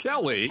Illinois.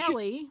 Kelly,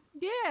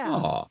 yeah.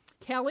 Aww.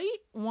 Kelly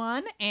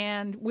won,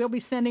 and we'll be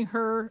sending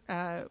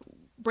her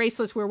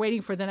bracelets. We're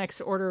waiting for the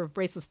next order of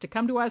bracelets to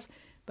come to us,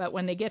 but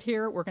when they get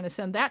here, we're going to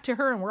send that to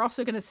her, and we're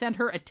also going to send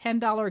her a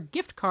 $10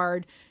 gift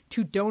card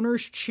to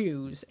Donors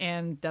Choose,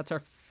 and that's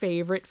our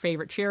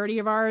favorite charity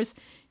of ours.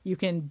 You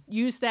can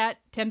use that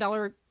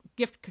 $10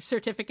 gift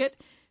certificate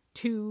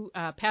to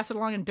pass it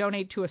along and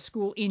donate to a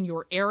school in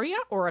your area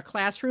or a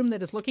classroom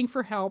that is looking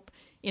for help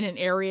in an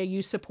area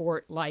you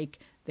support, like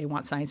they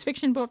want science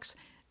fiction books,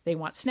 they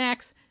want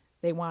snacks,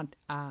 they want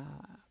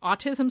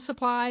autism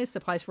supplies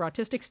for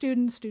autistic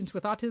students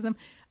with autism,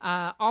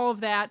 all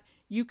of that.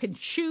 You can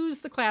choose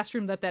the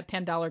classroom that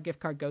 $10 gift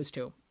card goes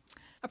to.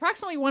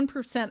 Approximately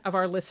 1% of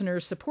our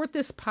listeners support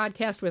this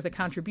podcast with a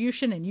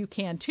contribution, and you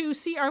can too.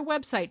 See our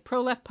website,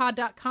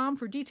 proleftpod.com,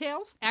 for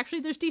details.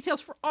 Actually, there's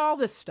details for all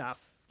this stuff.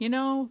 You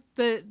know,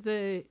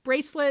 the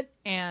bracelet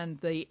and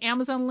the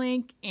Amazon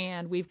link,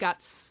 and we've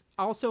got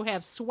also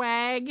have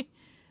swag.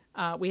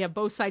 We have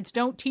Both Sides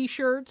Don't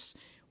t-shirts.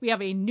 We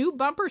have a new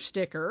bumper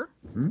sticker,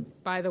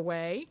 by the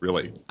way.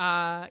 Really?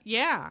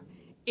 Yeah.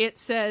 It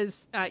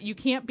says, you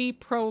can't be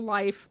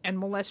pro-life and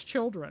molest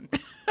children.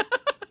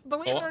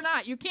 Believe it or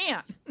not, you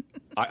can't.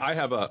 I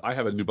have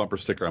a new bumper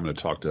sticker I'm going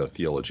to talk to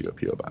Theology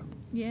GOP about.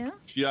 Yeah?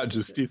 Yeah,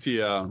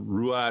 Justitia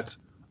Ruat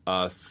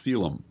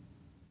Coelum.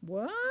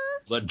 What?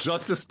 Let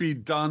justice be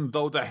done,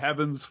 though the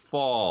heavens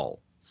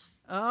fall.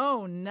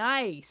 Oh,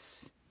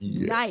 nice.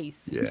 Yeah.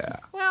 Nice. Yeah.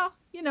 Well,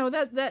 you know,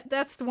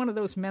 that's one of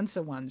those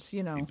Mensa ones,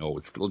 you know. No,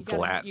 it's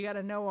Latin. You got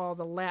to know all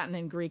the Latin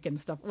and Greek and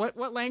stuff.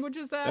 What language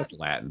is that? That's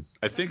Latin.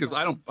 I think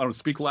I don't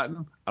speak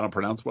Latin. I don't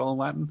pronounce well in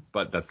Latin,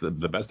 but that's the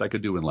best I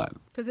could do in Latin.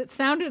 Because it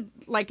sounded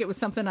like it was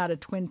something out of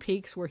Twin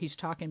Peaks where he's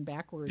talking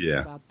backwards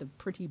about the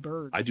pretty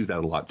bird. I do that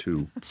a lot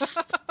too.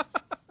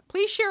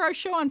 Please share our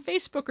show on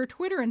Facebook or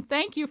Twitter, and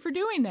thank you for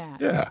doing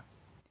that. Yeah.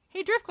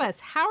 Hey, Driftglass,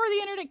 how are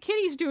the Internet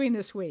Kitties doing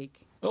this week?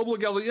 Oh,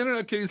 look, the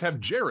Internet Kitties have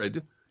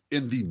Jared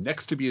in the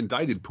next to be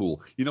indicted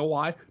pool. You know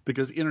why?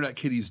 Because Internet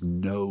Kitties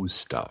know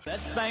stuff.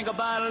 Let's think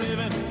about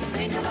living.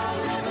 Think about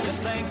living. Let's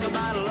think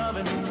about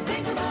loving.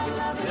 Think about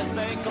loving. Let's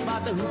think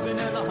about the hooping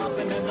and the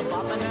hopping and the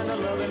popping and the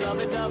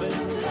lovey-dovey.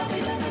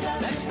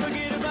 Let's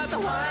forget about the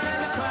whine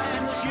and the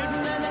crying, the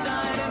shooting and the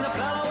dying, and the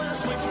fellow with a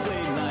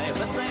switchblade knife.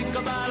 Let's think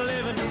about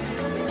living.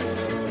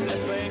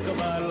 Let's think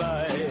about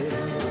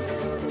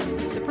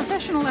life. The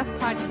Professional Left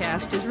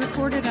podcast is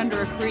recorded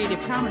under a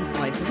Creative Commons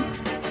license.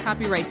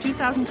 Copyright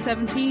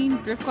 2017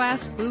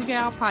 Driftglass Blue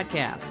Gal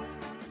Podcast.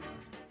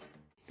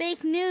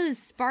 Fake news,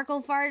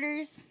 sparkle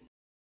farters.